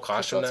wearing a full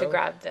costume now. To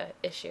grab the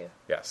issue.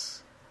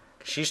 Yes.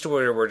 She used to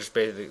wear just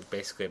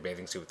basically a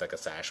bathing suit with like a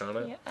sash on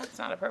it. Yeah, that's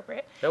not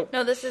appropriate. Nope.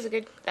 No, this is a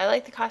good... I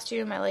like the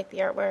costume. I like the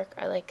artwork.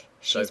 I like...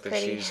 She's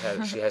pretty.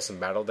 She has some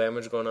battle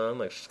damage going on.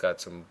 Like she's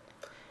got some...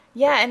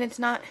 Yeah, and it's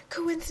not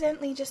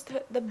coincidentally just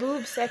the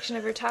boob section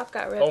of her top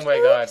got ripped. Oh my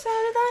God. Oops,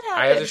 how did that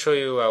happen? I have to show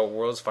you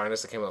World's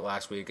Finest that came out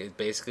last week. It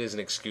basically is an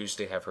excuse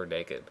to have her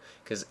naked.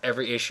 Because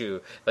every issue,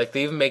 like,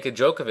 they even make a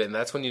joke of it, and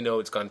that's when you know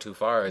it's gone too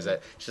far, is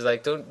that she's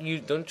like, don't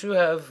you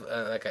have,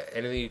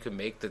 anything you can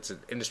make that's an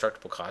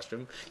indestructible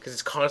costume? Because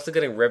it's constantly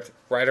getting ripped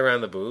right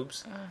around the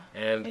boobs.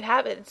 And it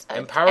happens.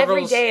 And Power Every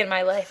Girls- day in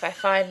my life, I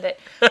find that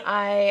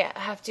I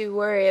have to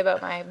worry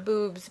about my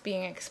boobs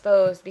being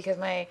exposed because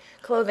my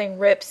clothing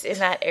rips in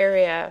that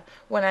area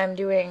when I'm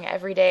doing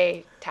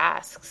everyday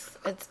tasks.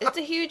 It's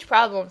a huge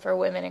problem for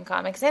women in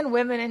comics and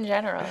women in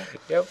general.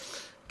 Yep.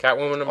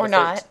 Catwoman number Or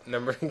not.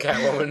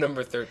 Catwoman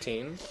number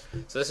 13.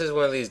 So this is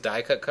one of these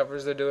die cut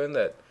covers they're doing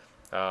that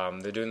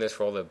they're doing this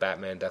for all the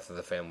Batman Death of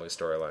the Family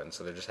storyline.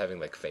 So they're just having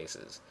like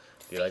faces.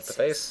 Do you like the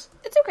face?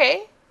 It's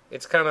okay.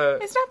 It's kind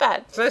of It's not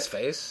bad. it's a nice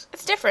face.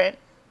 It's different.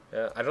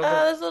 Yeah, I don't think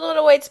There's a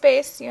little white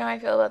space. You know how I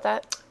feel about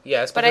that.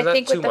 yes, But there's I not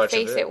think too with the much of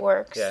face it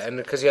works. Yeah, and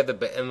because you have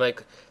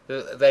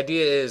the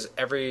idea is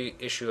every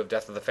issue of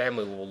Death of the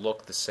Family will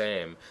look the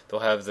same. They'll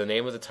have the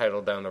name of the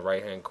title down the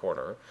right hand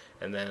corner,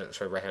 and then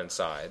right hand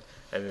side,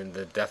 and then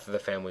the Death of the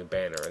Family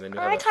banner, and then you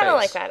have I a kind of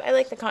face. like that. I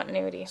like the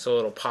continuity. So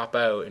it'll pop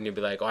out, and you'll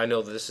be like, "Oh, I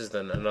know this is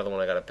another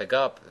one I got to pick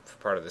up for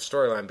part of the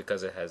storyline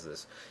because it has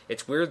this."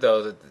 It's weird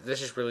though that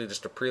this is really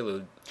just a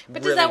prelude.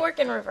 But does that work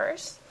in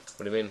reverse?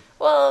 What do you mean?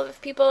 Well, if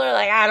people are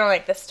like, I don't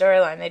like this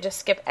storyline, they just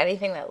skip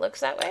anything that looks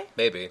that way.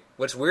 Maybe.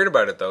 What's weird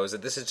about it, though, is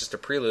that this is just a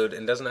prelude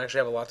and doesn't actually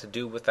have a lot to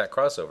do with that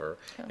crossover.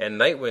 Oh. And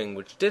Nightwing,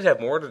 which did have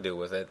more to do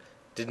with it,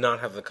 did not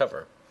have the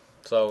cover.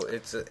 So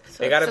it's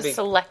they got to it's a be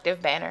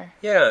selective banner.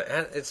 yeah.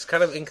 And it's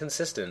kind of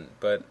inconsistent,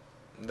 but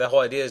the whole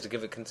idea is to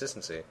give it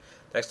consistency.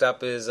 Next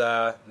up is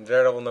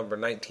Daredevil number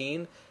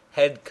 19.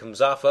 Head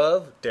comes off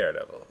of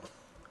Daredevil.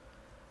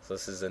 So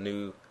this is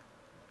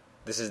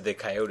This is the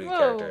Coyote Whoa.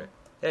 character.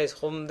 Yeah, he's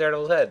holding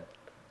Daredevil's head.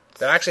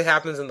 That actually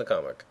happens in the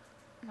comic.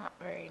 Not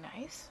very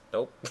nice.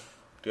 Nope.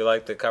 Do you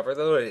like the cover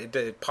though?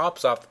 It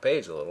pops off the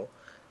page a little.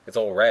 It's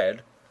all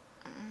red.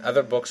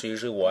 Other books are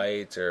usually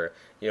white or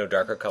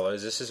darker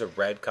colors. This is a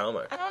red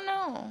comic. I don't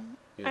know.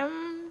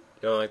 You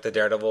don't like the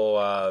Daredevil?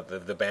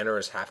 The banner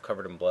is half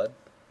covered in blood.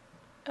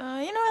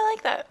 I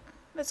like that.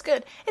 That's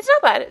good. It's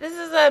not bad. This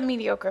is a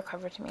mediocre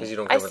cover to me. 'Cause you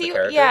don't care about the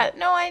character? Yeah,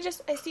 no, I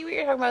see what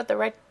you're talking about. The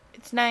red,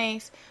 it's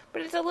nice,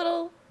 but it's a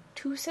little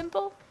too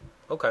simple.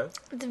 Okay.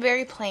 It's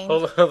very plain.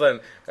 Hold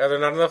on. Are there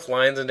not enough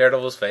lines in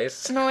Daredevil's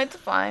face? No, it's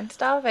fine.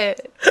 Stop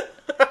it.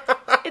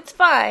 It's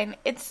fine.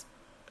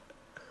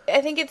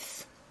 I think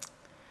it's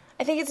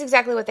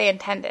exactly what they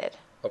intended.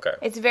 Okay.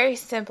 It's very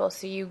simple,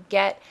 so you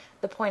get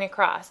the point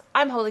across.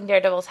 I'm holding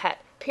Daredevil's head.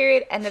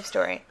 Period. End of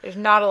story. There's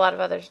not a lot of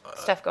other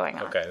stuff going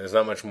on. Okay. There's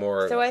not much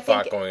more So I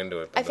thought think- going into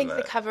it. I think than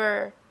the that.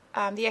 cover,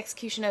 the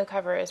execution of the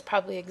cover is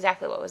probably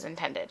exactly what was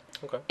intended.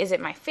 Okay. Is it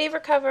my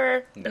favorite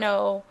cover? No.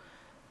 No.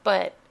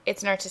 But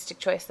it's an artistic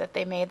choice that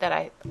they made that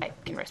I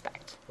can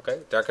respect. Okay.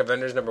 Dark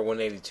Avengers number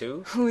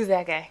 182. Who's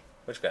that guy?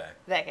 Which guy?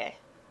 That guy.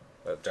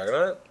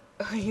 Juggernaut?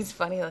 Oh, he's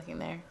funny looking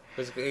there.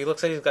 He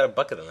looks like he's got a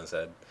bucket on his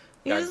head.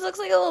 He just looks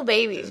like a little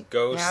baby. There's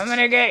Ghost. Yeah, I'm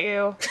gonna get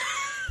you.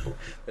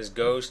 There's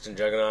Ghost and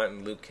Juggernaut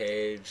and Luke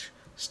Cage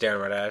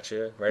staring right at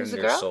you, right Who's into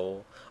the your girl?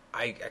 soul.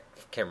 I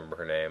can't remember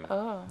her name.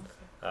 Oh.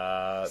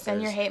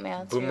 Send your there's hate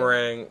mail, too.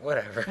 Boomerang,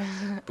 whatever.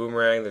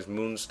 Boomerang. There's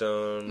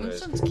Moonstone.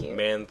 Moonstone's there's cute.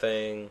 Man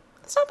Thing.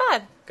 It's not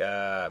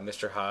bad.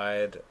 Mr.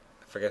 Hyde.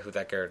 I forget who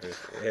that character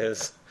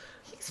is.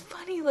 He's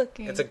funny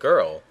looking. It's a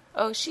girl.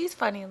 Oh, she's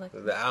funny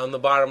looking. On the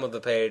bottom of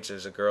the page,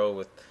 there's a girl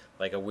with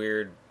like a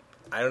weird.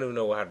 I don't even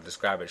know how to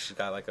describe it. She's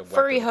got like a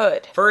Furry weapon.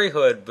 hood. Furry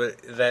hood, but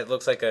that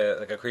looks like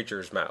a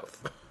creature's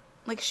mouth.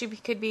 Like she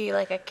could be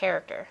like a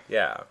character.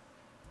 Yeah.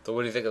 So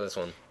what do you think of this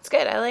one? It's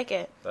good. I like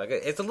it.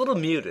 It's a little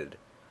muted.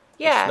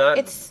 Yeah, not-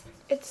 it's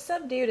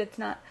subdued. It's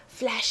not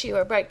flashy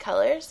or bright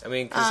colors. I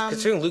mean,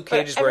 considering Luke but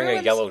Cage is wearing a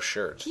everyone's- yellow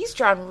shirt, He's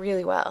drawn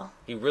really well.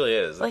 he really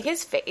is Like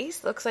his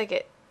face looks like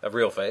it. a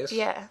real face.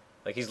 Yeah.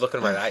 Like he's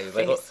looking right at you.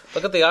 Like Face.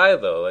 look at the eye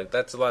though. Like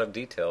that's a lot of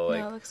detail. Like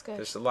No, it looks good.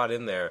 there's a lot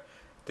in there.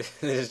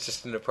 There's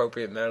just an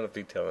appropriate amount of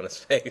detail in his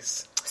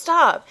face.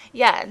 Stop.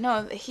 Yeah.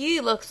 No,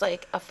 he looks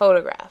like a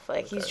photograph.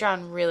 Like he's Okay.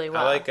 drawn really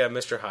well. I like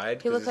Mr.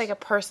 Hyde. He looks like a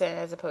person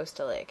as opposed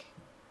to like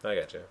I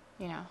got you.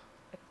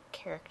 a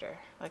character.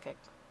 Like a.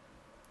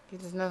 He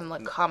doesn't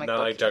look comic. Not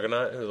like booky.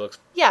 Juggernaut, who looks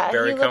Yeah,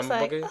 very he looks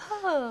comic like booky.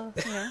 oh,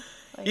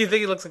 like- You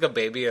think he looks like a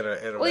baby in a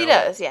well, he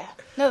mouth? does. Yeah.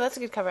 No, that's a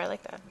good cover. I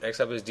like that. Next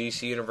up is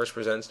DC Universe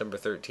Presents number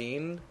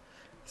 13.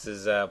 This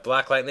is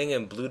Black Lightning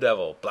and Blue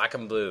Devil, Black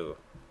and Blue.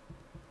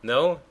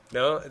 No,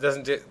 it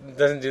doesn't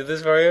do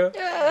this for you.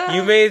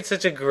 You made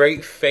such a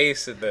great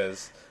face at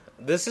this.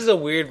 This is a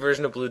weird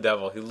version of Blue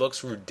Devil. He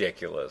looks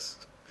ridiculous,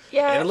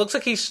 Yeah. and it looks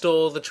like he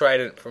stole the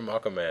trident from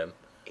Aquaman.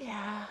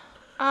 Yeah.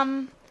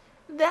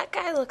 That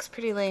guy looks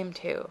pretty lame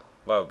too.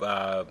 Well,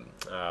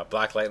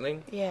 Black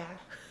Lightning? Yeah.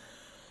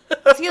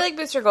 Is he like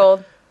Booster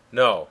Gold?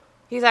 No,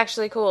 He's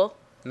actually cool.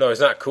 he's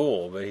not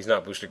cool, but he's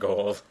not Booster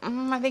Gold.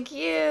 I think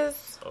he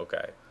is.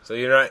 Okay, so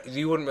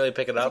you wouldn't really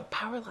pick it He's up. like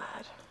Power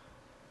Lad.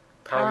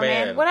 Power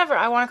Man. Whatever.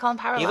 I want to call him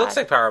Power He Lad. looks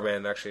like Power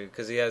Man, actually,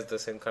 because he has the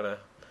same kind of...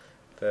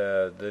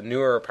 The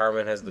newer Power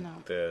Man has the... No.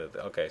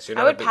 Okay, so you're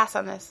not I would pass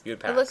on this. You'd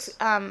pass. It looks,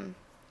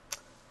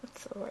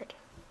 what's the word?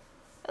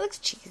 It looks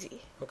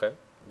cheesy. Okay.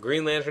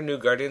 Green Lantern New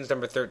Guardians,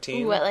 number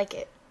 13. Ooh, I like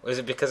it. Is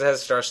it because it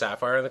has Star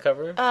Sapphire on the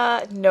cover?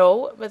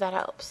 No, but that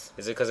helps.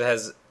 Is it because it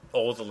has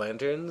all the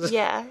lanterns?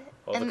 Yeah.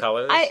 All the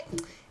colors? I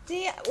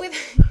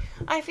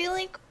feel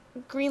like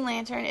Green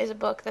Lantern is a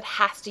book that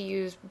has to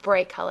use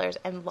bright colors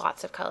and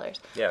lots of colors.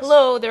 Yes.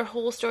 Hello, their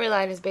whole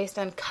storyline is based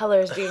on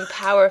colors being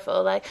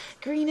powerful. Like,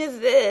 green is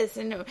this,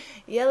 and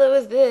yellow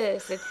is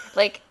this. And,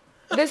 like,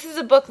 this is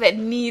a book that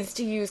needs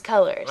to use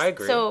colors. I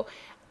agree. So,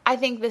 I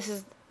think this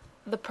is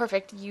the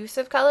perfect use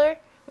of color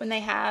when they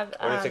have...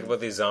 What do you think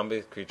about these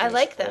zombie creatures I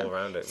like them. all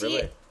around it? See,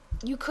 really?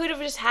 you could have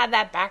just had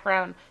that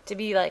background to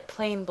be, like,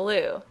 plain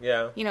blue.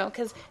 Yeah. You know,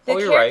 because the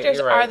you're right, characters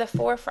you're right. are the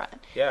forefront.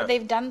 Yeah. But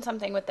they've done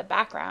something with the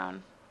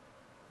background.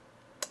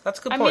 That's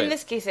a good I point. mean, in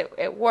this case,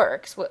 it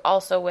works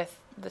also with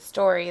the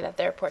story that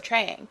they're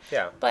portraying.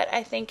 Yeah. But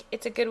I think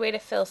it's a good way to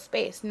fill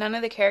space. None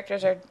of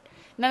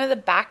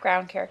the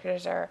background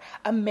characters are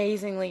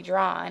amazingly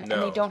drawn, No.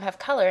 and they don't have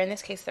color. In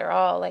this case, they're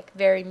all like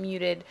very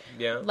muted,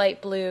 Yeah.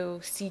 light blue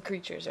sea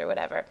creatures or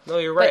whatever. No,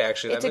 you're right, But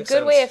actually. It's That a makes good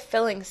sense. way of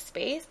filling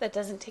space that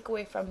doesn't take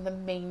away from the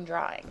main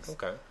drawings.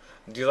 Okay.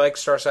 Do you like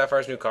Star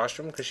Sapphire's new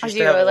costume? Because she I used do,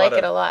 to have I like lot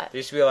it a lot. There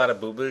used to be a lot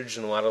of boobage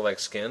and a lot of like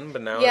skin,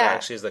 but now it Yeah.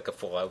 actually is like a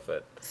full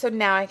outfit. So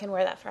now I can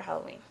wear that for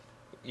Halloween.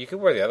 You could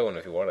wear the other one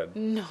if you wanted.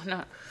 No,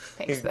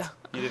 thanks though.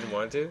 You didn't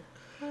want to?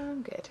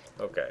 I'm good.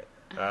 Okay.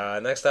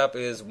 Next up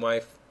is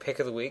my pick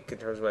of the week in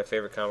terms of my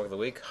favorite comic of the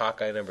week,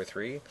 Hawkeye number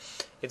 3.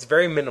 It's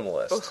very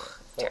minimalist. Oof,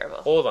 terrible.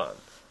 Hold on.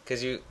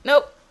 Because you...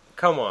 Nope.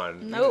 Come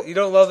on. Nope. You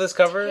don't love this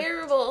cover?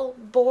 Terrible,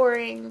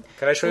 boring,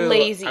 Can I show you?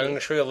 lazy. I'm going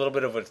to show you a little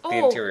bit of the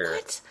Oh, interior.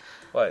 what?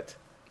 What?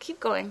 Keep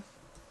going.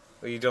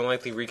 Well, you don't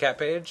like the recap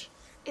page?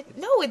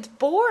 No, it's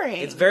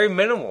boring. It's very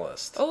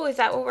minimalist. Oh, is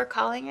that what we're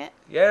calling it?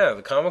 Yeah,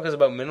 the comic is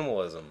about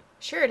minimalism.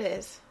 Sure it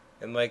is.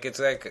 And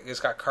it's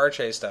got car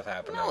chase stuff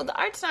happening. No, the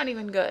art's not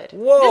even good.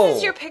 Whoa. This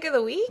is your pick of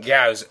the week?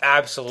 Yeah, it was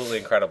absolutely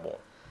incredible.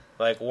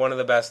 Like, one of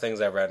the best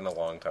things I've read in a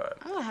long time.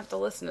 I'm going to have to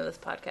listen to this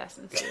podcast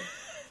and see.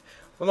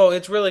 Well, no,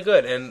 it's really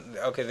good. And,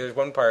 okay, there's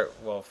one part...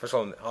 Well, first of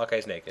all,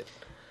 Hawkeye's naked.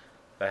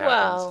 That happens.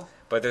 Well.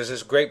 But there's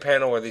this great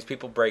panel where these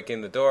people break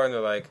in the door and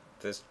they're like,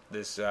 this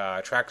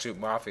tracksuit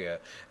mafia.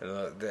 And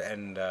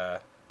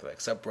they're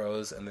like, sup,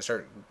 bros? And they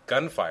start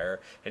gunfire.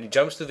 And he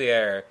jumps through the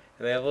air.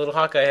 And they have a little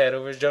Hawkeye head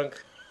over his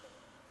junk.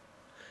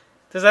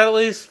 Does that at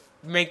least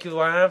make you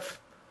laugh?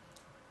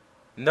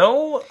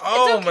 No?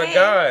 Oh, okay. my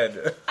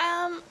God.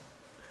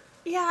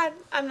 Yeah,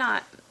 I'm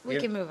not. We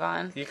can move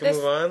on. You can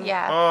move on?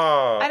 Yeah.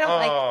 Oh, I don't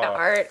like the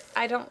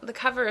art. The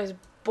cover is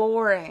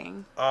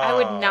boring. I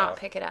would not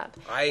pick it up.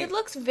 It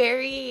looks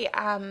very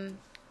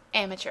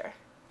amateur.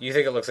 You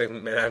think it looks like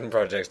Manhattan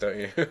Projects, don't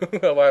you?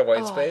 A lot of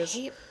white space?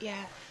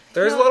 Yeah.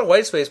 There's a lot of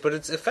white space, but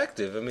it's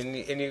effective. I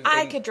mean,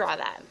 I could draw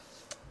that.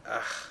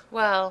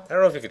 Well, I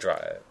don't know if you could draw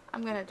it.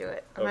 I'm going to do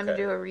it. I'm going to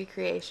do a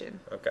recreation.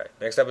 Okay.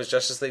 Next up is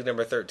Justice League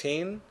number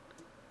 13.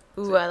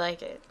 Ooh, I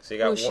like it. So you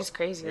got she's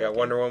crazy. You got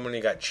Wonder Woman,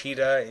 you got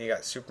Cheetah, and you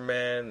got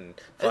Superman, and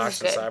Flash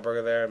and Cyborg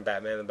are there, and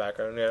Batman in the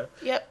background, yeah.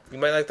 Yep. You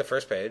might like the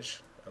first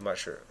page. I'm not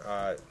sure.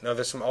 No,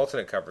 there's some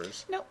alternate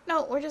covers.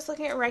 No, we're just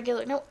looking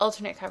at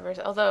alternate covers,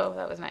 although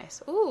that was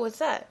nice. Ooh, what's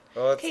that?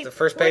 Well, it's the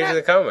first page of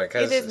the comic.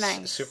 It is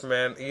nice.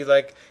 Superman,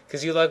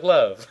 because you like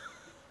love.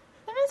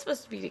 They're not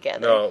supposed to be together.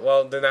 No,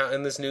 well, they're not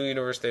in this new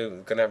universe. They're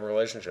going to have a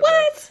relationship.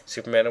 What? Now.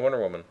 Superman and Wonder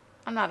Woman.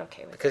 I'm not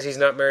okay with Because he's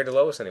not married to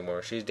Lois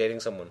anymore. She's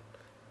dating someone.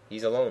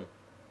 He's alone.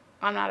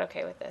 I'm not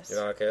okay with this. You're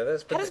not okay with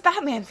this? How does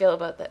Batman feel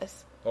about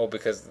this? Oh,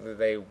 because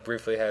they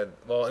briefly had...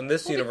 Well, in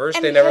this universe,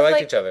 and they never because,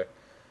 liked each other.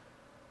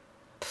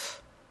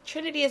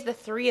 Trinity is the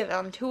three of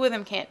them. Two of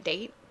them can't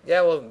date.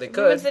 Yeah, well, they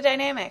could. Ruins the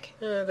dynamic.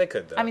 Yeah, they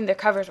could, though. I mean, their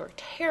covers were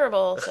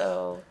terrible,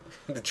 so...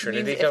 The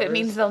Trinity If covers? it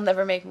means they'll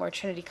never make more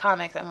Trinity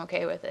comics, I'm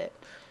okay with it.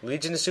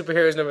 Legion of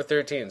Superheroes number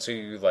 13, so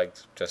you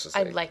liked Justice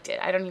League. I liked it.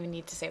 I don't even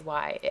need to say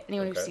why.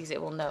 Anyone who sees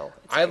it will know.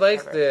 I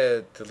like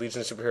the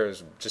Legion of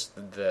Superheroes, just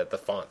the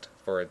font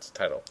for its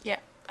title. Yeah,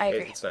 I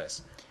agree. It's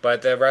nice.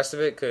 But the rest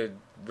of it could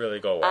really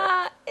go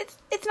well.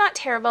 It's not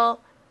terrible.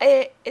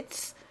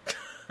 It's...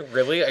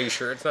 Really? Are you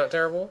sure it's not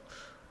terrible?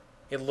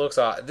 It looks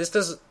odd.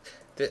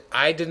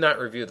 I did not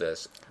review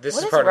this. This What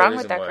is is part wrong of the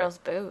with reason that why. girl's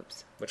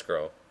boobs? Which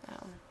girl?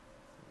 Oh.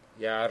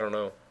 Yeah, I don't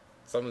know.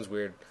 Something's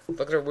weird.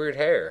 Look at her weird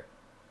hair.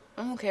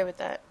 I'm okay with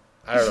that.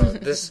 I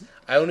don't know.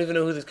 I don't even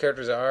know who these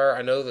characters are.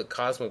 I know the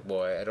Cosmic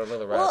Boy. I don't know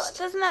the Well, rest.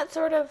 doesn't that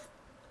sort of...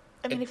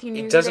 I mean, if you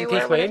knew it doesn't who they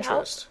pique were, my would it help?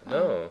 interest.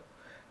 No.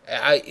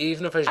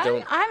 Even if I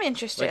don't... I'm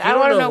interested. Like, you I don't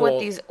want to know know what who-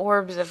 these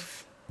orbs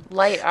of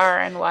light are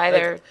and why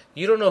they're...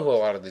 You don't know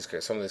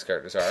who some of these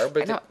characters are,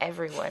 but I know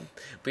everyone.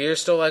 But you're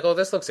still like, oh,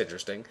 this looks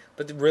interesting.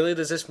 But really,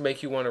 does this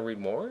make you want to read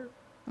more?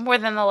 More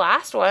than the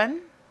last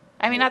one.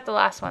 I mean, not the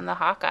last one, the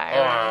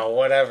Hawkeye. Oh,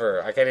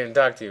 whatever. I can't even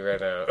talk to you right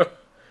now.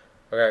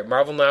 Okay,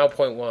 Marvel Now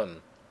 .1.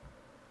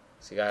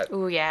 So you got...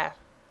 Ooh, yeah.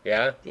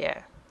 Yeah?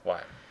 Yeah.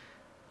 Why?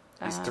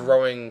 He's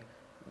throwing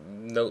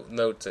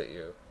notes at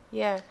you.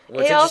 Yeah.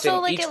 What's It also,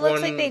 interesting, each it looks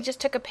one- like they just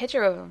took a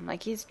picture of him.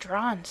 Like, he's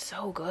drawn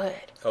so good.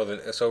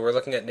 So we're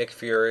looking at Nick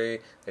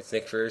Fury. It's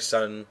Nick Fury's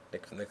son,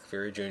 Nick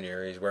Fury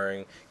Jr. He's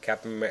wearing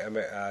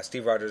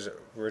Steve Rogers'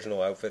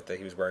 original outfit that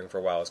he was wearing for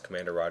a while as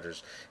Commander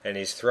Rogers, and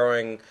he's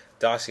throwing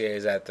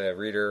dossiers at the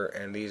reader,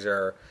 and these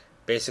are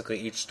basically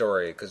each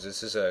story, because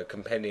this is a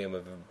compendium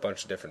of a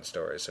bunch of different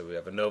stories. So we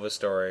have a Nova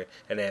story,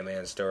 an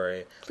Ant-Man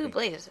story. Blue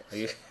Blazes.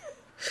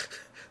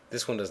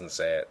 This one doesn't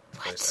say it.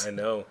 What? I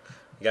know.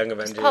 Young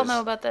Avengers. Does Paul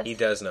know about this? He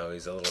does know.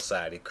 He's a little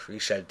sad. He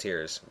shed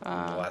tears in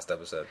the last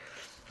episode.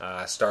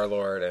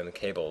 Star-Lord and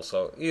Cable.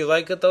 So you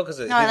like it though?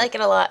 No, I like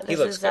it a lot. He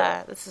looks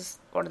good. This is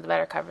one of the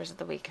better covers of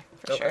the week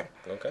for sure.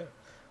 Okay.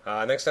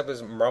 Next up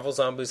is Marvel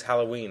Zombies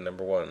Halloween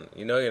 #1.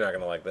 You know you're not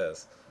going to like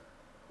this.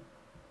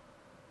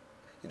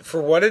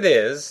 For what it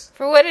is,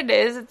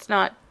 it's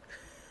not.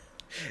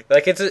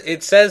 like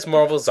it says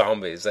Marvel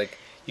Zombies. Like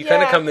you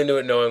kind of Yeah. come into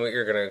it knowing what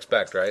you're going to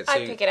expect, right?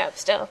 I pick it up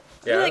still.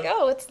 Yeah? You're like,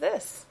 oh, what's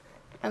this?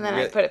 And then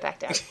I put it back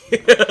down.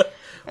 it.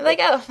 I'm like,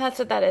 oh, that's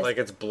what that is. Like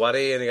it's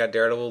bloody, and you got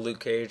Daredevil, Luke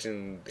Cage,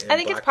 and I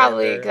think Black it's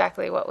probably Panther.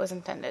 exactly what was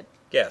intended.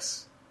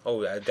 Yes.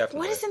 Oh, yeah, definitely.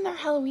 What is in their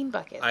Halloween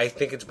bucket? I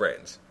think it's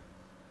brains.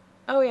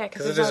 Oh, yeah,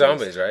 Because they're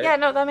zombies, right? Yeah,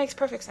 no, that makes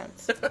perfect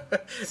sense.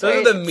 Those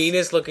are the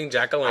meanest looking I just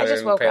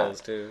jack-o'-lantern woke pails,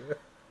 up. too.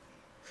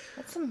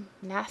 That's some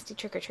nasty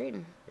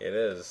trick-or-treating. It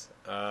is.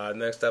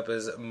 Next up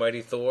is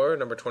Mighty Thor,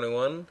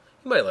 #21.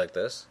 You might like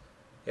this.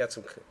 You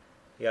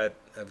got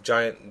a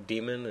giant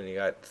demon, and you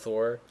got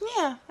Thor.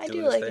 Yeah, I doing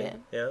do his like thing. it.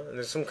 Yeah, and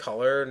there's some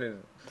color,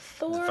 and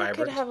Thor vibrant.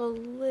 could have a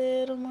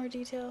little more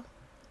detail.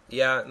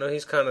 yeah, no,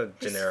 he's kind of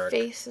generic.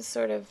 His face is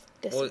sort of...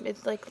 Well,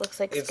 it looks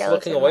like It's skeleton.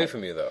 looking away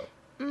from you, though.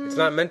 It's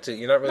not meant to.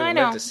 You're not really I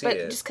meant know, to see but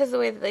it. just because the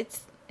way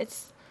that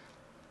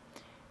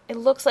it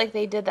looks like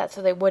they did that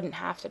so they wouldn't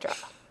have to draw.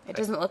 It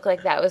doesn't look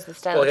like that was the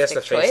Well, he has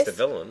stylistic to face choice. the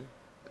villain.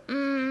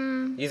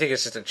 You think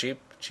it's just a cheap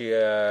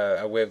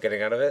a way of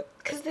getting out of it?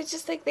 Because they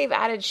just like they've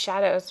added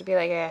shadows to be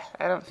like,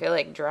 I don't feel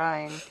like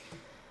drawing.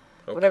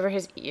 Whatever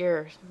his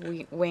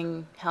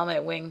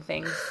helmet wing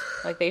things.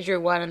 Like they drew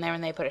one in there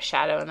and they put a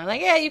shadow and they're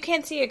like, yeah, you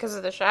can't see it because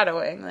of the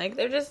shadowing. Like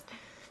it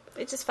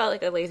just felt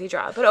like a lazy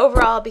draw. But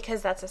overall,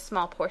 because that's a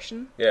small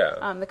portion,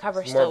 Yeah. the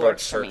cover It's still more about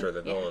works for me. Surtur,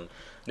 the Yeah. villain.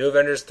 New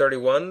Avengers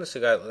 31, so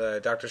you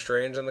got Doctor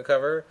Strange on the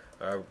cover.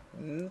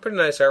 Pretty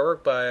nice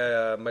artwork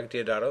by Mike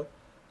Deodato.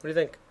 What do you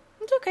think?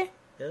 It's okay.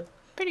 Yeah?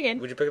 Pretty good.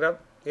 Would you pick it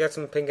up? You got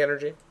some pink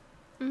energy?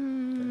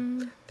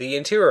 The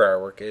interior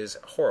artwork is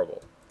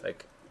horrible.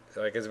 Like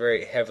it's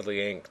very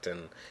heavily inked,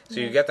 and so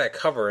you get that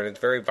cover, and it's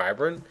very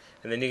vibrant,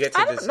 and then you get to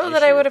I this don't know issue.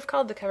 that I would have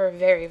called the cover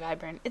very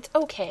vibrant. It's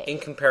okay. In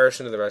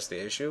comparison to the rest of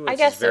the issue, I which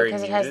guess is so, very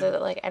because it muted. has the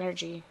like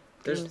energy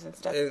themes and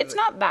stuff. It's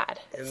not bad.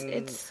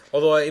 It's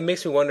Although it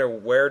makes me wonder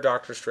where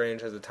Doctor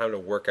Strange has the time to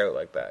work out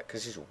like that,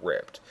 because he's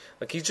ripped.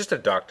 Like he's just a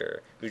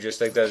doctor who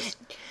just like does.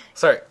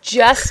 Sorry,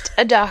 just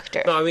a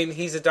doctor. no, I mean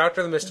he's a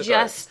doctor of the mystical.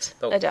 Just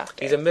a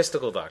doctor. He's a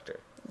mystical doctor.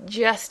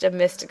 Just a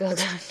mystical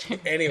doctor.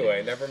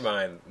 Anyway, never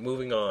mind.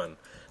 Moving on.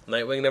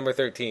 Nightwing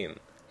 #13.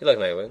 You like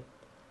Nightwing?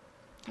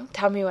 Don't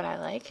tell me what I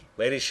like.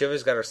 Lady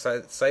Shiva's got her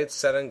sights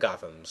set on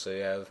Gotham, so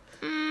you have.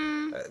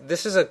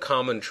 This is a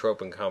common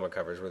trope in comic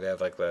covers where they have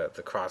like the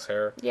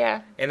crosshair.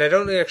 Yeah. And I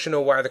don't actually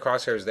know why the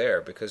crosshair is there,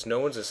 because no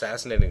one's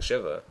assassinating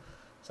Shiva.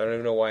 So I don't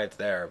even know why it's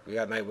there. We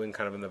got Nightwing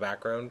kind of in the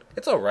background.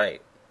 It's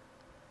alright.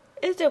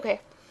 It's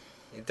okay.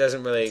 It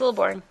doesn't really... It's a little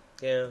boring.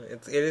 Yeah,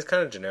 it is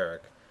kind of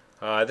generic.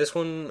 This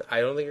one, I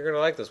don't think you're going to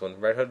like this one.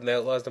 Red Hood and the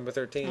Outlaws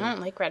 #13. I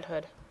don't like Red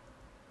Hood.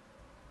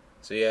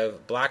 So you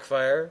have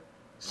Blackfire, What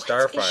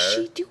Starfire. is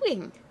she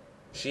doing?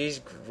 She's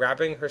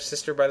grabbing her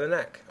sister by the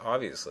neck,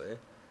 obviously.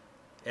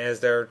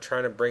 As they're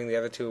trying to bring the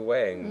other two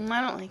away.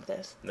 I don't like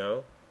this.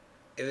 No?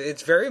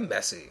 It's very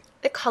messy.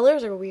 The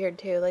colors are weird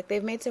too. Like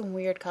they've made some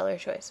weird color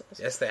choices.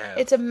 Yes, they have.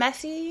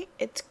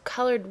 It's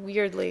colored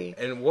weirdly.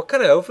 And what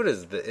kind of outfit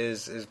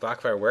is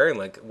Blackfire wearing?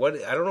 Like,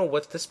 what? I don't know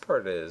what this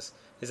part is.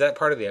 Is that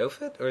part of the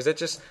outfit? Or is that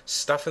just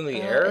stuff in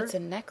the air? It's a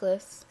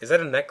necklace. Is that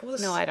a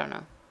necklace? No, I don't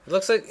know. It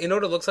looks like, you know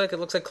what it looks like? It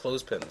looks like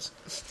clothespins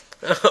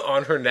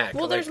on her neck.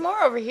 Well, like, there's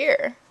more over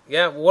here.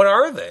 Yeah, what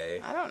are they?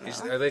 I don't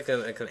know. Are they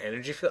like an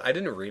energy field? I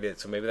didn't read it,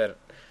 so maybe that's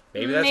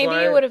Maybe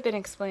why. it would have been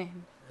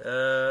explained.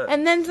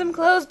 And then some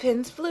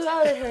clothespins flew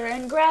out at her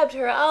and grabbed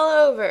her all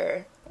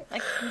over.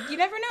 Like, you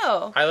never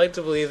know. I like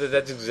to believe that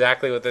that's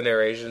exactly what the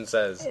narration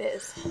says. It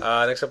is.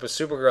 Next up is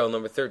Supergirl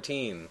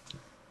 #13.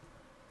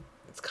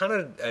 It's kind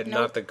of Nope.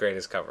 not the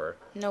greatest cover.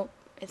 Nope,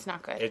 it's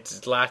not good.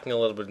 It's lacking a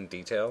little bit in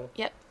detail.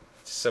 Yep.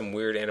 Some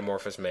weird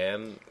anamorphous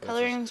man.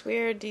 Coloring's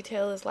weird,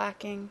 detail is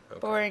lacking,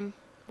 boring.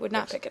 Would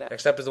not pick it up.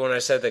 Next up is the one I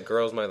said that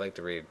girls might like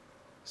to read.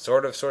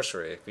 Sword of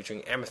Sorcery,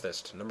 featuring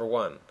Amethyst,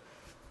 #1.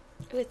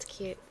 Ooh, it's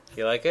cute.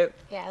 You like it?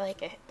 Yeah, I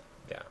like it.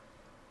 Yeah.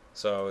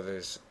 So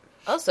there's...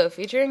 Also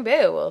featuring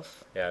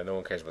Beowulf. Yeah, no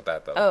one cares about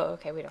that, though. Oh,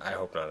 okay, we don't. I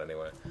hope not,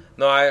 anyway.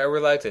 No, I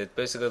really liked it.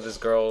 Basically, this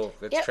girl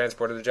gets Yep.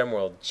 transported to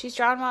Gemworld. She's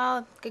drawn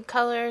well, good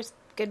colors,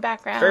 good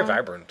background. Very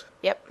vibrant.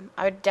 Yep,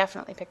 I would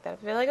definitely pick that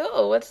up. Be like,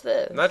 oh, what's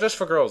this? Not just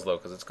for girls, though,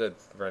 because it's good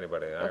for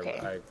anybody. Okay.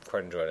 I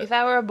quite enjoyed it. If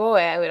I were a boy,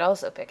 I would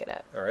also pick it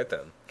up. All right,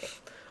 then.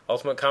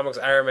 Ultimate Comics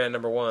Iron Man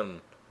 #1.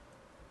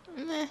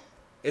 Meh.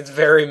 It's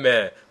very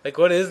meh. Like,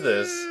 what is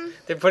this?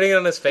 They're putting it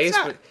on his face,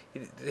 not-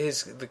 but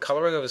the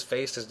coloring of his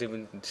face doesn't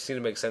even seem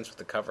to make sense with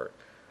the cover.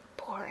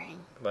 Boring.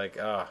 Like,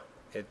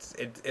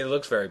 it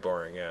looks very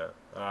boring. Yeah.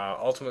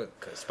 Ultimate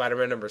Comics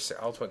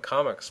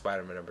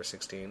Spider-Man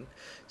 #16.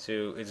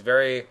 So it's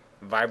very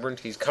vibrant.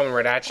 He's coming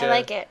right at you. I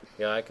like it.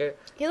 You like it?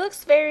 He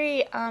looks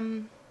very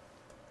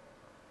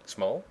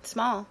Small.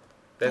 small.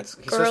 That's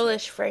Like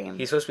girlish frame.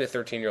 He's supposed to be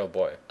a 13-year-old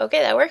boy. Okay,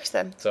 that works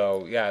then.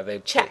 So yeah, they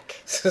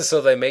Check. So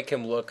they make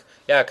him look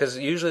because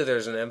usually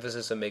there's an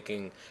emphasis on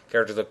making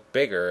characters look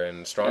bigger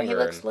and stronger. No, he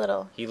looks and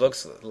little. He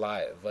looks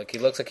live, like he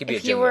looks like he'd be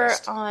If a you were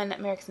gymnast. on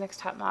America's Next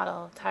Top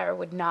Model, Tyra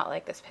would not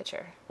like this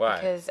picture. Why?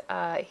 Because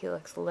he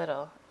looks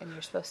little, and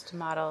you're supposed to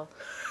model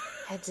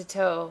head to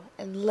toe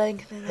and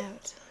lengthen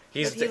out.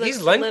 He's But he looks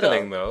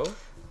lengthening little. though.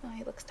 Oh,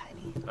 he looks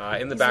tiny.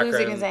 In the He's background,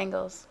 losing his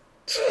angles.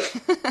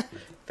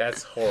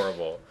 that's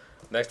horrible.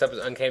 Next up is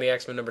Uncanny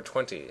X-Men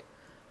 #20.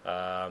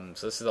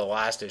 So this is the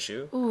last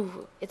issue.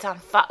 Ooh, it's on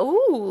fire.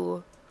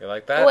 Ooh. You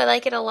like that? Oh, I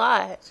like it a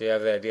lot. So you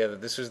have the idea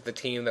that this was the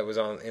team that was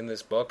in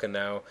this book, and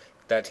now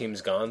that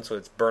team's gone. So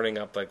it's burning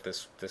up like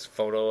this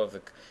photo of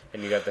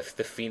and you got the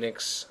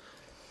Phoenix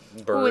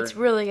bird. Ooh, it's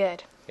really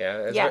good.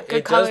 Yeah,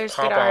 good colors,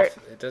 good art.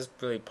 It does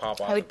really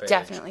pop off. I would the page.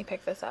 definitely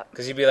pick this up.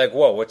 Because you'd be like,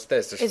 "Whoa, what's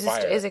this? There's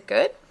fire." Is it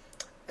good?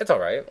 It's all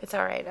right. It's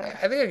all right.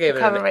 I think I gave it.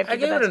 Cover might be I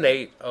the gave it best. an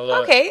 8.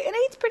 Although Okay, an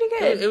 8's pretty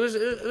good. It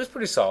was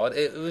pretty solid.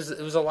 It was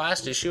the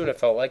last issue, and it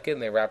felt like it.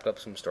 And they wrapped up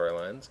some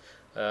storylines.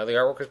 The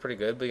artwork was pretty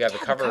good, but you got the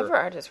The cover. cover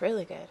art is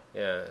really good.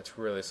 Yeah, it's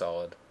really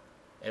solid.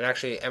 And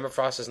actually, Emma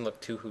Frost doesn't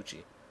look too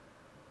hoochie.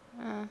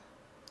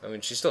 I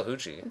mean, she's still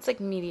hoochie. It's like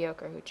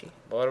mediocre hoochie.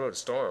 But what about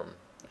Storm?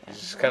 Yeah.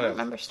 She's I kind don't of.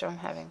 remember Storm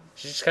having.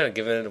 She's just kind of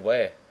giving it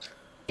away.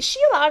 Is she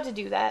allowed to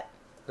do that?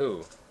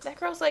 Who? That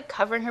girl's like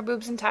covering her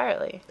boobs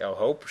entirely. Oh,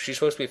 Hope. She's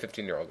supposed to be a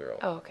 15-year-old girl.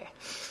 Oh, okay.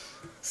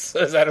 So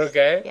is that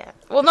okay? Yeah.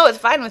 Well, no, it's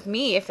fine with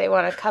me if they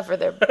want to cover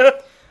their.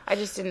 I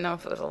just didn't know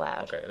if it was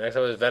allowed. Okay. Next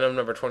up is Venom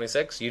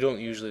 #26. You don't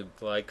usually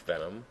like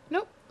Venom.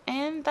 Nope.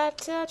 And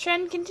that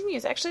trend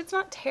continues. Actually, it's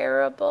not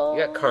terrible.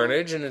 You got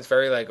Carnage, and it's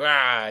very like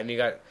rah, and you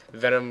got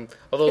Venom.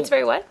 Although It's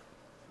very what?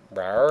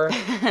 rawr.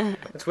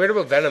 What's weird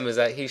about Venom is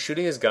that he's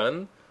shooting his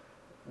gun.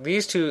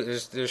 These two,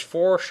 there's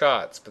 4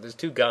 shots, but there's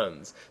 2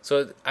 guns.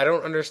 So I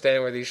don't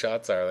understand where these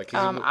shots are. Like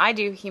I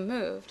do. He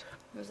moved.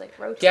 It was like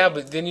rotating. yeah,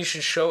 but then you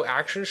should show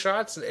action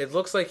shots. It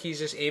looks like he's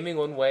just aiming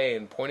one way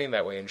and pointing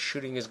that way and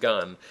shooting his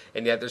gun,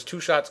 and yet there's 2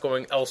 shots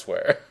going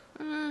elsewhere.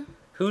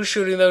 Who's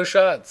shooting those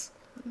shots?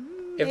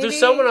 If there's Maybe.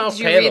 someone else,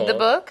 Did you read the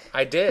book?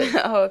 I did.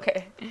 Oh,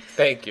 okay.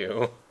 Thank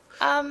you.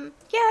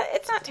 Yeah,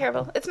 it's not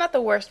terrible. It's not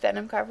the worst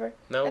Venom cover.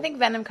 No? I think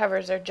Venom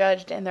covers are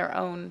judged in their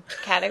own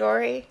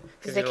category 'Cause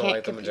because they you don't can't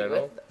like them in compete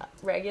general?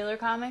 with regular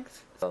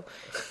comics. So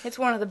it's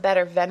one of the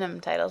better Venom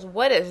titles.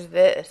 What is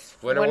this?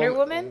 Wonder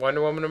Woman?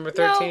 Wonder Woman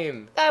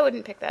 #13. No, I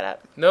wouldn't pick that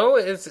up. No,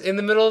 it's in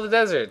the middle of the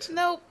desert.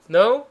 Nope.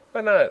 No?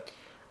 Why not?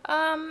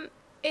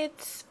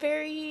 It's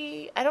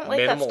very. I don't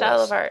like that style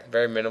Minimalist. of art.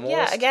 Very minimalist.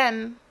 Yeah,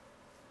 again,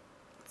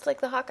 it's like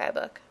the Hawkeye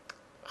book.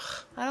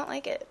 I don't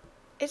like it.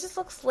 It just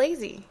looks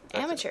lazy,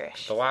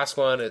 amateurish. The last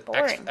one is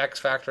Boring. X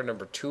Factor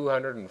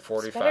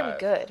 #245. It's better be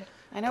good.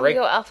 I know Break-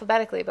 we go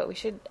alphabetically, but we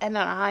should end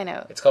on a high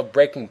note. It's called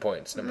Breaking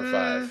Points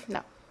 #5.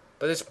 No.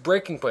 But it's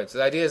breaking points.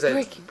 The idea is that,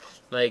 Breaking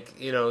Points. like,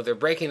 they're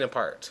breaking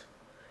apart.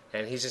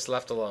 And he's just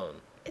left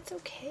alone. It's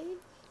okay.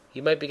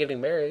 He might be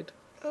getting married.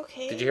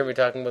 Okay. Did you hear me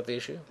talking about the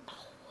issue?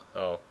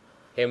 No. Oh.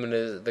 Him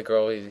and the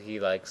girl he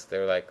likes,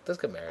 they're like,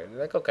 let's get married.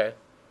 You're like, okay.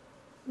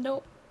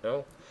 Nope.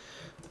 No?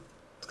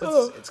 It's good,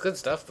 Oh. it's good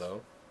stuff, though.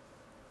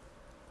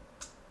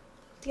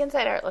 The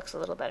inside art looks a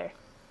little better.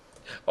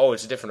 Oh,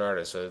 it's a different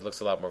artist, so it looks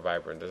a lot more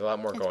vibrant. There's a lot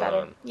more It's going better.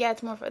 on. Yeah,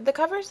 it's more. The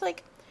cover's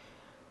like.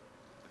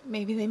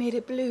 Maybe they made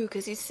it blue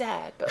because he's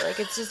sad, but like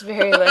it's just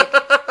very like.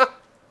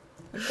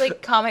 It's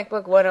like comic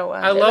book 101.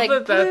 I They're love like,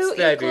 that that's blue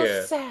the equals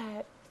idea.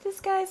 sad. This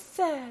guy's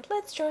sad.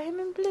 Let's draw him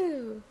in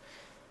blue.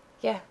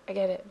 Yeah, I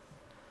get it.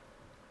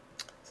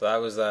 So that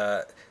was,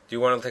 do you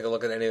want to take a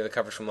look at any of the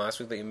covers from last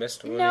week that you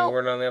missed when No. you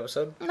weren't on the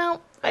episode? No, You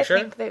I sure?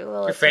 think they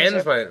will. Your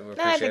fans might appreciate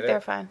No, I think it.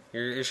 they're fine.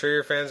 You sure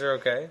your fans are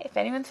okay? If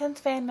anyone sends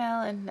fan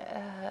mail and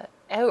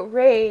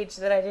outrage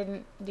that I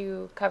didn't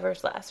do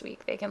covers last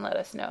week, they can let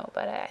us know.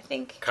 But I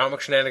think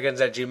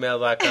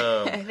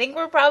ComicShenanigans@gmail.com. I think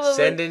we're probably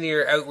Send in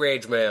your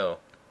outrage mail.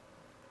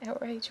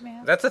 outrage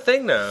mail. That's a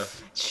thing now.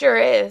 Sure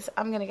is.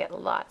 I'm gonna get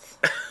lots.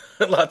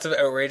 Lots of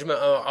outrage mail.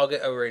 Oh, I'll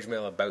get outrage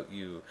mail about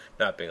you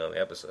not being on the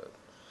episode.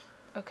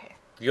 Okay.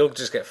 You'll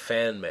just get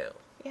fan mail.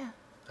 Yeah.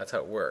 That's how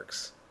it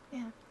works.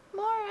 Yeah.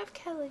 More of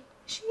Kelly.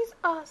 She's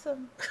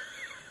awesome.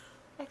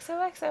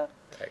 XOXO.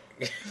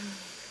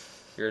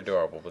 You're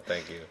adorable, but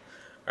thank you.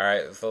 All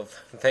right, so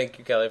thank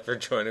you, Kelly, for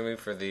joining me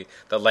for the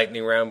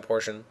lightning round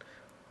portion,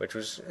 which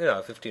was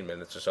 15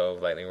 minutes or so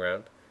of lightning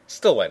round.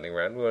 Still lightning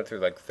round. We went through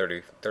like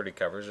 30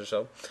 covers or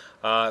so.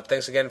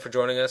 Thanks again for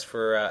joining us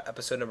for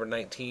episode number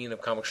 19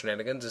 of Comic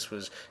Shenanigans. This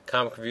was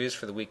comic reviews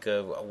for the week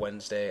of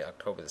Wednesday,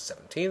 October the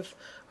 17th.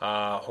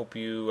 Hope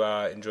you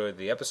enjoyed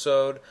the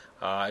episode.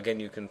 Again,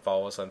 you can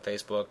follow us on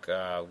Facebook.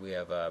 We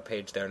have a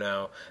page there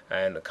now,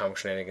 and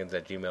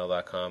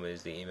comicshenanigans@gmail.com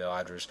is the email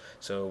address.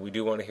 So we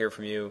do want to hear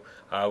from you.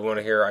 We want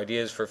to hear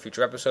ideas for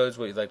future episodes,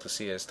 what you'd like to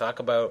see us talk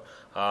about.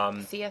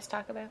 See us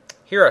talk about?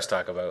 Hear us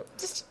talk about.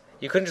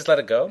 You couldn't just let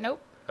it go?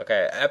 Nope.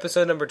 Okay,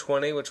 episode number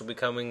 20, which will be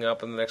coming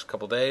up in the next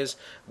couple days,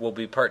 will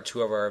be part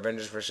 2 of our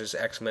Avengers vs.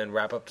 X-Men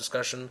wrap-up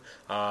discussion.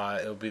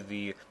 It'll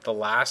be the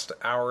last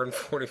hour and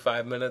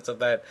 45 minutes of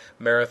that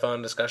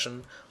marathon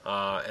discussion.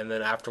 And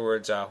then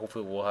afterwards,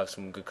 hopefully we'll have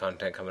some good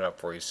content coming up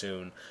for you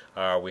soon.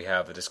 We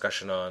have a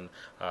discussion on,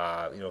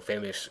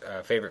 famous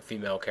favorite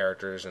female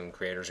characters and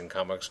creators in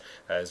comics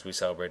as we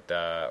celebrate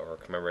or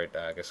commemorate,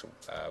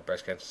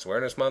 Breast Cancer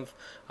Awareness Month.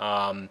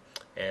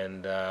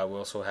 And we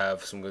also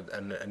have some good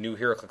a new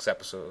HeroClix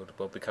episode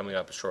will be coming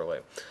up shortly.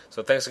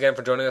 So thanks again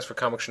for joining us for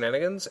Comic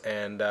Shenanigans,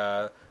 and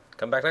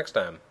come back next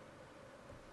time.